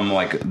from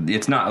like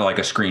it's not like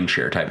a screen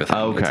share type of thing.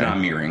 Okay. It's not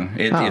mirroring.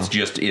 It's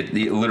just it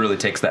literally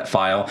takes that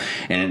file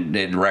and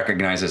it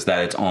recognizes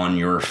that it's on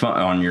your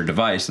on your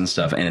device and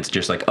stuff, and it's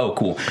just like, oh,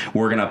 cool,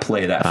 we're gonna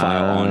play that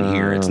file on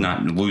here. It's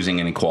not losing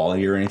any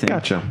quality or anything.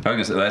 Gotcha. I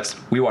was gonna say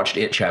we watched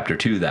It Chapter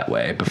 2 that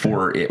way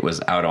before it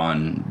was out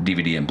on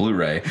DVD and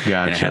Blu-ray. Gotcha.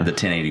 And it had the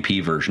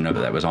 1080p version of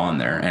it that was on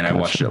there, and I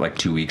watched it like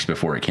 2 weeks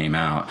before it came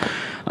out.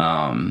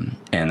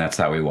 And that's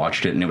how we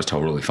watched it, and it was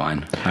totally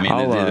fine. I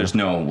mean, there's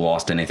no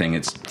lost anything.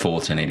 It's full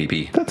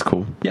 1080p. That's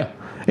cool. Yeah.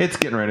 It's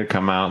getting ready to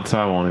come out, so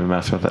I won't even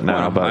mess with it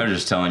now. Well, but I was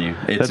just telling you,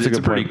 it's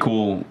a pretty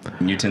cool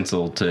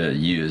utensil to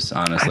use,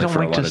 honestly, I don't for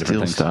like a lot to of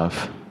different steal things.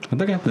 stuff.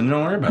 Okay, then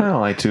don't worry about I it.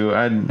 don't like to.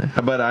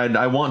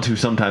 I want to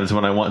sometimes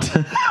when I want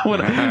to. when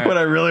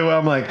I really want,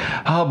 I'm like,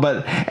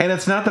 and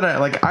it's not that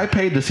I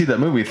paid to see that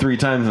movie 3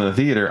 times in the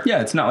theater. Yeah,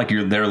 it's not like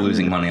they're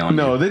losing money on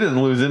No, you. they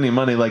didn't lose any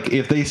money. Like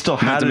if they still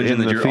had it in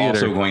the you're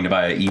theater, also going to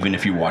buy it even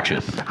if you watch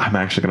it. I'm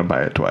actually going to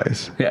buy it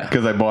twice. Yeah,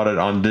 because I bought it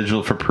on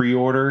digital for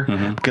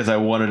pre-order because I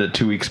wanted it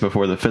 2 weeks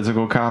before the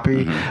physical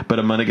copy. But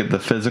I'm going to get the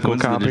physical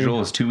copy. The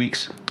digital is 2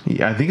 weeks.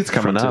 Yeah, I think it's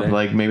coming up,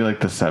 like maybe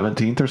like the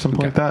 17th or something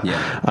like that.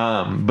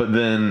 Yeah. But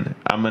then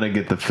I'm going to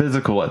get the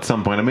physical at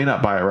some point. I may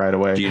not buy it right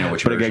away. Do you know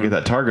which But version? I got to get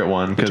that Target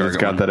one because it's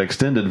got that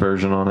extended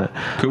version on it.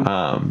 Cool.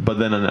 But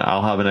then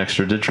I'll have an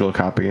extra digital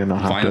copy, and I'll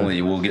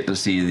Finally, we'll get to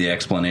see the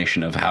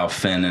explanation of how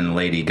Finn and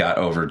Lady got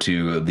over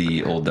to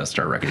the old Death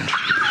Star wreckage.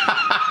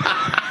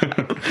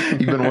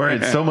 You've been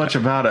worried so much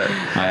about it.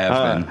 I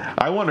have been.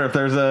 I wonder if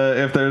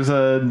there's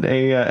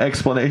a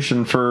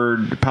explanation for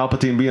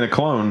Palpatine being a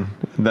clone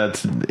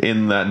that's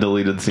in that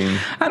deleted scene.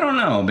 I don't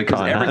know,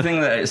 because everything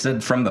that I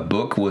said from the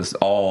book was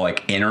all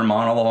like inner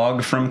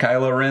monologue from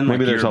Kylo Ren.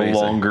 Maybe like there's a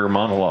longer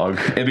monologue.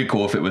 It'd be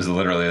cool if it was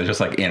literally just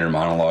like inner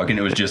monologue, and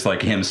it was just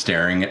like him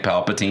staring at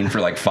Palpatine for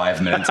like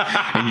 5 minutes,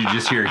 and you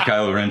just hear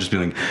Kylo Ren just be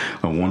like,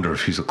 "I wonder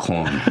if he's a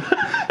clone."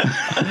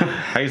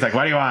 He's like,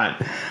 "What do you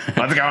want?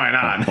 What's going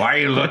on? Why are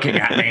you looking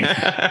at me?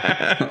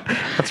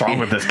 What's wrong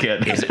with this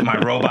kid? Is it my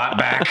robot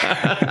back?"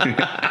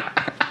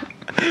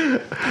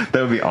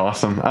 That would be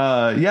awesome.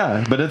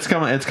 Yeah, but it's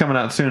coming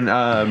out soon.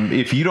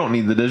 If you don't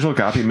need the digital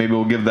copy, maybe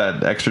we'll give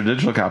that extra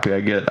digital copy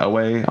I get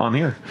away on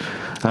here.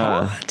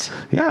 What?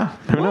 Yeah.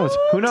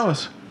 Who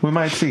knows? We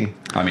might see.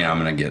 I mean, I'm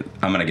gonna get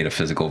a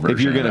physical version.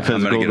 If you're getting a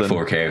physical, I'm gonna get a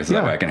 4K so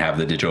that way I can have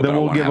the digital. Then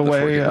but we'll give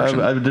away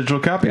a digital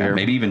copy. Yeah, here.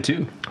 maybe even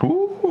 2.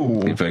 Ooh.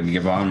 Oh, If I can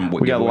give on,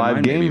 We got live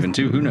maybe game. even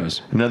 2. Who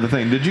knows? another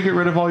thing. Did you get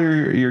rid of all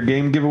your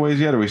game giveaways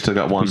yet, or we still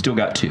got one? We still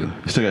got 2.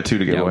 Still got 2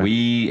 to give Yeah, away.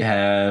 we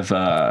have.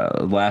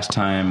 Last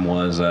time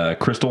was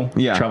Crystal.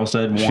 Yeah.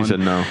 Travelstead won. She said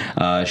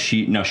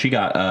no. She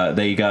got.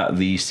 They got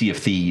the Sea of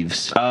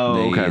Thieves.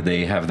 Oh, okay.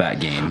 They have that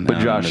game. But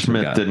Josh that's what we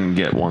Smith got. didn't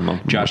get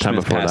one. Josh time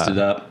Smith before passed that. it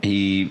up.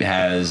 He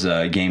has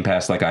Game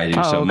Pass like I do,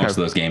 Oh, so okay. most of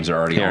those games are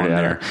already He on already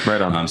had there. it.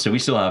 Right on. So we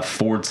still have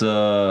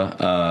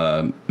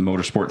Forza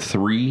Motorsport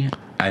 3,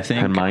 I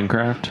think. And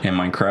Minecraft. And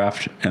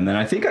Minecraft. And then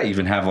I think I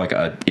even have like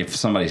if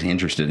somebody's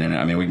interested in it,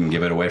 I mean, we can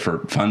give it away for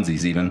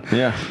funsies even.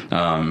 Yeah.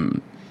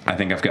 I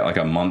think I've got like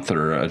a month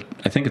I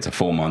think it's a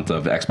full month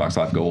of Xbox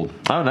Live Gold.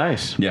 Oh,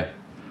 nice. Yeah.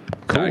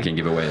 Cool. That I can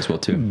give away as well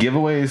too.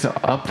 Giveaways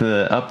up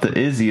the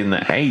Izzy and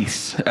the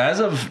Ace. As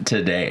of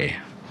today,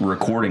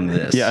 recording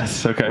this.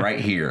 Yes, okay. Right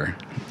here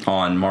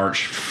on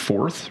March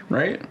 4th,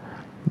 right?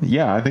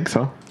 Yeah, I think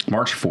so.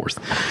 March 4th.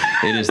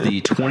 It is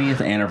the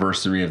 20th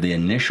anniversary of the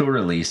initial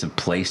release of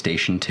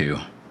PlayStation 2.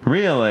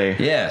 Really?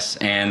 Yes,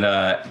 and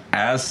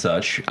as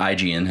such,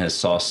 IGN has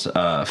saw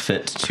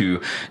fit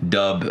to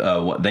dub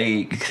what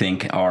they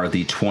think are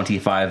the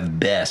 25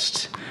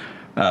 best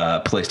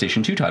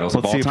PlayStation 2 titles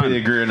of Let's all see if time. we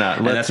agree or not.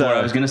 And Let's, that's what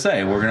I was going to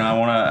say. I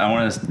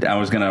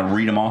was going to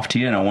read them off to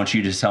you, and I want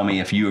you to tell me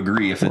if you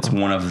agree if it's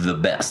one of the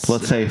best.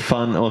 Let's say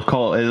fun. We'll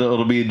call it.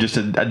 It'll be just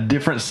a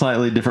different,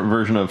 slightly different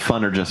version of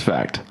fun or just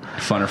fact.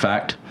 Fun or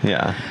fact?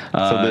 Yeah.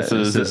 So this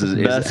is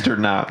best or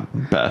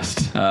not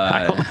best.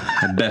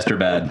 Best or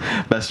bad?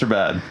 Best or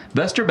bad.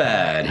 Best or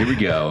bad? Here we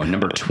go.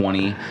 Number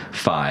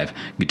 25,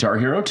 Guitar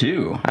Hero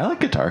 2. I like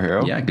Guitar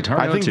Hero. Yeah, Guitar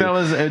Hero I think 2. that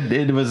was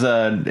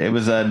it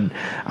was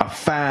a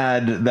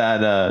fad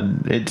that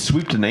it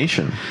swept the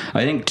nation.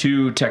 I think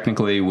 2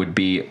 technically would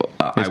be.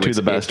 Is 2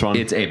 the best one?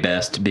 It's a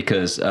best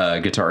because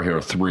Guitar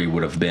Hero 3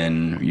 would have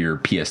been your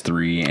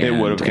PS3 It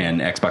would have and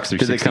Xbox 360.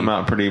 Did they come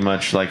out pretty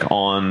much like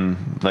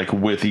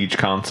with each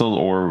console,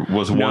 or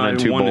was 1 and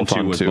 2 1 both and 2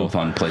 on was 2? both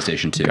on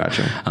PlayStation 2.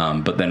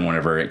 Gotcha. But then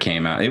whenever it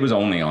came out, it was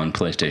only on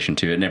PlayStation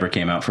 2. It never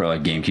came out for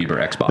like GameCube or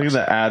Xbox. Look at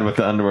that ad with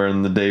the underwear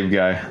and the Dave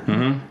guy.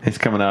 Mm-hmm. He's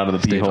coming out of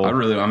the pee hole.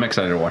 I'm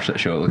excited to watch that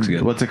show. It looks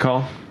good. What's it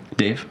called?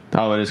 Dave?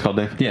 Oh, it is called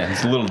Dave. Yeah,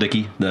 it's Little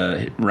Dicky,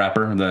 the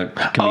rapper, the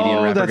comedian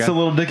Oh, rapper that's guy. the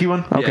Little Dicky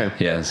one? Okay.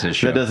 Yeah, it's his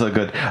show. That does look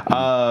good.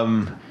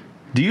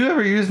 Do you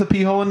ever use the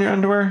pee hole in your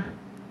underwear?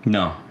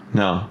 No.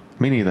 No.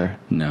 Me neither.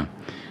 No.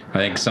 I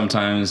think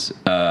sometimes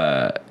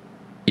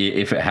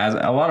if it has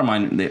a lot of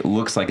mine, it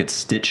looks like it's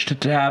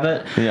stitched to have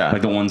it. Yeah.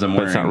 Like the ones I'm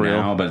But it's wearing not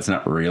real. now, but it's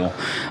not real.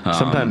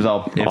 Sometimes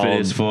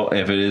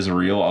if it is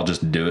real, I'll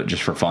just do it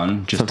just for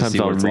fun. Just Sometimes to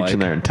see I'll what it's reach like. in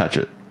there and touch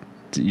it.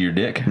 Your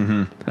dick?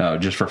 Mm-hmm. Oh,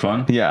 just for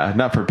fun? Yeah,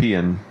 not for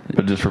peeing,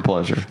 but just for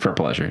pleasure. For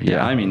pleasure. Yeah.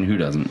 Yeah. I mean, who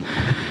doesn't?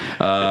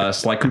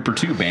 Sly Cooper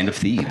 2, Band of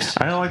Thieves.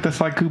 I don't like the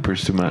Sly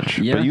Coopers too much.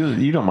 Yeah. But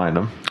you don't mind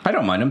them. I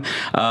don't mind them.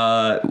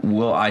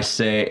 Will I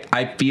say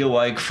I feel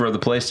like for the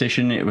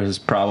PlayStation it was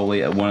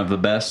probably one of the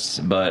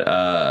best,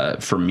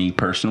 but for me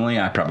personally,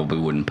 I probably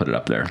wouldn't put it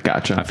up there.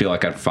 Gotcha. I feel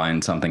like I'd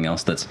find something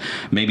else that's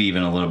maybe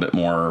even a little bit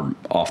more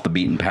off the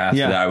beaten path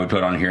Yeah. that I would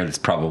put on here. That's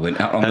probably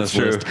not on That's this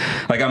true. list.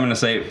 Like I'm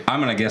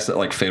gonna guess that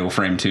like Fatal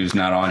Frame 2 is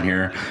not on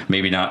here.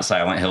 Maybe not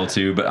Silent Hill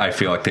 2, but I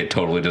feel like they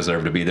totally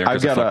deserve to be there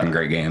because they're fucking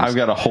great games. I've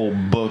got a whole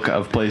book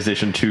of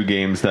PlayStation 2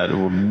 games that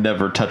will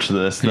never touch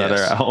this that Yes.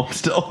 are at home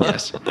still.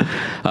 Yes.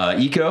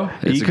 Eco.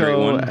 It's a great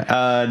one.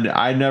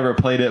 I never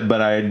played it, but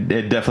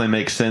it definitely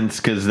makes sense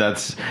because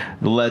that's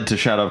led to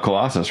Shadow of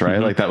Colossus, right?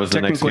 Like that was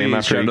the next Technically, game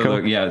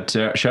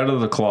after Eco. Shadow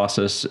of the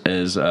Colossus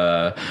is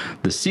the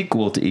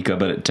sequel to Eco,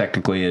 but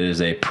technically it is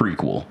a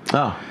prequel.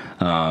 Oh,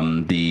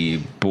 The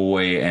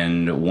boy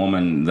and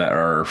woman that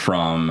are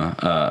from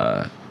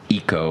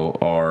Eco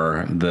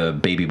are the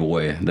baby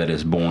boy that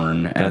is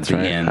born at That's the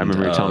right. end. I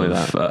remember you telling me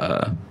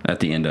that. At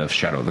the end of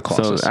Shadow of the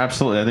Colossus. so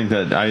absolutely, I think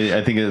that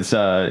I think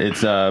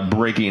it's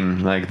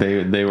breaking. Like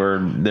they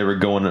were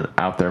going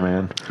out there,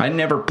 man. I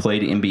never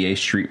played NBA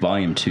Street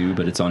Volume 2,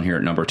 but it's on here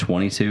at number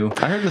 22.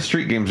 I heard the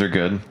street games are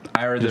good.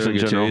 I heard Just they're in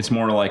good too. general. It's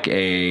more like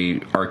a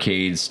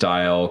arcade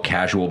style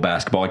casual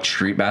basketball, like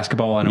street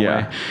basketball in a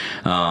Yeah.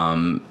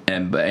 way.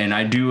 And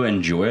I do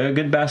enjoy a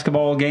good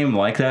basketball game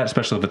like that,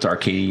 especially if it's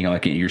arcade. You know,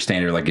 like your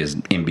standard like is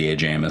NBA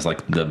Jam is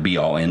like the be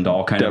all end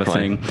all kind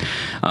Definitely. of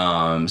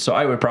a thing. So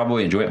I would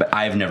probably enjoy it, but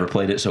I've never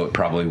played it, so it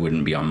probably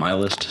wouldn't be on my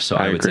list. So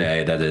I would agree.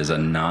 say that is a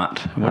not.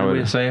 What I do we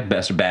would- say?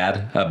 Best or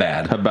bad? A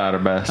bad. About our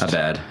best. A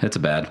bad. It's a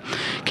bad.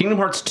 Kingdom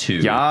Hearts 2.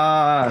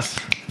 Yes.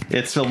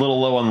 It's a little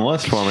low on the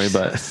list for me,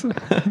 but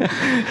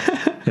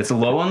It's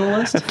low on the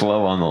list. it's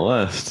low on the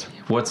list.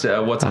 What's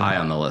high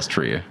on the list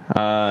for you?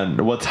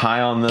 What's high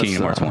on this?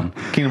 Kingdom Hearts 1.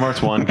 Kingdom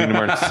Hearts 1, Kingdom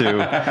Hearts 2,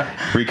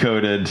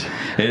 Recoded.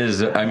 It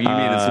is. I mean, you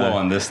mean it's low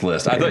on this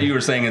list? I thought you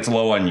were saying it's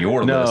low on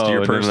your list.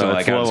 Your personal,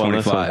 it's like out of low on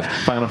this 25. one.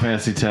 Final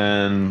Fantasy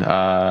 10.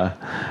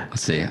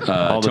 Let's see.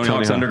 All the Tony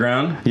Hawk's Hawk.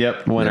 Underground.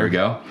 Yep, winner. There we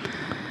go.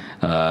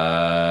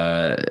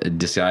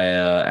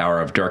 Disgaea Hour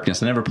of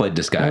Darkness. I never played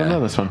Disgaea. I don't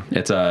know this one.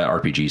 It's a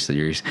RPG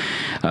series.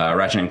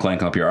 Ratchet and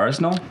Clank Up Your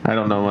Arsenal. I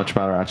don't know much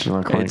about Ratchet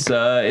and Clank. It's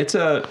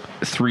a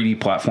 3D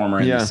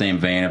platformer in the same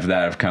vein of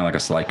that, of kind of like a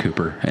Sly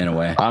Cooper in a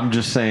way. I'm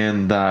just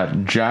saying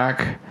that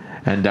Jak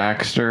and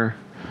Daxter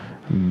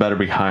better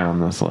be high on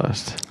this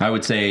list. I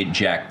would say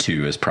Jak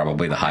 2 is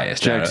probably the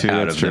highest Jak out 2, of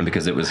that's them true.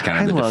 because it was kind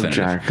of I the love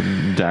definitive. Jak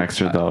and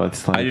Daxter though.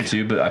 It's like I do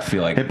too, but I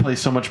feel like it plays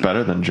so much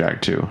better than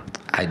Jak 2.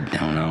 I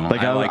don't know.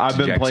 Like, liked I've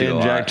been Jak 2 playing a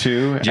lot. Jak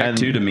 2, Jak and-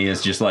 2 to me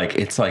is just like,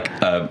 it's like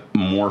a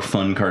more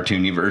fun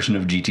cartoony version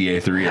of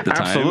GTA 3 at the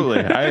time.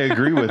 Absolutely, I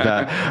agree with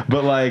that.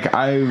 But like,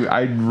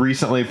 I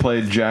recently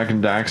played Jak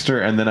and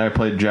Daxter, and then I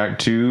played Jak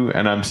 2,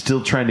 and I'm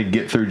still trying to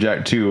get through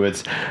Jak 2.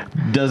 It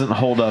doesn't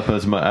hold up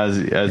as much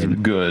as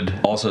good.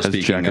 Also, as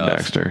speaking Jak and of,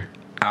 Daxter.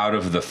 out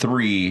of the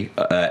three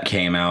that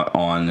came out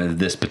on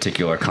this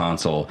particular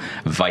console,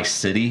 Vice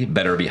City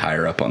better be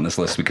higher up on this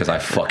list because I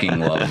fucking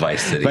love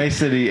Vice City. Vice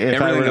City,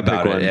 if I everything were to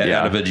about pick it, one, yeah.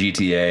 out of a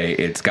GTA,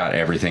 it's got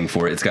everything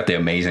for it. It's got the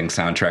amazing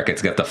soundtrack.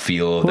 It's got the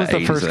feel of What was the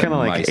the 80s first kind of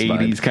like Vice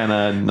vibe. 80s kind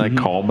of like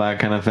callback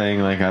kind of thing?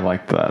 Like, I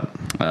liked that.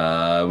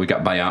 We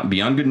got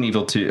Beyond Good and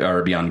Evil 2,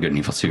 or Beyond Good and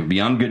Evil 2.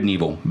 Beyond Good and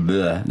Evil,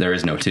 bleh, there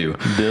is no 2.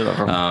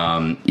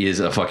 Is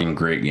a fucking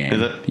great game.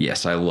 Is it?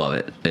 Yes, I love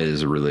it. It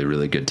is a really,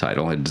 really good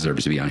title. It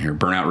deserves to be on here.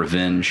 Burnout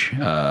Revenge.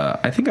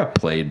 I think I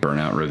played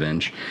Burnout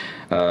Revenge.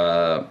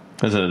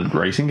 Is it a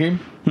racing game?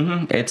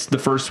 It's the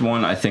first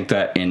one, I think,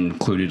 that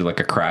included like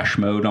a crash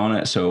mode on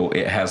it. So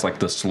it has like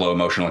the slow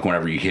motion, like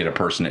whenever you hit a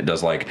person, it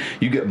does like,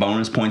 you get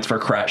bonus points for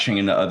crashing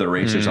into other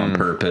racers on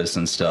purpose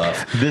and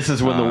stuff. This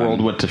is when the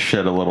world went to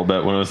shit a little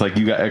bit, when it was like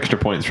you got extra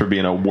points for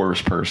being a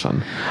worse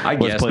person. I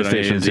Was guess, but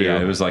PlayStation 2.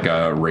 it was like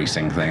a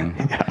racing thing.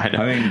 I know.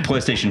 I mean,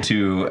 PlayStation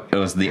 2, it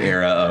was the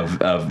era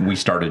of we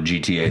started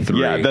GTA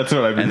 3. Yeah, that's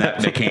what I mean. And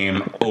that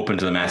became open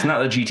to the mass. Not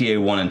that GTA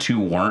 1 and 2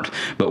 weren't,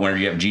 but whenever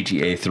you have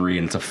GTA 3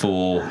 and it's a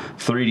full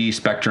 3D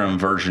spectrum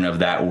version of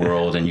that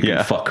world, and you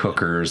can fuck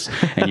hookers,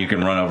 and you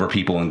can run over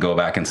people and go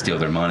back and steal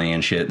their money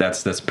and shit,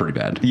 that's pretty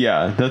bad.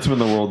 Yeah, that's when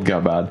the world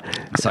got bad.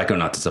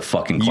 Psychonauts is a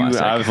fucking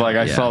classic. I was like,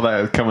 I saw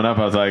that coming up.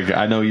 I was like,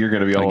 I know you're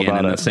going to be all Again,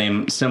 about in it. the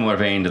same similar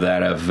vein to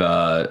that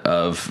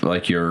of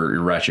like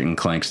your Ratchet and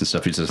Clanks and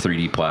stuff. It's a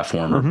 3D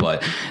platformer,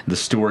 but the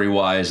story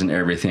wise and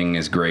everything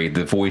is great.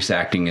 The voice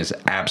acting is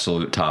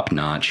absolute top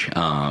notch.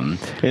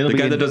 The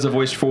guy that does the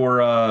voice for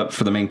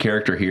the main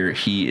character here,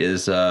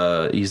 he's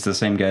the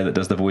same guy that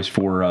does the voice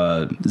for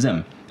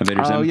Zim.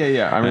 Invader Zim. Oh,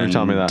 yeah. I remember you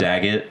telling me that.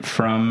 Daggett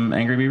from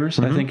Angry Beavers.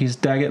 I think he's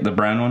Daggett, the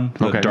brown one,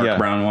 the dark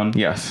brown one.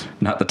 Yes.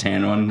 Not the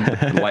tan one,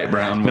 the light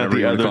brown. Not Whatever the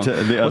you other want to call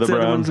it. the other What's the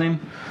other brown. one's name?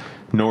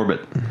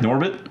 Norbit.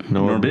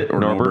 Norbit or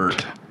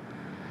Norbert?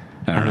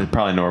 I don't know.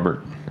 Probably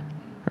Norbert.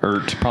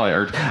 Probably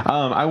Ert.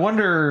 I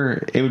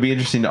wonder, it would be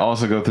interesting to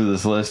also go through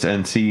this list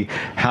and see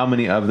how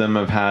many of them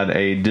have had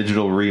a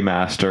digital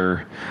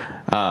remaster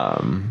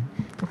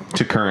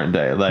to current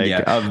day. Like,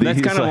 of these,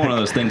 that's kind of like, one of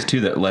those things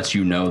too that lets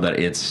you know that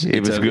it's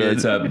was good.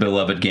 It's a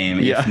beloved game,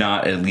 if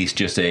not at least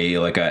just had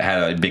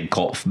a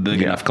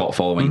big enough cult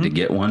following to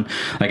get one.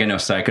 Like, I know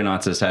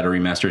Psychonauts has had a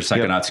remaster.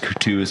 Psychonauts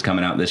 2 is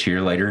coming out this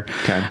year later.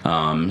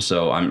 Okay.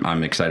 So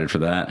I'm excited for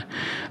that.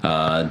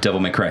 Devil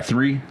May Cry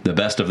 3, the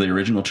best of the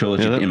original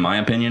trilogy, in my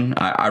opinion.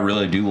 I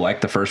really do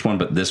like the first one,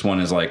 but this one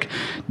is like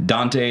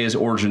Dante's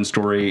origin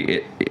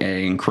story.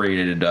 It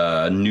created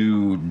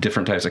new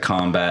different types of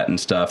combat and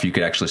stuff. You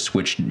could actually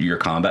switch your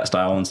combat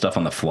style and stuff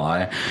on the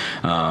fly.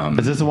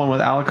 Is this the one with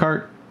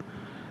Alucard?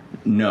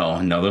 No,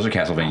 those are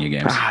Castlevania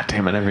games. Ah,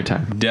 damn it, every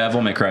time.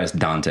 Devil May Cry is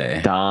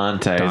Dante's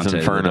Dante's the Devil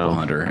Inferno.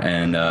 Hunter,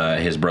 and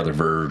his brother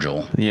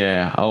Virgil.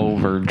 Yeah,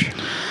 Verge.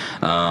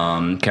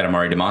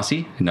 Katamari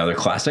Damacy, another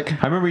classic.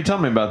 I remember you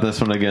telling me about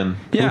this one again.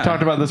 Yeah, We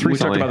talked about this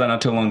recently. We talked about that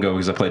not too long ago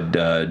because I played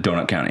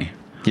Donut County.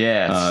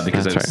 Yes,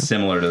 Because it's that's right.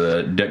 similar to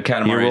the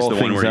Katamari is roll the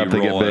one things where up, you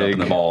they roll get it up in big.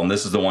 the ball, and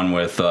this is the one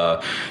with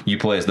you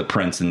play as the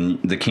prince,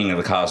 and the king of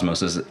the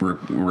cosmos is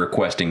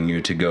requesting you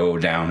to go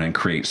down and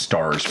create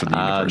stars for the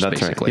universe,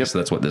 that's right. basically. Yep. So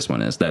that's what this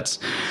one is. That's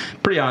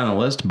pretty high on the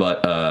list,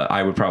 but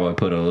I would probably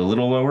put it a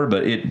little lower,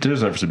 but it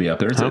deserves to be up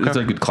there. It's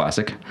a good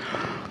classic.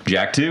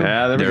 Jak 2,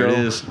 Yeah, there we it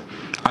go. is.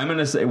 I'm going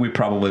to say we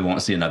probably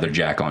won't see another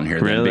Jak on here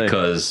then, Really?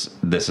 because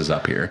this is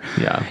up here.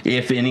 Yeah.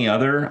 If any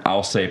other,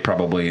 I'll say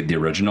probably the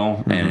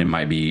original, and it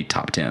might be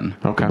top 10.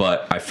 Okay.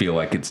 But I feel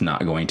like it's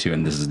not going to,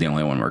 and this is the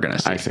only one we're going to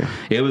see. I see.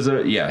 It was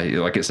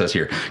like it says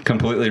here,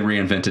 completely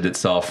reinvented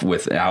itself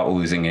without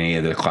losing any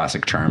of the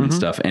classic charm and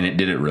stuff, and it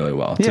did it really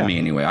well, Yeah. to me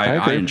anyway. I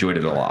I agree. enjoyed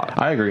it a lot.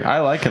 I agree. I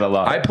like it a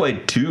lot. I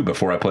played 2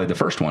 before I played the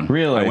first one.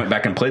 Really? I went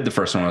back and played the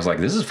first one. I was like,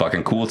 this is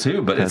fucking cool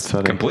too, but That's it's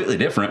funny. completely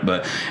different.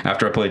 But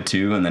after I played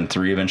 2 and then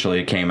 3 eventually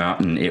it came out,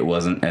 and it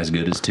wasn't as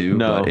good as 2,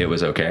 No. but it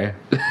was okay.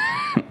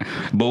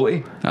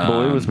 Bully.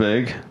 Bully was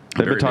big.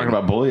 They've very been talking big.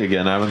 about Bully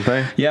again, haven't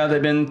they? Yeah,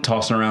 they've been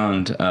tossing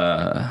around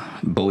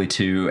Bully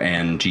 2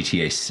 and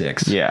GTA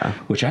 6. Yeah.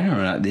 Which I don't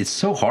know. It's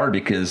so hard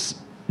because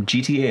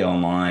GTA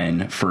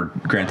Online for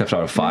Grand Theft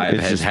Auto 5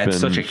 It's has just had been-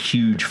 such a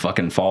huge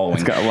fucking following.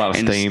 It's got a lot of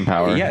And staying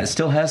power. Yeah, it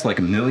still has like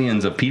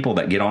millions of people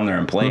that get on there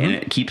and play, Mm-hmm. and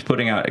it keeps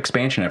putting out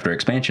expansion after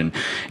expansion.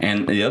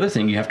 And the other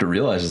thing you have to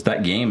realize is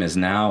that game is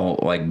now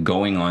like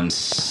going on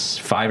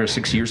 5 or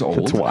 6 years old.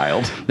 It's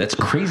wild. That's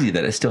crazy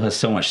that it still has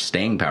so much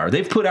staying power.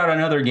 They've put out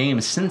another game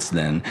since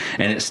then,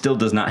 and it still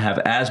does not have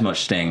as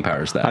much staying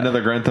power as that.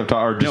 Another Grand Theft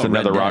Auto, or just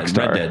another Red Rockstar.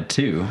 Dead, Red Dead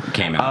 2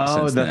 came out. Oh,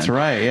 since that's then.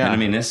 right, yeah. And I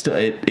mean, it's still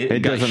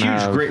it got doesn't huge,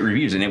 have- great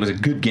reviews, and it was a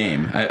good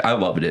game. I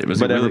loved it. It was,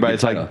 But a really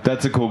everybody's good like, title.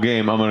 that's a cool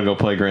game. I'm going to go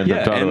play Grand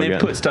Theft Yeah, Auto and they again.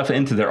 put stuff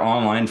into their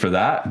online for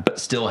that, but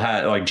still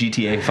had like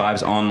GTA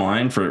 5's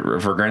online for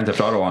Grand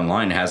Theft Auto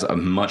Online has a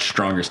much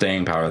stronger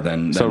staying power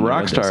than So the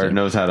Red Dead Rockstar did.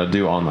 knows how to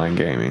do online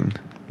gaming.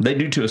 They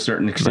do to a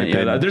certain extent. Like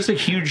Yeah, they- there's a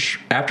huge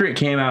after it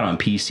came out on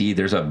PC.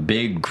 There's a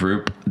big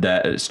group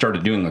that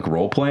started doing like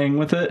role playing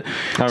with it.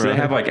 So really? they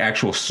have like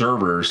actual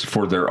servers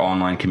for their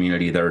online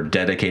community that are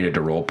dedicated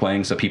to role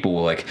playing. So people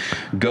will like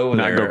go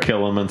Not there, go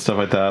kill them and stuff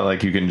like that.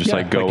 Like you can just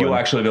like go. You'll and-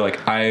 actually be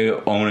like, I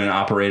own and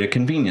operate a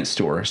convenience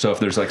store. So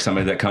if there's like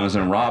somebody that comes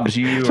and robs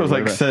you, so or it's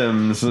like whatever-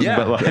 Sims, yeah,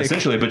 but like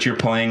essentially, but you're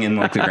playing in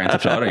like the Grand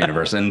Theft Auto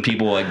universe, and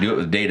people like do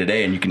it day to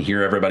day, and you can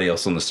hear everybody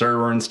else on the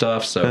server and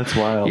stuff. So That's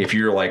wild. If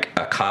you're like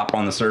a cop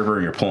on the server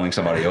and you're pulling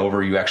somebody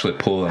over, you actually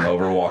pull them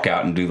over, walk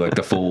out, and do like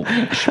the full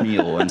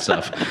schmeal and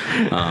stuff.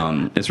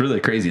 It's really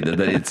crazy that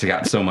it's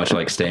got so much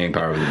like staying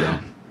power with it though.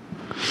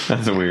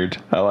 that's weird.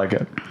 I like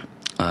it.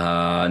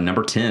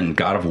 Number 10,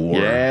 God of War.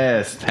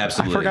 Yes,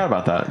 Absolutely. I forgot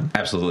about that.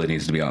 Absolutely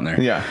needs to be on there.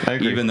 Yeah, I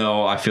agree. Even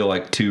though I feel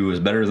like 2 is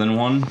better than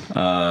 1,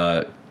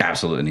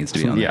 absolutely needs to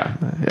be on there.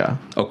 Yeah.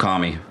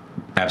 Okami.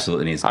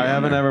 Absolutely needs to be I on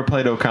haven't there. ever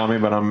played Okami,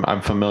 but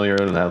I'm familiar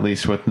at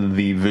least with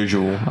the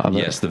visual of it.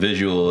 Yes, the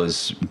visual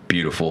is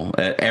beautiful.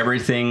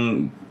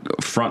 Everything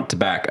front to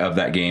back of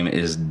that game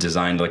is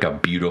designed like a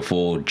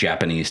beautiful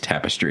Japanese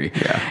tapestry.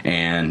 Yeah.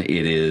 And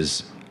it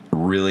is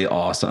really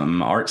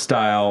awesome art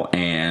style,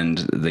 and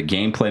the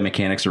gameplay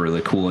mechanics are really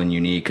cool and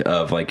unique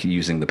of like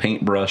using the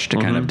paintbrush to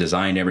kind of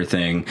design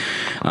everything,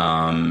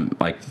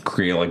 like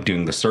create like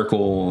doing the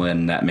circle,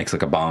 and that makes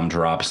like a bomb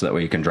drop so that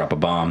way you can drop a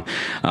bomb.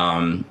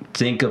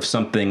 Think of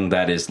something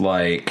that is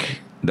like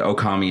the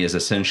Okami is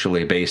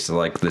essentially based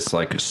like this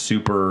like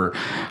super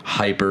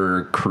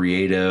hyper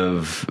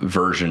creative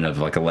version of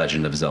like a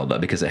Legend of Zelda,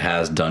 because it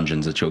has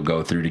dungeons that you'll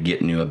go through to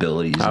get new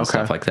abilities and Okay.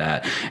 stuff like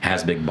that. It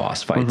has big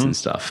boss fights and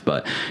stuff,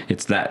 but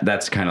it's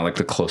that's kind of like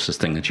the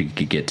closest thing that you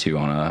could get to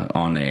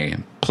on a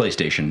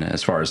PlayStation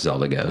as far as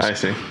Zelda goes. I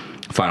see.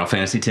 Final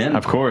Fantasy X.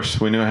 Of course,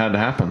 we knew it had to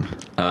happen.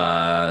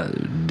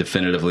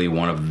 Definitively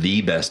one of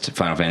the best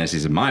Final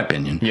Fantasies in my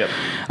opinion. Yep.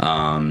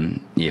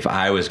 If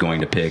I was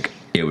going to pick,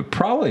 it would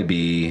probably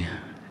be.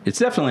 It's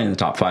definitely in the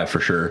top 5 for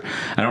sure.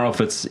 I don't know if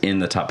it's in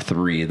the top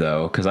 3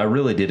 though, because I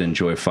really did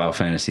enjoy Final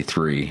Fantasy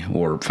 3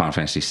 or Final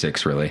Fantasy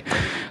 6. Really,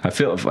 I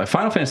feel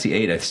Final Fantasy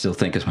 8. I still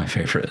think is my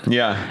favorite.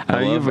 Yeah.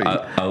 I love.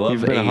 I love.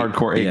 You've been 8. a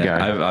hardcore 8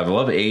 guy. I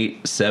love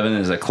 8. 7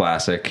 is a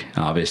classic.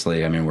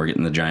 Obviously, I mean we're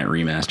getting the giant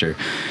remaster.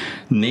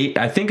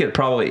 I think it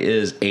probably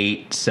is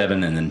 8,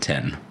 7, and then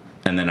 10,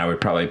 and then I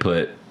would probably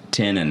put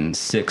 10 and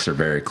 6 are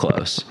very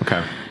close.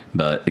 Okay.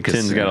 But because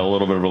 10's got a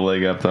little bit of a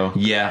leg up, though.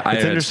 Yeah, I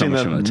It's had interesting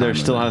so much of a that time there with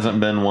still it. hasn't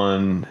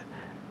been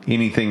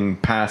anything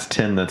past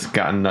 10 that's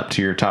gotten up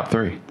to your top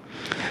 3.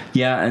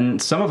 Yeah,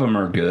 and some of them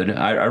are good.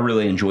 I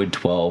really enjoyed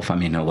 12. I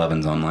mean,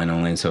 11's online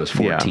only, so it's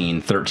 14.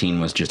 Yeah. 13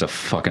 was just a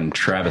fucking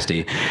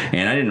travesty.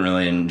 And I didn't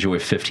really enjoy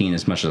 15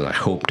 as much as I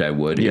hoped I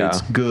would. Yeah.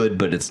 It's good,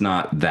 but it's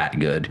not that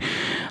good.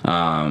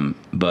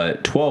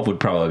 But 12 would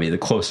probably be the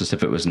closest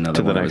if it was another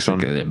To the one. that next was one.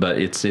 good. But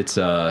it's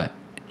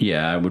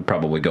yeah, I would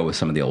probably go with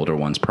some of the older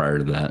ones prior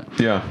to that.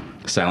 Yeah.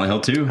 Silent Hill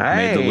 2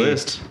 made the Hey.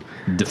 list.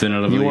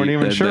 Definitively. You weren't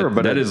even sure,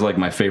 but that it- is like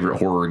my favorite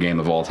horror game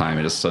of all time.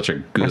 It is such a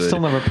good. I still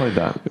never played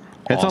that.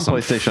 It's awesome, on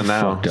PlayStation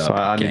now, fucked so up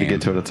I need to game.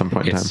 get to it at some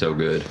point in It's time. so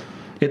good.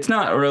 It's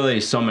not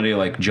really so many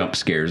like jump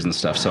scares and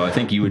stuff, so I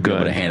think you would be able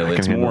Good. to handle I it. can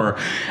It's handle more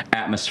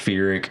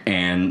atmospheric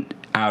and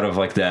out of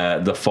like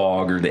the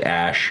fog or the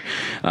ash.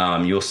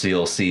 You'll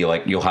see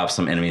like you'll have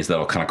some enemies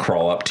that'll kind of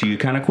crawl up to you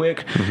kind of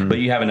quick, Mm-hmm. but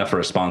you have enough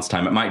response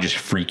time. It might just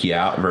freak you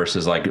out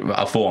versus like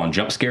a full on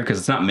jump scare, because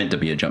it's not meant to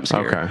be a jump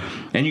scare. Okay.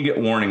 And you get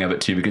warning of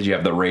it too, because you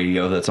have the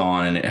radio that's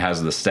on and it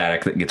has the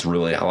static that gets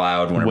really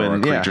loud whenever a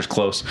Yeah. creature's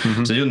close.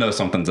 So you'll know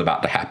something's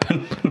about to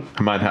happen.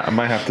 I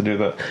might have to do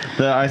that.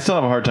 I still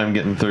have a hard time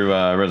getting through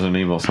Resident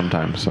Evil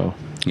sometimes, so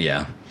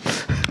Yeah.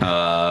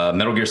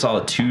 Metal Gear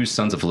Solid 2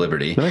 Sons of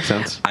Liberty. that makes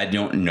sense. I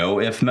don't know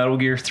if Metal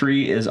Gear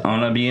 3 is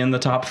gonna be in the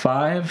top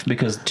 5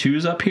 because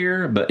 2's up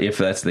here, but if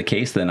that's the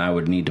case, then I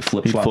would need to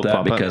flip-flop that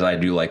flip-flop it. because I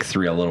do like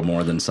 3 a little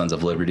more than Sons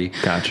of Liberty.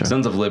 Gotcha.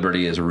 Sons of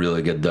Liberty is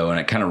really good though, and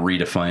it kind of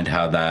redefined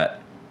how that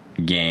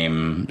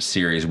game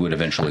series would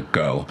eventually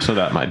go. So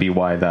that might be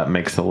why that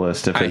makes the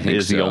list. If it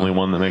is the only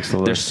one that makes the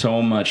list. There's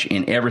so much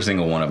in every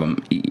single one of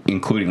them,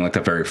 including like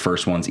the very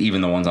first ones,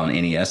 even the ones on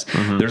NES.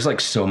 There's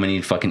like so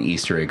many fucking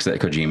Easter eggs that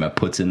Kojima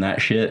puts in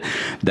that shit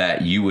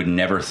that you would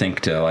never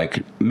think to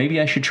like, maybe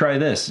I should try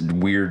this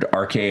weird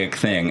archaic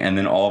thing. And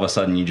then all of a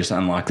sudden you just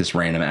unlock this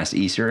random ass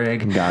Easter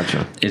egg.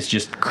 Gotcha. It's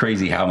just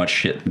crazy how much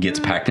shit gets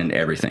packed into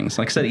everything.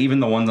 So like I said, even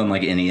the ones on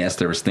like NES,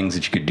 there was things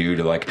that you could do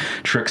to like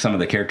trick some of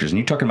the characters. And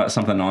you're talking about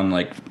something on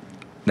like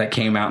that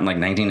came out in like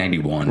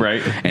 1991,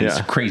 right? And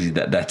it's crazy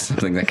that that's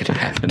something that could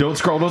happen. Don't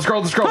scroll.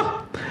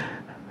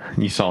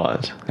 You saw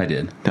it. I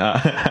did.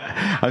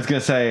 I was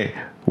gonna say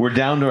we're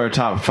down to our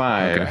top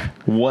 5. Okay.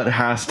 What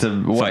has to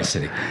Vice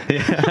City? We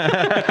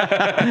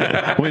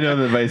know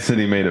that Vice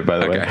City made it, by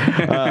the way.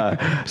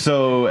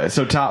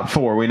 So top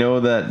 4. We know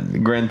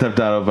that Grand Theft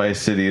Auto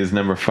Vice City is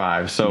number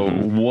 5. So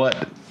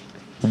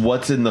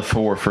what's in the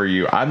 4 for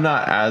you? I'm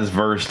not as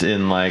versed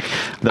in like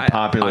the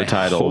popular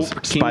titles.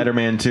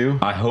 Spider-Man 2.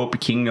 I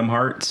hope Kingdom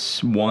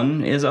Hearts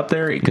 1 is up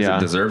there because it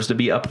deserves to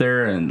be up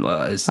there, and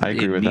I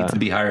agree with it needs that. to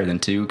be higher than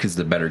 2 because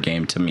it's a better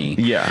game to me.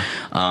 Yeah.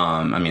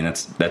 I mean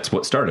that's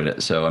what started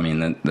it. So I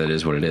mean that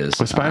is what it is.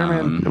 Was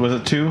Spider-Man was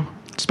it 2?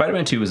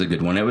 Spider-Man 2 was a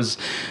good one.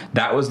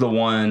 That was the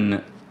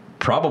one.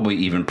 Probably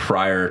even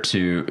prior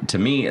to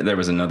me, there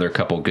was another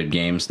couple good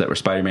games that were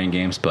Spider-Man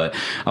games, but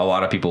a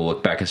lot of people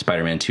look back at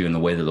Spider-Man 2 and the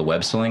way that the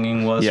web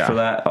slinging was for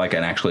that, like,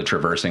 and actually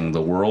traversing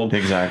the world.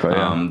 Exactly.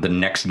 The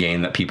next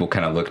game that people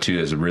kind of look to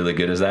as really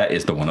good as that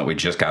is the one that we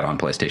just got on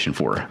PlayStation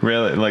 4.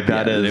 Really? Like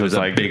that is it was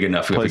like big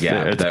enough of a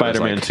gap. It's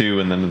Spider-Man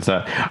 2, and then it's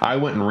I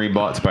went and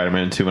rebought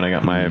Spider-Man 2 when I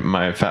got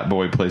my Fat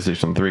Boy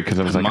PlayStation 3 because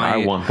I was like, I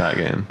want that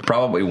game.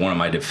 Probably one of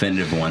my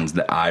definitive ones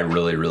that I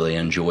really, really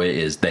enjoy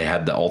is they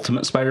had the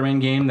Ultimate Spider-Man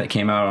game that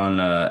came out on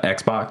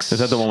Xbox. Is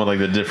that the one with like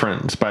the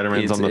different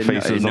Spider-Mans on the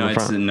faces on the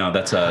front? No,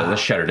 that's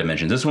Shattered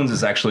Dimensions. This one's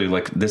is actually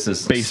like this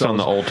is based on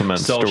the Ultimate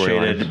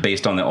storyline.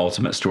 Based on the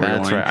Ultimate storyline.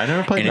 That's right. I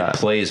never played that. And it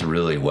plays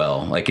really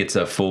well. Like it's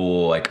a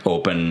full like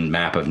open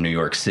map of New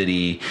York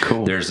City.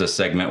 Cool. There's a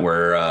segment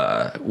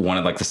where one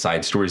of like the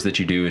side stories that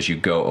you do is you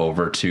go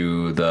over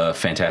to the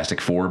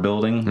Fantastic Four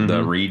building,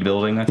 the Reed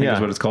building, I think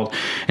is what it's called,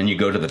 and you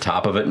go to the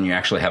top of it and you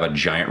actually have a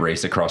giant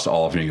race across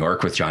all of New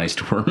York with Johnny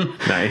Storm.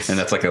 Nice. And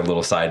that's like a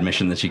little side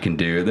mission that you can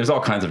do. There's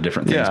all kinds of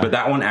different things, but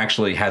that one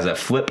actually has a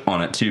flip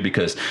on it too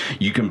because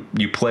you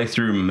play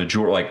through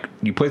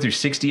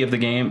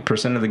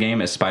 60% of the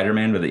game as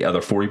Spider-Man, but the other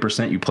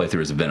 40% you play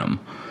through as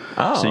Venom.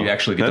 Oh, so you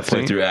actually get to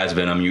play neat. through as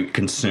Venom. You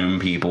consume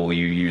people.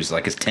 You use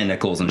like his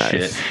tentacles and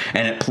shit,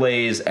 and it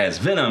plays as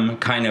Venom,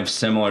 kind of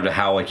similar to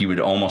how like you would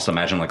almost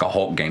imagine like a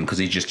Hulk game because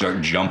he's just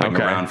jumping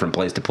around from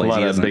place to place. A lot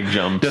He of big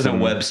jumps. Doesn't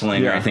web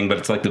sling or anything, but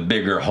it's like the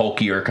bigger,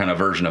 hulkier kind of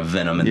version of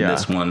Venom in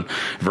this one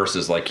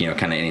versus like kind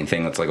of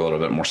anything that's like a little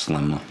bit more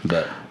slim.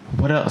 But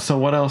what else? So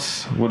what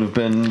else would have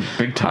been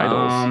big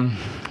titles?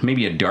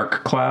 Maybe a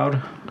Dark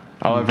Cloud.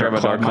 Oh, I've heard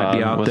about Dark Cloud. Might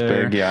be out was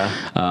there. Big, yeah.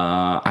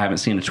 I haven't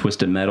seen a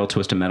Twisted Metal.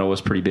 Twisted Metal was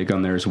pretty big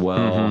on there as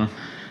well.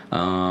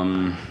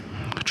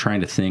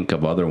 Trying to think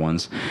of other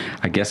ones.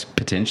 I guess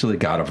potentially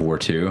God of War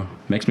 2.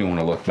 Makes me want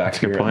to look back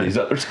here at these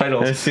other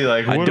titles. Let's see,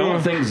 like, I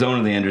don't think Zone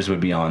of the Enders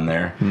would be on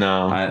there.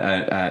 No.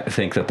 I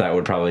think that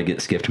would probably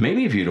get skipped.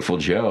 Maybe Beautiful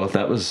Joe.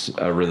 That was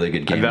a really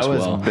good game as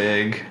well. That was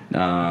big.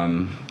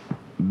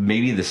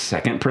 Maybe the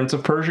second Prince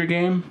of Persia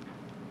game.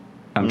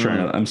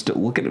 I'm still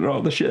looking at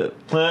all the shit.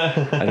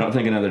 I don't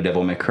think another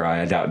Devil May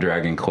Cry. I doubt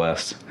Dragon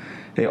Quest.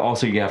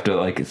 Also, you have to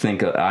like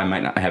think. I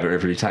might not have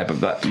every type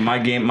of that. My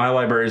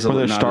library is. Were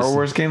there Star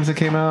Wars games that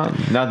came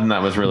out? Nothing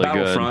that was really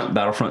good.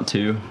 Battlefront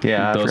 2.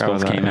 Yeah, those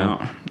both came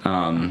out.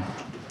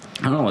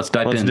 I don't know. Let's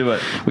dive in. Let's do it.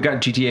 We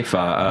got GTA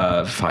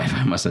 5.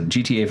 I must have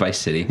GTA Vice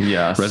City.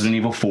 Yes. Resident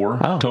Evil 4.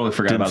 Totally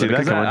forgot about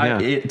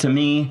that. To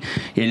me,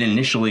 it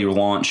initially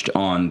launched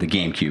on the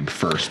GameCube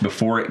first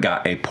before it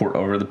got a port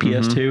over the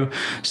PS2.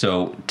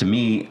 So to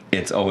me,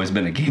 it's always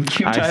been a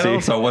GameCube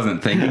title. So I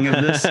wasn't thinking of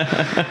this.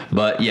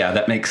 But yeah,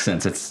 that makes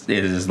sense. It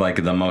is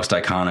like the most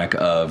iconic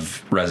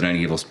of Resident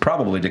Evils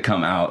probably to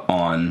come out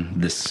on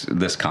this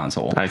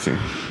console. I see.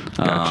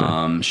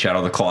 Gotcha. Shadow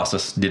of the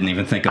Colossus. Didn't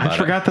even think about it. I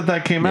forgot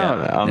that came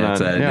out on that.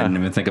 I didn't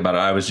even think about it.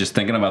 I was just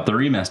thinking about the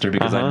remaster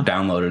because I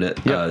downloaded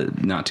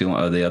it not too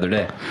long the other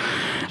day.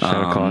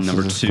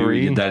 Number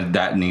 2,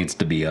 that needs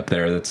to be up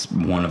there. That's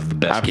one of the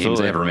best games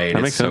ever made.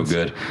 It's so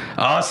good.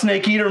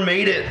 Snake Eater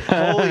made it.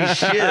 Holy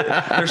shit.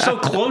 They're so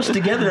close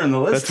together in the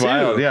list. That's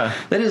wild, yeah.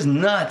 That is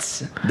nuts.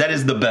 That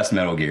is the best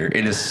Metal Gear.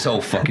 It is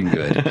so fucking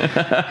good.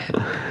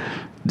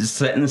 Just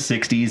set in the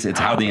 60s. It's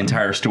how the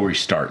entire story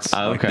starts.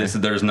 Okay.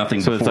 There's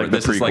nothing so before.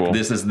 It's like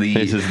This is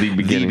the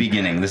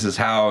beginning. This is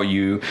how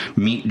you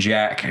meet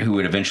Jack, who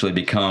would eventually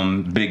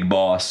become Big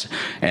Boss,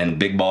 and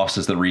Big Boss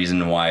is the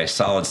reason why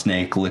Solid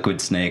Snake, Liquid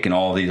Snake, and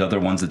all these other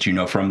ones that you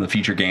know from the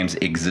future games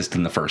exist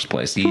in the first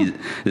place.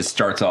 This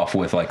starts off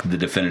with like the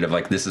definitive,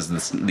 like this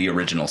is the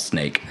original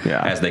Snake,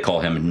 as they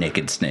call him,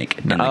 Naked Snake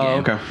in the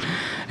game. Okay.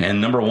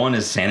 And number 1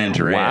 is San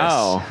Andreas.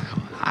 Wow.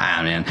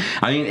 Man.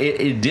 I mean,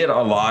 it did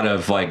a lot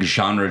of like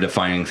genre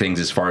defining things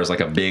as far as like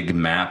a big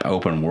map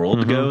open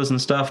world goes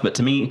and stuff. But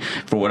to me,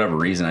 for whatever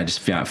reason, I just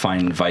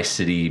find Vice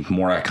City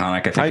more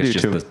iconic. I think it's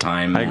just the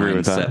time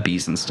and set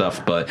piece and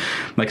stuff. But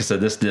like I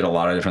said, this did a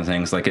lot of different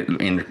things. Like it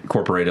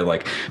incorporated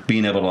like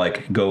being able to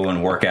like go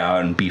and work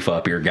out and beef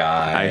up your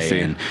guy. I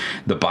see. And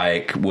the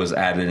bike was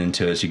added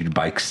into it, so you could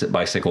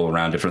bicycle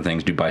around different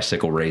things, do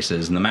bicycle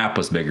races, and the map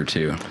was bigger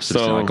too. So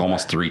it's like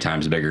almost 3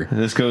 times bigger.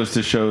 This goes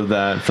to show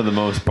that for the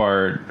most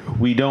part,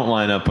 we don't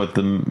line up with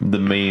the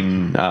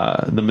main,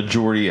 the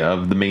majority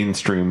of the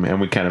mainstream, and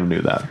we kind of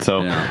knew that.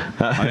 So yeah.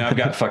 I mean, I've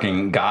got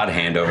fucking God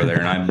Hand over there,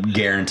 and I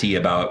guarantee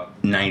about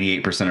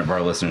 98% of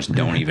our listeners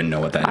don't even know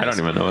what that is. I don't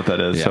even know what that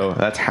is. Yeah. So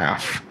that's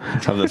half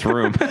of this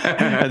room.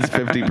 That's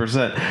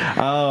 50%.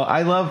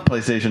 I love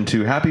PlayStation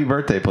 2. Happy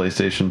birthday,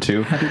 PlayStation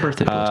 2. Happy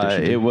birthday,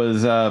 PlayStation 2. It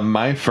was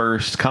my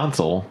first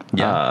console.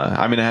 Yeah.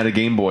 I mean, I had a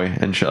Game Boy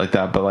and shit like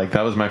that, but like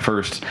that was my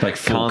first like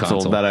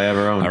console that I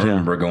ever owned. I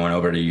remember going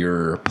over to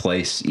your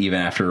place even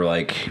after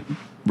like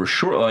we're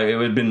short. Like it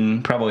would have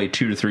been probably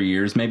 2 to 3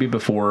 years maybe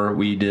before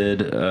we did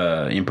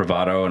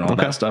Improvato and all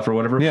that stuff or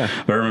whatever. Yeah.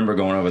 But I remember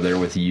going over there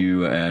with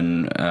you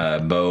and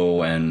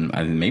Bo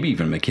and maybe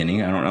even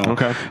McKinney. I don't know.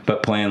 Okay.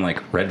 But playing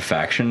like Red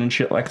Faction and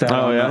shit like that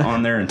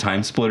on there and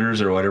Time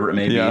Splitters or whatever it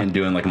may be and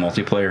doing like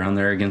multiplayer on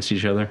there against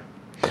each other.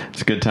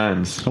 It's good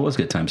times. It was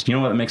good times. Do you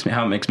know how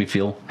it makes me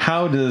feel?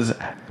 How does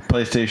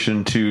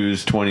PlayStation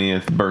 2's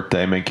 20th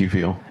birthday make you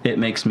feel? It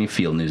makes me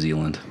feel New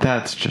Zealand.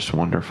 That's just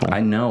wonderful.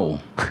 I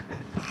know.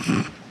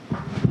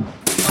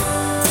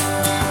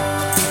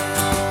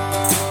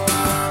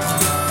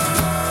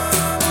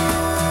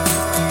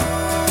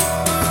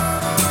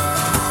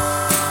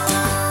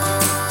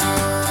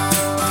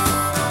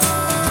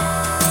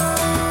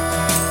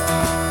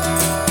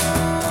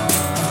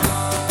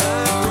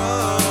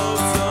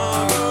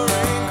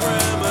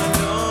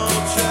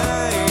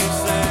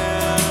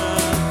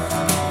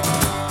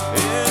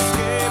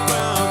 Escape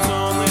routes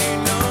only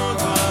known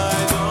by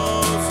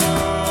those who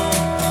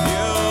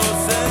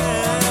use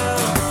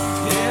them.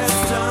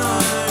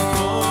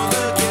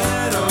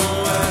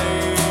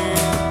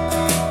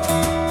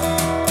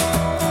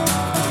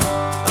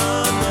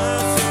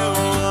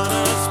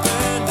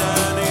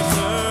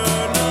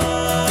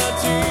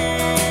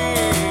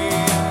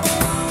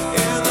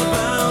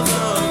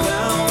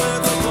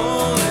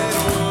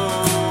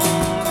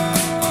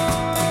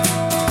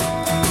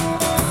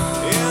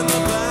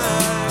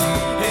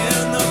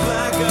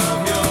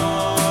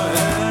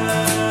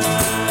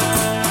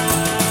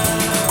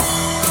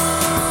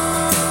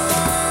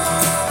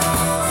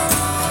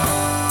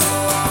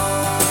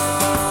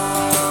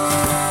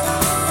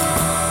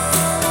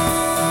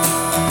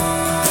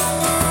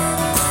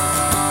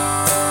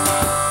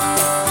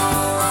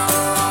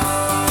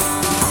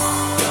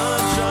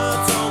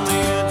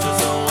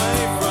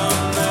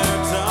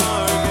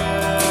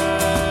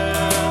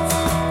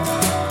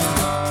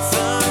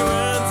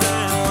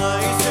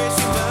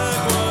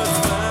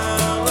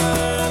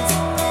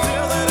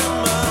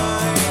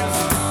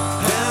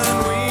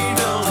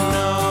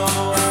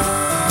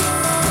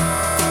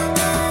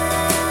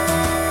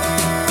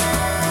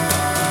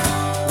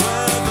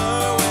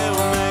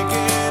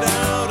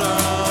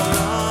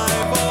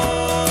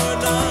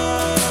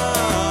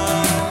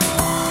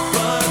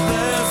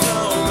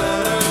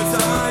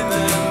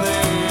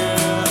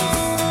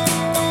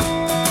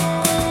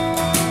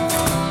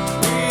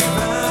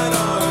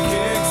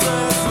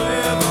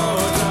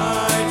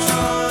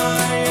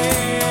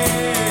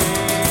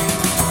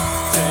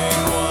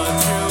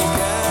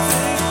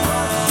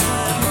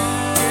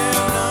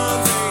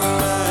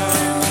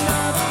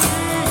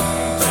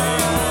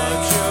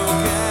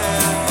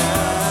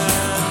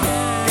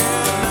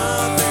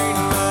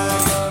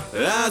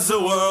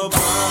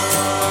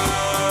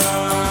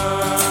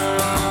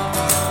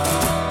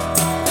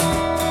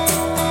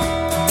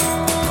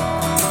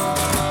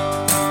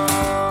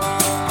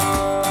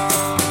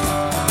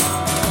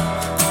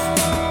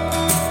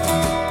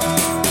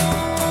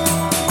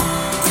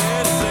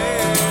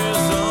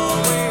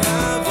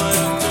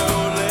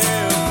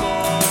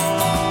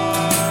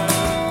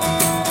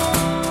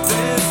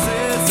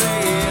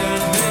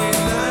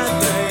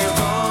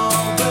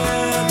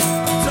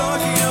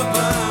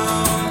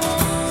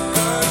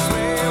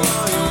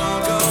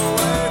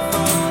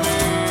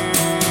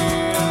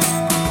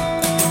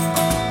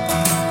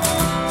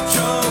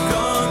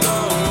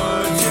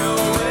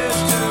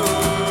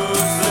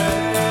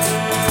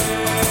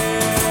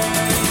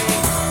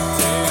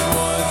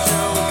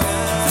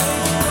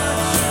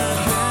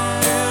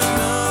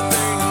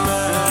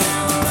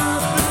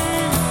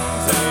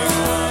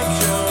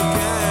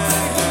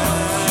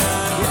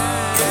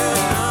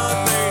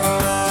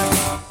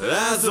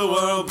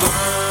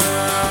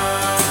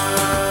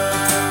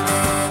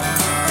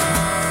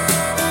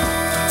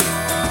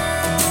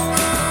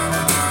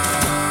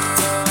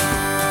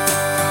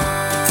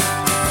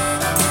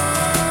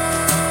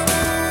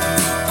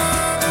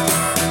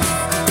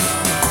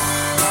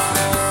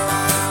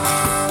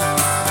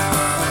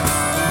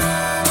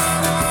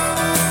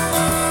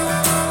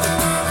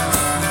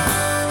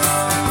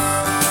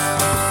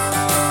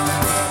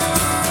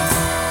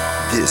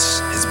 This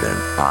has been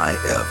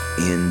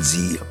an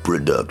IFNZ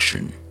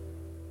production.